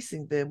not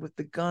chasing them with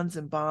the guns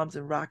and bombs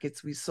and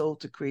rockets we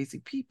sold to crazy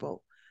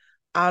people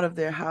out of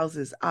their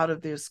houses, out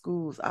of their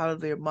schools, out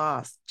of their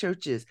mosques,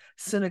 churches,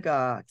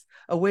 synagogues,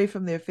 away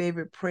from their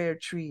favorite prayer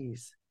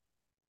trees.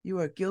 You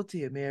are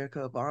guilty, America,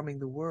 of arming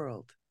the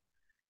world.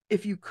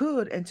 If you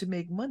could, and to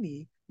make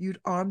money, you'd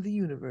arm the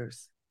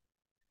universe.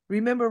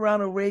 Remember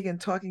Ronald Reagan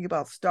talking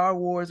about Star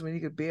Wars when he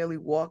could barely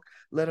walk,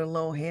 let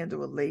alone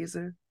handle a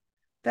laser?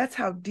 That's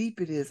how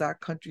deep it is our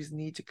country's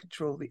need to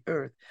control the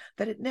earth,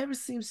 that it never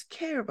seems to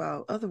care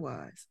about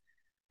otherwise.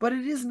 But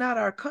it is not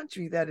our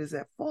country that is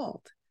at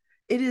fault.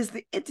 It is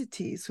the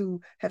entities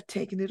who have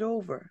taken it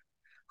over,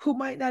 who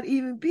might not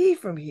even be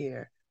from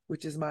here,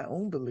 which is my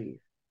own belief,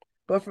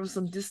 but from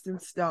some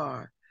distant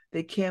star.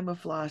 They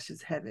camouflage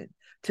as heaven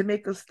to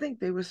make us think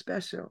they were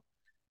special,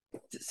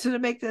 to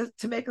make us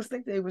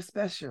think they were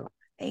special,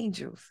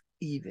 angels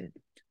even,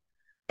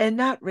 and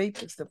not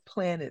rapists of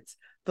planets,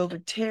 though the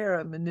terror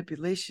and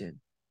manipulation,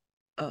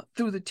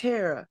 through the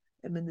terror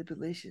and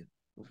manipulation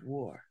of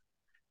war.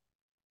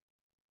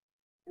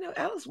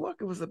 Alice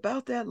Walker was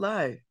about that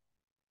life.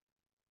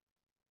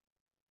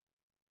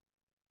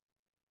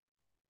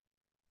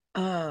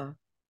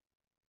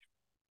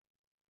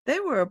 They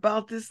were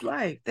about this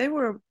life.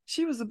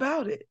 She was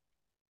about it,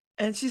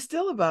 and she's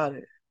still about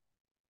it.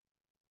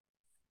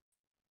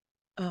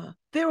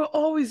 There will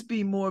always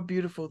be more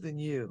beautiful than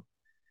you.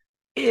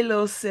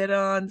 Ellos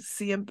serán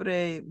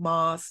siempre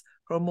más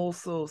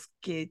hermosos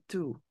que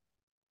tú.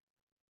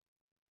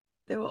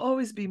 There will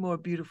always be more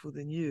beautiful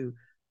than you,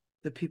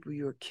 the people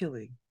you are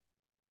killing.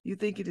 You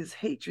think it is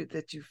hatred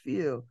that you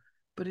feel,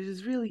 but it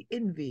is really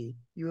envy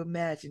you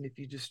imagine. If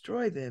you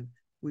destroy them,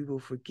 we will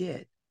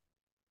forget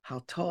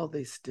how tall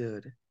they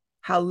stood,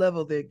 how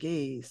level their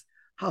gaze,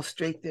 how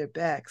straight their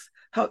backs,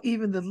 how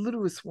even the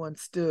littlest one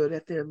stood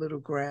at their little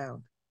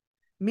ground.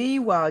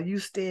 Meanwhile, you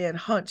stand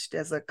hunched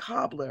as a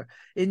cobbler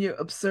in your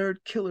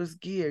absurd killer's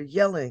gear,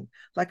 yelling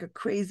like a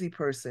crazy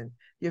person,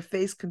 your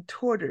face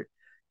contorted,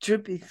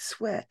 dripping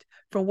sweat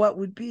from what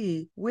would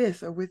be,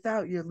 with or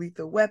without your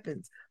lethal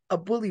weapons, a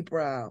bully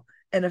brow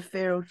and a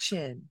pharaoh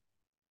chin.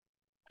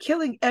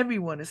 Killing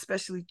everyone,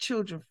 especially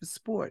children, for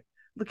sport,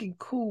 looking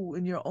cool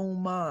in your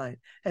own mind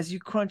as you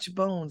crunch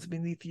bones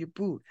beneath your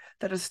boot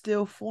that are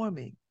still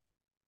forming,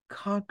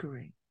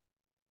 conquering.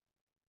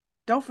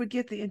 Don't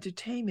forget the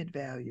entertainment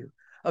value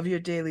of your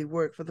daily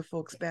work for the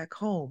folks back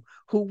home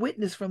who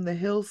witness from the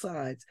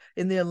hillsides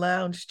in their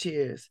lounge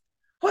chairs.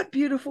 What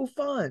beautiful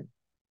fun!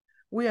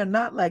 We are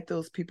not like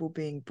those people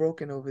being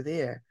broken over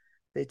there,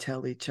 they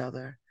tell each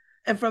other.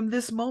 And from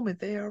this moment,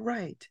 they are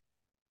right.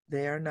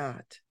 They are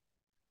not.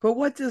 But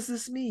what does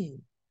this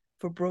mean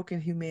for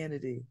broken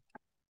humanity?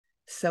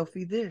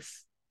 Selfie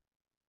this.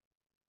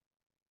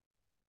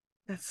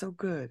 That's so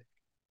good.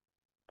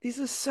 These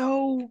are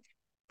so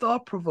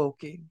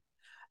thought-provoking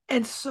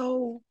and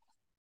so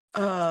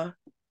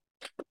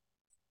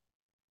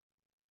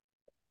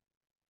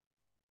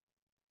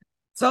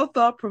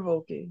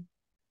thought-provoking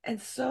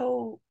and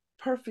so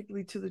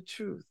perfectly to the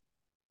truth.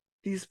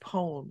 These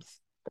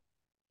poems,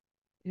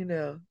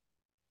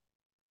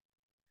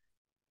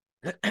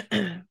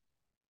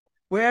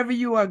 wherever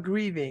you are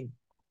grieving,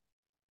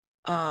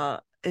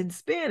 in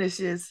Spanish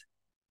is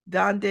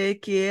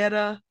donde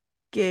quiera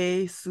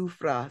que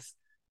sufras,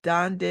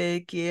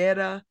 donde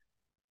quiera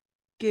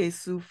que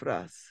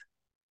sufras.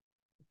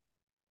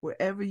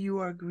 Wherever you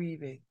are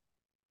grieving.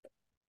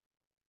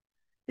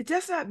 It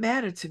does not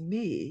matter to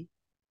me,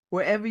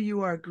 wherever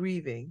you are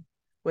grieving,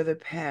 whether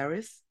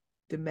Paris,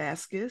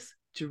 Damascus,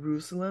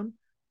 Jerusalem,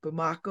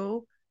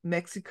 Bamako,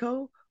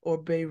 Mexico,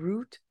 or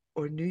Beirut,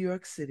 or New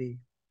York City.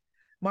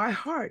 My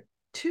heart,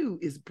 too,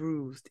 is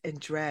bruised and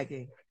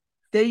dragging.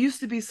 There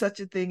used to be such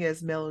a thing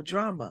as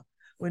melodrama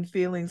when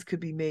feelings could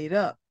be made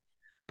up,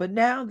 but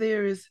now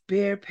there is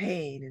bare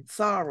pain and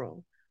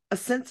sorrow, a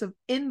sense of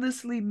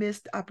endlessly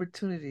missed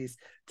opportunities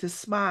to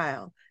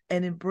smile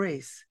and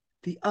embrace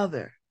the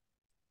other.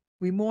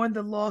 We mourn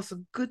the loss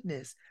of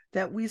goodness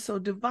that we so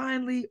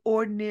divinely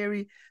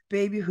ordinary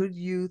babyhood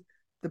youth,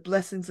 the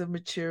blessings of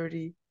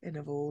maturity and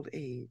of old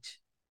age.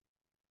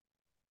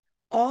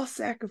 All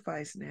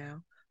sacrifice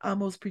now,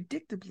 almost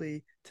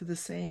predictably, to the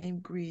same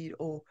greed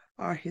or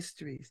our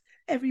histories.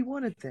 Every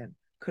one of them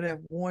could have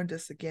warned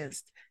us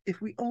against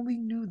if we only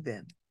knew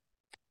them.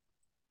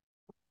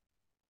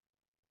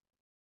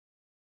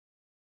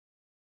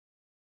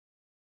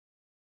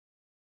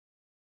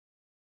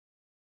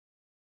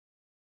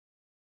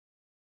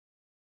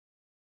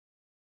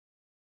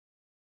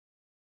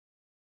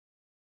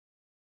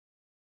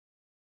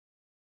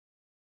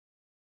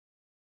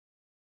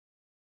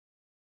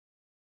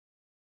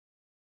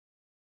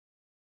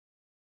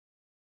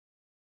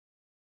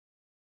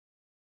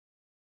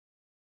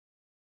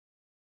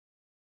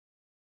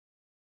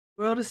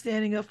 The world is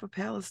standing up for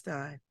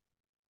Palestine.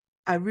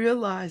 I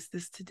realized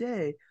this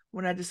today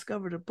when I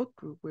discovered a book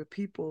group where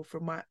people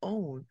from my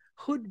own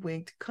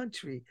hoodwinked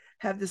country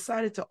have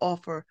decided to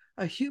offer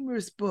a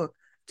humorous book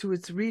to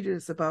its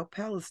readers about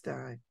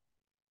Palestine.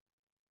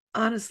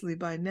 Honestly,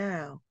 by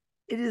now,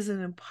 it is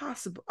an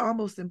impossible,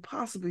 almost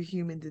impossible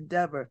human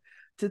endeavor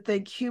to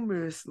think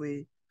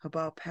humorously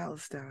about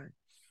Palestine.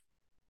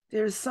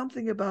 There is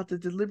something about the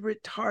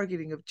deliberate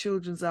targeting of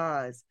children's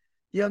eyes,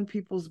 young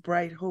people's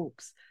bright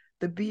hopes,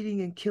 the beating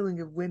and killing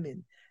of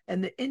women,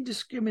 and the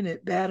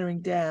indiscriminate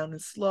battering down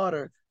and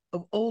slaughter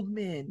of old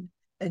men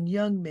and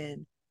young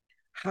men,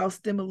 house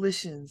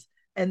demolitions,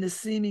 and the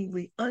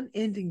seemingly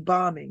unending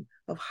bombing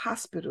of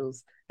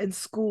hospitals and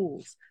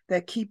schools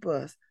that keep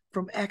us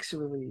from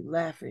actually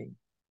laughing.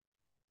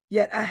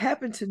 Yet I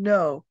happen to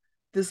know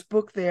this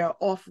book they are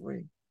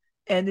offering,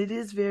 and it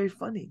is very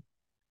funny.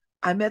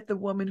 I met the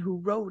woman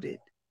who wrote it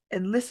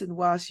and listened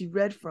while she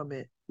read from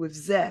it with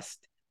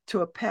zest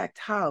to a packed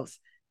house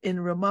in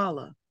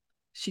Ramallah.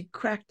 She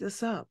cracked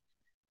us up.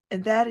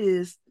 And that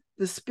is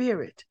the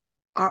spirit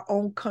our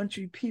own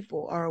country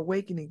people are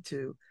awakening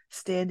to,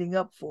 standing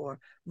up for,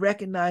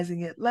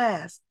 recognizing at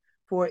last,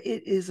 for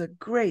it is a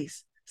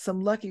grace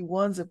some lucky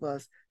ones of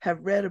us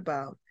have read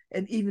about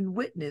and even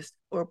witnessed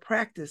or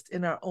practiced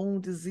in our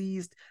own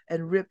diseased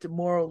and ripped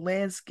moral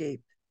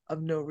landscape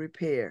of no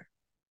repair.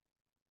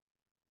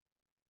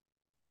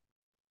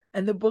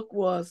 And the book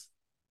was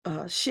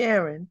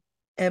Sharon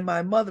and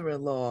My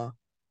Mother-in-Law,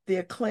 the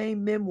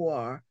acclaimed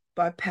memoir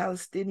by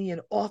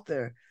Palestinian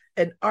author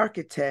and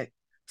architect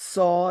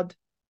Saud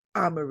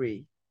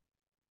Amari.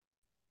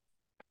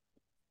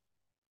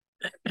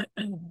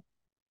 It's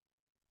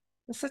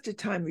such a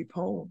timely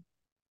poem.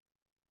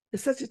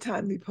 It's such a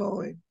timely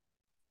poem.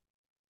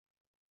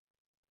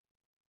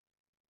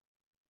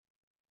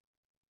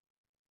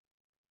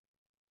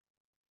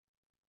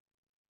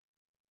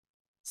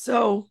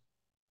 So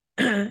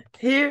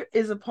here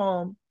is a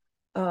poem.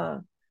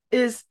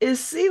 Is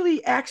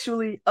Celie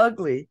actually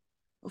ugly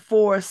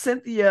for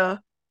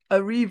Cynthia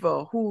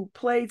Erivo, who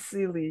played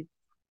Celie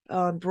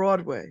on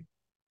Broadway,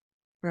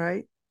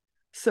 right?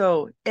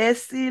 So,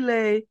 ¿es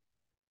Celie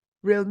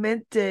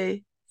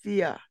realmente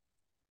fea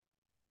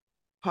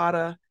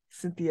para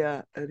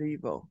Cynthia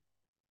Erivo?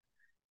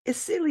 Is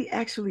Celie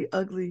actually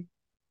ugly?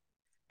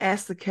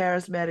 Asked the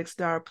charismatic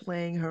star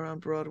playing her on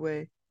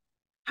Broadway.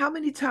 How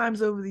many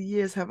times over the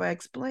years have I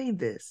explained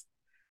this?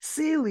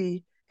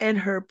 Celie and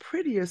her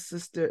prettier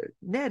sister,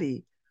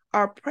 Nettie,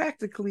 are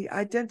practically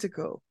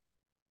identical.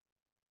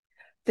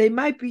 They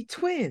might be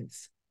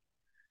twins,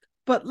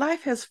 but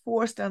life has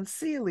forced on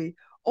Celie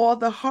all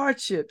the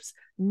hardships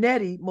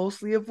Nettie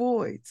mostly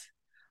avoids.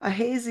 A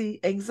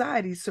hazy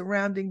anxiety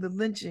surrounding the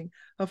lynching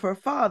of her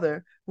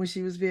father when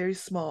she was very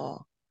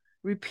small,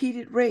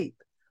 repeated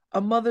rape,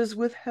 a mother's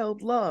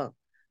withheld love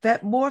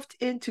that morphed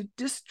into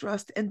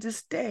distrust and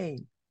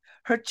disdain.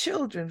 Her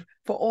children,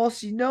 for all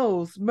she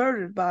knows,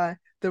 murdered by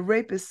the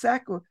rapist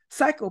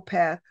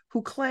psychopath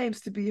who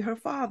claims to be her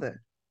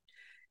father.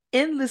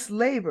 Endless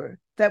labor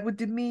that would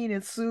demean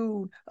and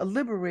soon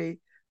obliterate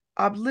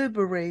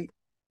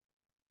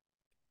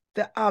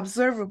the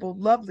observable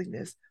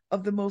loveliness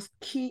of the most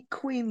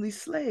queenly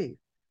slave.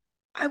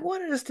 I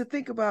wanted us to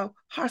think about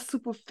how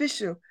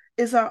superficial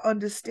is our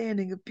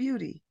understanding of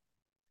beauty,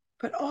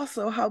 but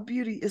also how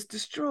beauty is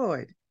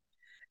destroyed,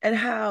 and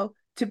how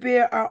to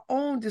bear our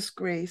own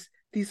disgrace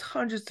these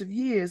hundreds of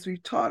years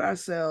we've taught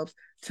ourselves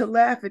to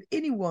laugh at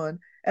anyone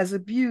as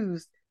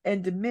abused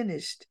and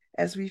diminished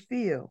as we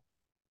feel.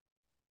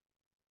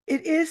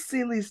 It is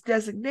Celie's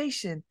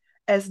designation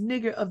as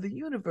nigger of the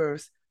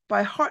universe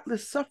by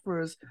heartless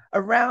sufferers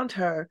around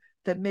her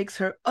that makes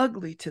her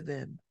ugly to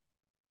them.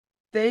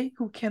 They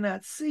who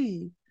cannot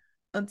see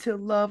until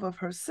love of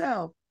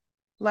herself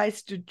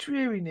lights the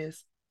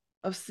dreariness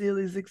of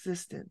Celie's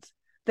existence,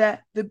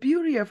 that the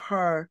beauty of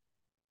her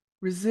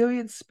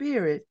resilient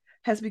spirit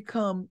has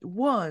become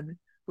one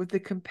with the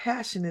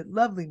compassionate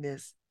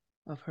loveliness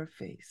of her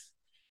face.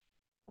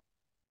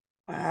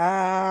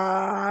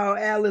 Wow,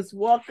 Alice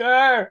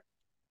Walker,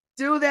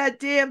 do that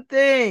damn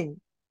thing.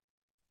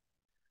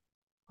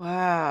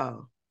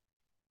 Wow.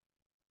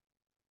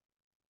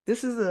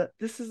 This is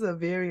a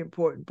very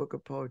important book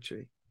of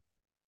poetry.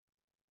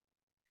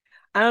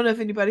 I don't know if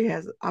anybody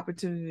has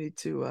opportunity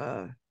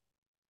to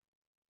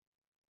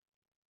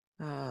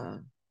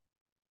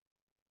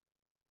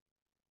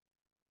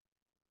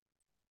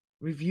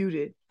reviewed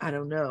it. I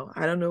don't know.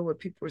 I don't know what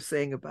people are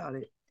saying about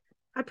it.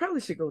 I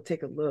probably should go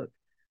take a look.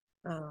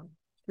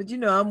 But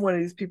I'm one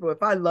of these people.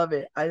 If I love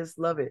it, I just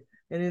love it.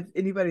 And if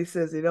anybody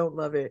says they don't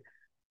love it,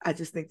 I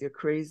just think they're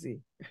crazy.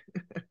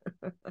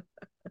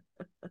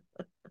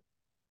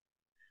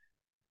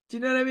 Do you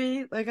know what I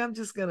mean? Like I'm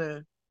just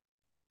gonna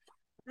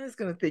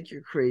think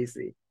you're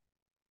crazy.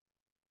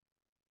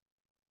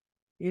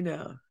 You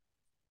know,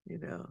 you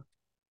know.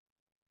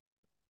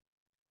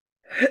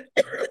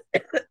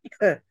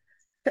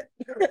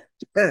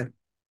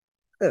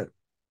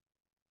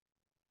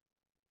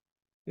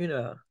 you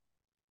know.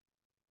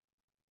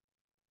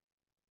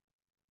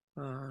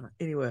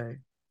 Anyway,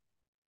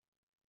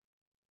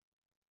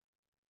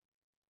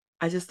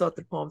 I just thought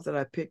the poems that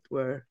I picked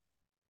were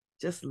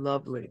just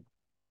lovely.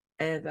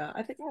 And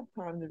I think I have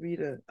time to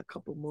read a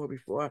couple more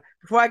before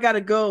I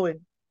gotta go and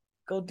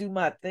go do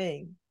my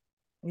thing.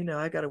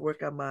 I gotta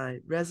work on my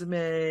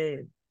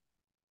resume.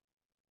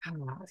 And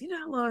you know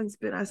how long it's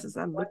been since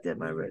I looked at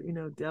my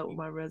dealt with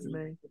my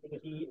resume.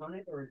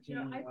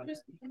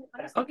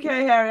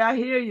 Okay, Harry, I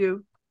hear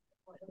you.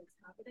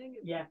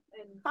 Yeah.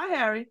 Hi,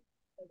 Harry.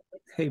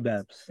 Hey,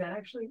 Babz.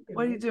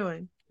 What are you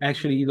doing?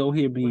 Actually, you don't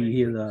hear me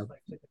hear the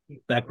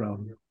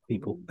background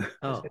people.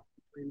 Oh.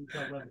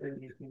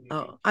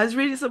 Oh, I was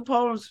reading some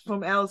poems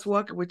from Alice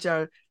Walker, which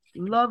are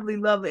lovely,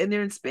 lovely, and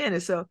they're in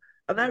Spanish. So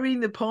I'm not reading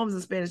the poems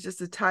in Spanish, just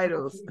the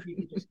titles.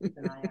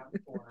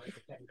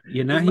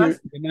 You're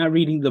not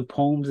reading the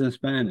poems in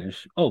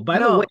Spanish. Oh, by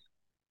the way,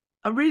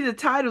 I'm reading the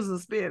titles in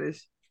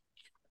Spanish.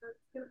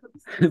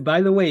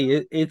 By the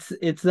way, it's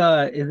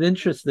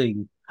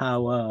interesting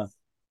how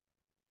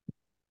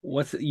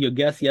what's your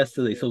guest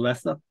yesterday,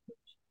 Sylvester?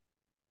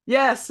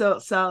 Yes, so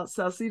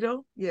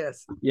Salcido,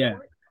 yes. Yeah.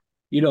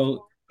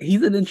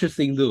 He's an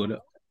interesting dude.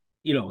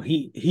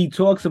 He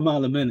talks a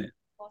mile a minute.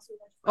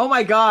 Oh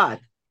my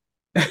God.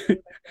 I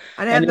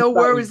had no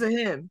worries to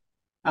him.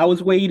 I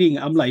was waiting.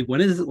 I'm like,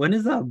 when is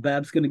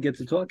Babz gonna get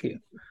to talk here?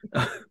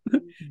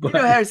 But,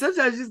 Harry,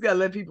 sometimes you just gotta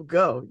let people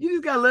go. You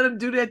just gotta let them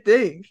do their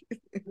thing.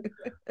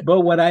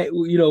 But what I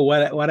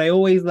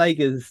always like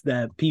is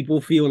that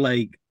people feel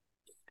like,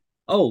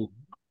 oh,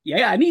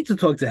 yeah, I need to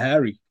talk to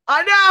Harry.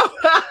 I know.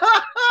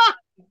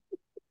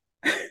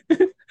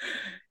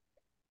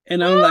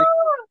 And I'm like,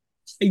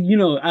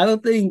 I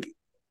don't think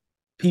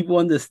people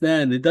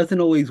understand. It doesn't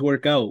always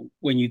work out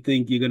when you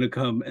think you're gonna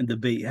come and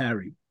debate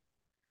Harry.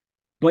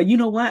 But you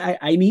know what?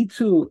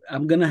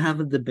 I'm gonna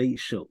have a debate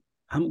show.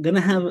 I'm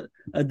gonna have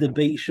a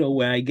debate show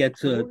where I get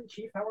to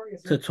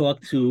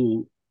talk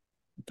to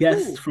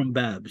guests from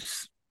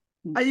Babz.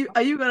 Are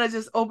you gonna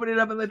just open it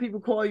up and let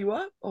people call you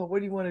up, or what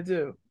do you want to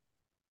do?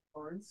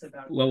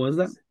 What was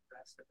that?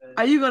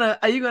 Are you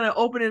gonna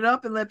open it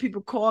up and let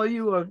people call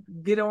you or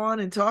get on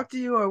and talk to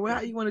you, or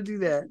how you want to do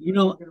that?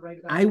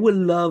 I would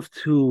love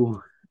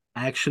to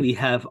actually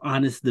have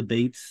honest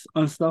debates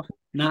on stuff,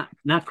 not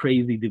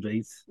crazy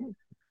debates.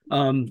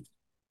 I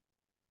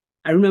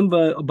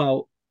remember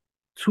about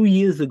 2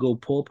 years ago,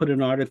 Paul put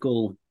an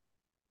article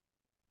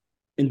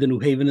in the New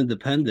Haven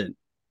Independent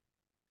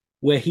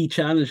where he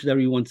challenged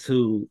everyone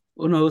to,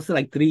 oh no, it was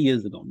like 3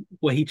 years ago,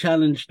 where he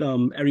challenged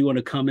everyone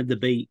to come and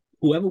debate,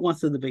 whoever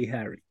wants to debate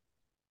Harry,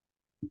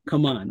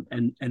 come on.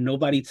 And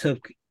nobody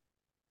took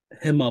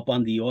him up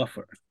on the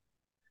offer.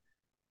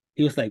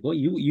 He was like, well,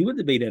 you would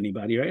debate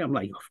anybody, right? I'm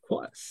like, of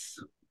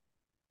course.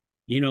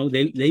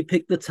 They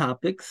pick the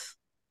topics.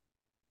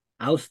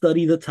 I'll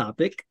study the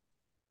topic.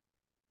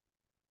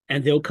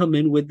 And they'll come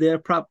in with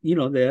their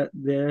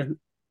their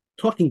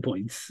talking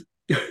points.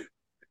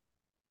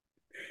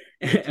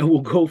 And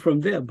we'll go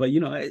from there. But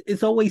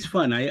it's always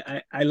fun.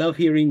 I love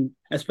hearing,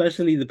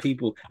 especially the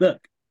people.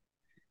 Look,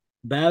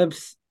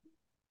 Babz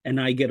and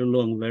I get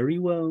along very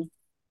well.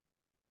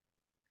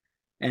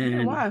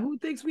 And why? Who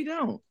thinks we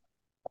don't?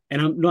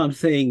 And I'm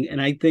saying, and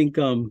I think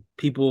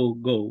people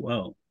go,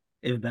 well,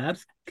 if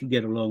Babz could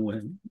get along with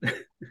him.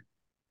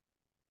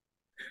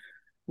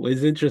 Well,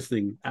 it's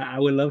interesting. I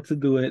would love to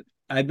do it.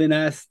 I've been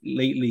asked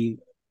lately,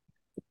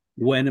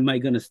 when am I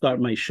going to start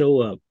my show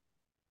up?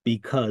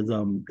 Because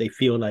they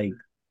feel like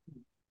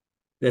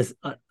there's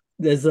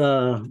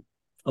a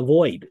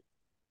void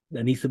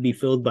that needs to be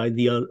filled by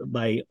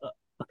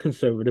a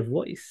conservative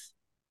voice.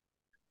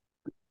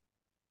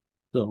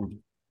 So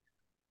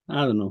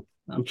I don't know.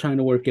 I'm trying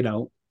to work it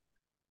out.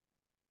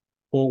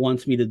 Paul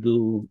wants me to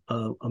do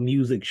a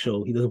music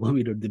show. He doesn't want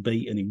me to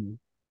debate anymore.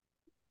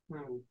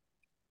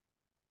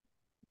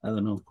 I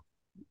don't know.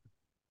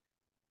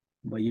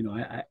 But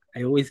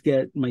I always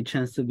get my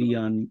chance to be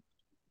on,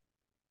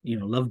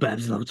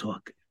 LoveBabz,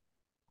 LoveTalk.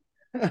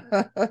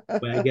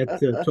 where I get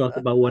to talk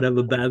about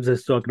whatever Babs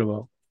is talking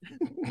about.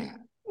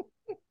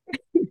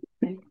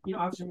 And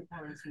obviously, your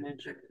parents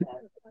mentioned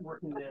that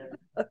working there.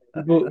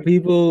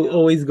 People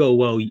always go,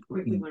 well,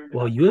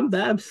 you and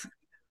Babs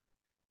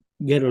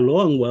get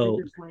along well,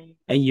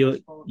 and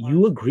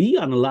you agree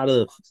on a lot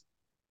of.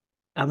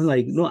 I'm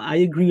like, no, I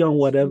agree on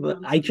whatever.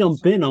 I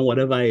jump in on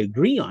whatever I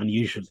agree on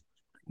usually.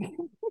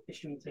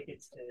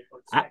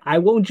 I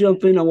won't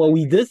jump in on what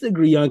we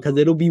disagree on because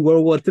it'll be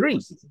World War III.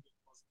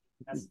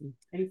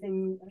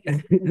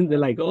 They're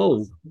like,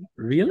 oh,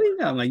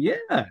 really? I'm like, yeah.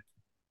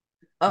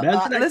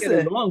 That's not listen,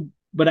 getting along,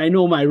 but I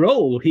know my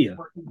role here.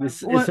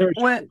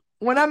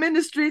 When I'm in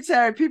the streets,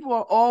 Harry, people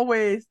are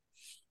always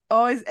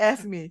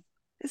ask me,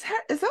 is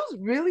those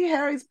really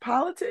Harry's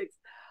politics?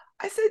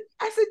 I said,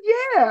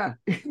 yeah.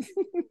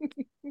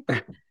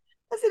 I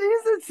said, he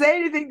doesn't say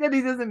anything that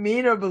he doesn't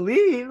mean or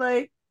believe,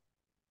 like,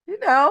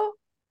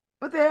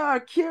 but they are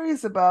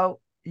curious about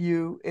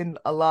you in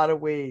a lot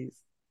of ways.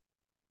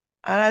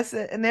 And I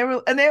said, and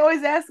they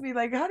always ask me,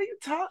 like, how do you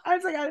I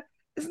was like,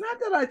 it's not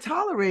that I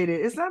tolerate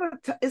it. It's not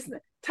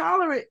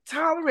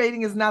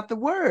tolerating is not the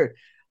word.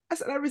 I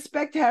said, I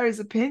respect Harry's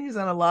opinions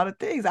on a lot of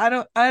things.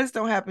 I just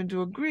don't happen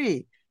to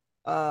agree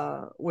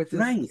with this.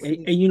 Right.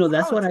 And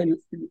that's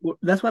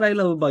what I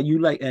love about you,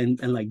 like, and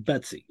like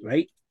Betsy,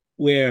 right?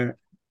 Where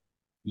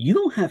you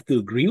don't have to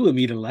agree with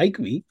me to like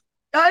me.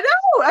 I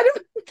know. I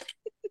don't.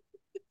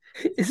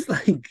 It's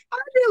like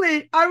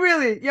I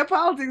really, your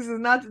politics is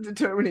not the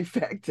determining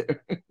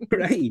factor.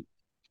 Right.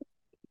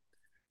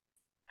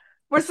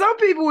 For some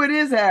people it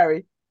is,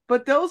 Harry,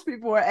 but those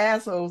people are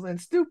assholes and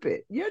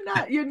stupid. You're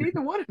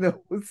neither one of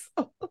those.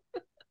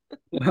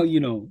 Well, do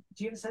you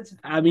have a sense of,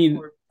 I mean,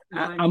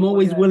 I'm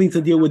always willing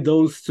to deal with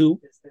those too.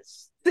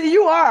 See,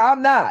 you are,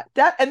 I'm not.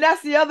 And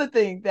that's the other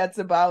thing that's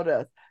about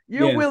us.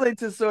 You're willing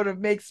to sort of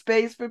make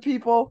space for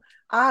people.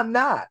 I'm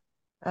not.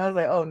 I was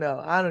like, oh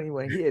no, I don't even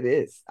want to hear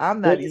this.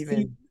 I'm not even.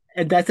 See,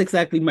 and that's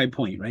exactly my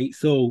point, right?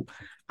 So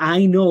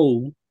I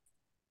know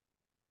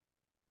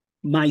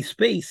my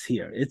space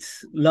here.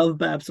 It's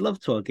LoveBabz,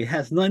 LoveTalk. It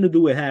has nothing to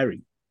do with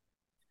Harry.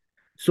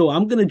 So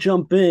I'm gonna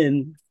jump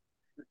in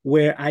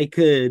where I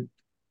could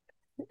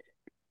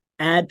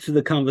add to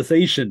the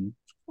conversation.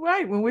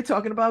 Right, when we're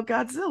talking about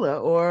Godzilla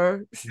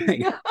or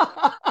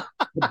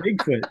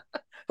Bigfoot.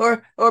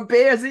 or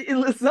bears eating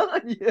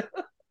lasagna.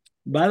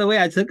 By the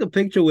way, I took a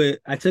picture of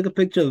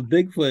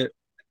Bigfoot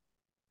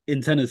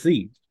in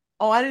Tennessee.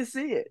 Oh, I didn't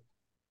see it.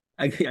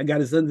 I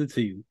gotta send it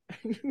to you.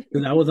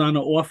 Because I was on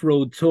an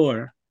off-road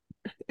tour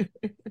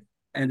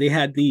and they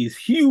had these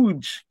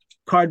huge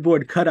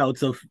cardboard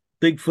cutouts of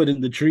Bigfoot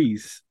in the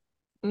trees.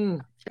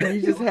 And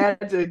you just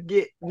had to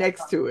get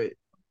next to it.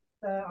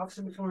 Let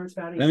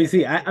me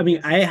see. I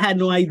mean, I had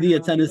no idea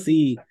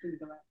Tennessee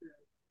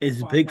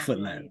is Bigfoot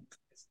land.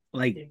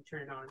 Like,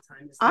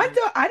 I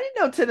didn't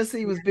know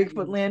Tennessee was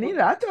Bigfoot land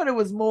either. I thought it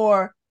was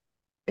more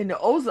in the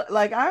Ozark.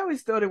 Like, I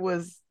always thought it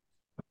was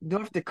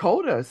North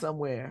Dakota or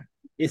somewhere.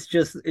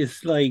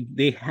 It's like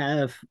they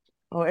have.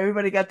 Oh,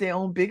 everybody got their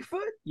own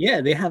Bigfoot? Yeah,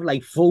 they have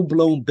like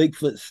full-blown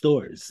Bigfoot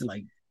stores.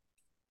 Like,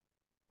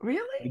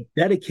 really?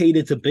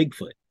 Dedicated to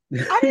Bigfoot.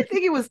 I didn't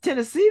think it was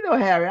Tennessee though,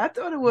 Harry. I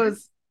thought it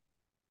was,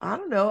 I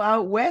don't know,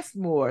 out west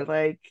more.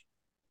 Like,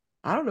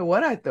 I don't know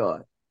what I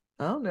thought.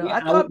 I don't know. Yeah, I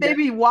thought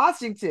maybe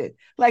Washington,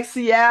 like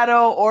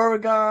Seattle,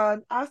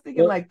 Oregon. I was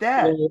thinking like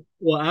that.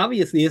 Well,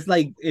 obviously, it's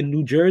like in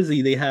New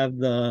Jersey, they have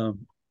the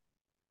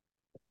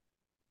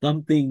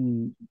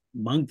something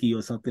monkey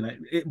or something like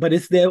it, but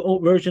it's their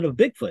own version of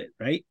Bigfoot,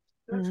 right?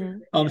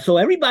 Mm-hmm. So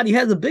everybody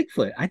has a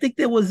Bigfoot. I think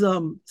there was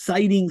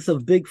sightings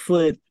of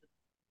Bigfoot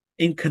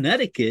in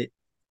Connecticut,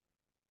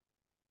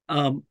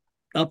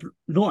 up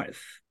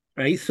north,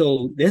 right?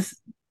 So there's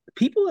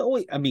people are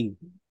always, I mean,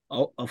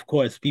 of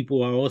course,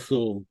 people are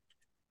also,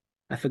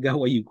 I forgot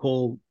what you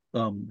call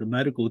the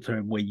medical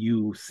term where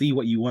you see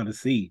what you want to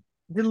see.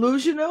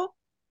 Delusional?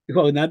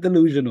 Oh, not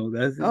delusional.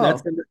 That's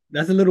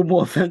a little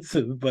more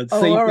offensive, but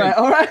same all right,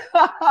 thing. all right.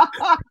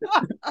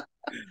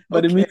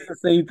 But it means the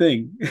same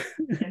thing.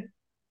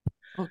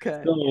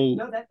 Okay. So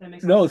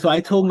no, so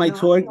I told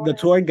the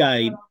tour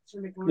guide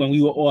when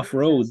we were off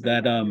road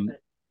that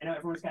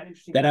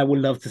I would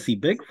love to see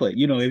Bigfoot.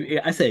 You know,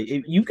 I say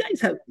if you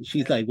guys have,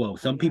 she's like, well,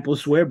 some people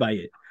swear by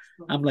it.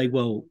 I'm like,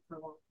 well,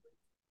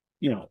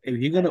 you know,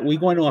 if we're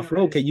going off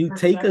road, can you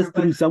take us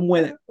through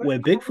somewhere where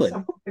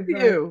Bigfoot?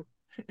 You.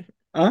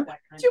 Huh?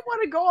 Do you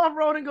want to go off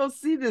road and go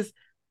see this?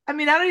 I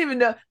mean, I don't even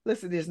know.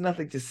 Listen, there's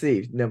nothing to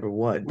see. Number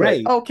one,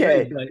 right?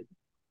 Okay, right,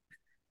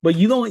 but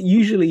you don't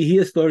usually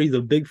hear stories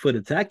of Bigfoot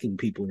attacking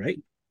people,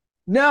 right?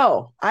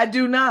 No, I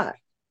do not.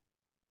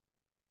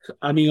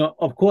 I mean,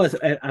 of course.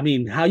 I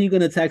mean, how are you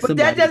going to attack somebody?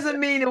 But that doesn't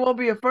mean it won't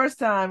be a first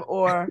time,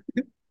 or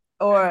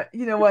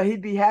you know what?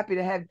 He'd be happy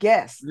to have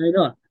guests. I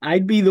know.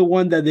 I'd be the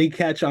one that they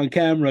catch on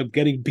camera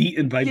getting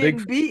beaten by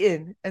Bigfoot.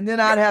 Beaten, and then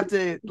I'd have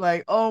to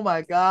like, oh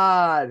my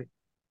god.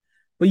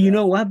 But you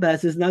know what,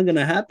 Babz? It's not going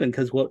to happen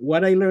because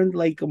what I learned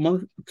like a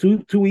month,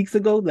 two weeks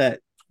ago, that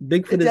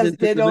Bigfoot is interdimensional.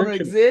 They don't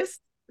exist?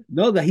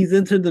 No, that he's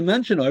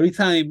interdimensional. Every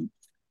time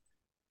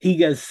he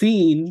gets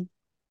seen,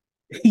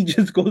 he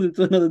just goes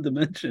into another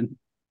dimension.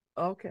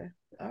 Okay.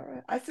 All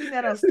right. I seen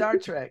that on Star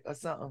Trek or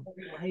something.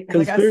 Like I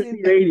Conspiracy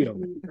seen radio.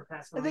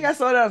 I think I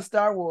saw that on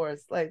Star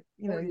Wars. Like,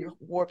 you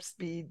warp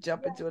speed,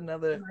 jump into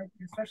another.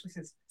 Especially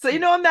since. So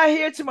I'm not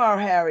here tomorrow,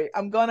 Harry.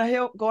 I'm going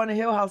to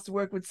Hill House to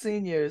work with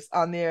seniors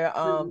on their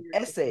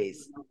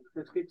essays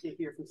It's good to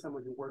hear from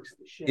someone who works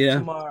the shift. Yeah.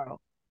 tomorrow.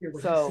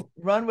 So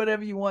run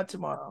whatever you want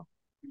tomorrow.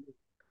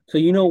 So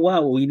you know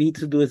what we need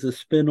to do is a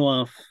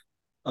spin-off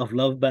of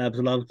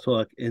LoveBabz Love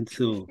Talk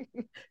into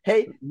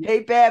Hey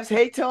Babz,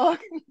 hey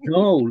talk.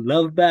 no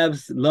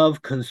LoveBabz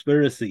Love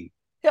Conspiracy.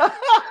 Are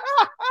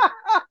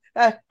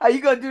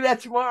you gonna do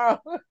that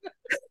tomorrow?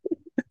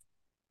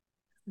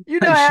 You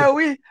know how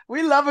we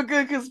love a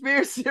good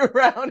conspiracy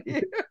around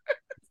here.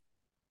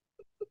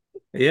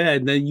 Yeah,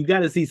 and then you got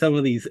to see some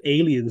of these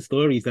alien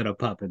stories that are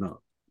popping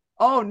up.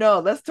 Oh no,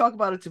 let's talk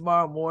about it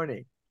tomorrow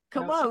morning.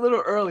 Come on a little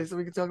early so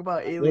we can talk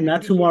about aliens. Well,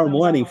 not tomorrow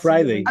morning,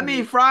 Friday. I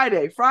mean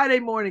Friday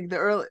morning, the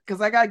early,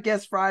 because I got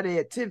guests Friday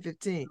at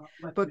 10:15.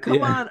 But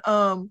come on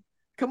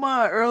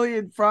early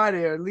in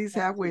Friday, or at least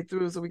halfway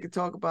through, so we can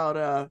talk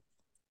about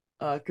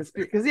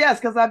conspiracy.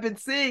 Because I've been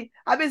seeing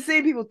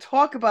people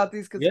talk about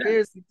these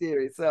conspiracy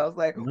theories. So I was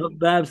like,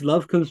 LoveBabz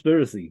Love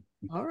Conspiracy.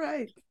 All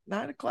right,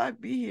 9:00,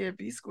 be here,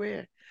 be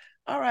square.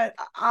 All right,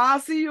 I'll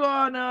see you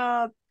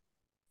on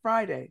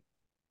Friday.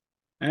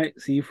 All right,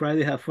 see you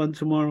Friday. Have fun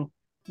tomorrow.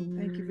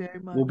 Thank you very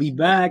much. We'll be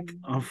back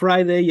on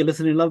Friday. You're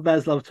listening to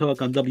LoveBabz Love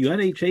Talk on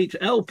WNHH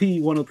LP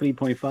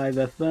 103.5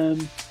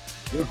 FM.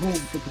 Your home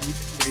for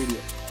community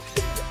radio.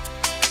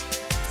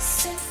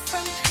 Sent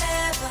from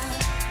heaven.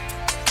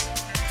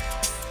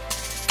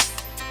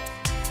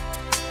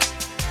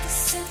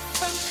 Sent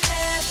from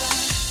heaven.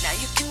 Now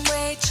you can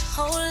wait your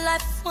whole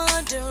life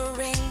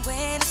wondering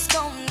when it's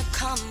gonna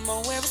come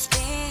or where it's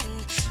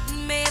been. You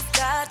may have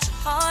got your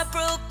heart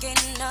broken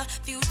a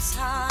few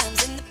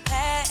times in the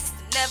past.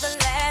 Never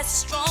last as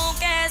strong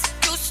as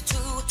it used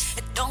to.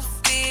 It don't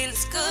feel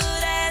as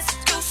good as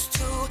it used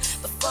to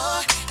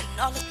before. And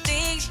all the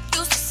things you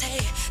used to say,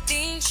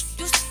 things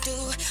you used to do,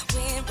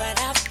 went right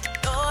out the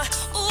door.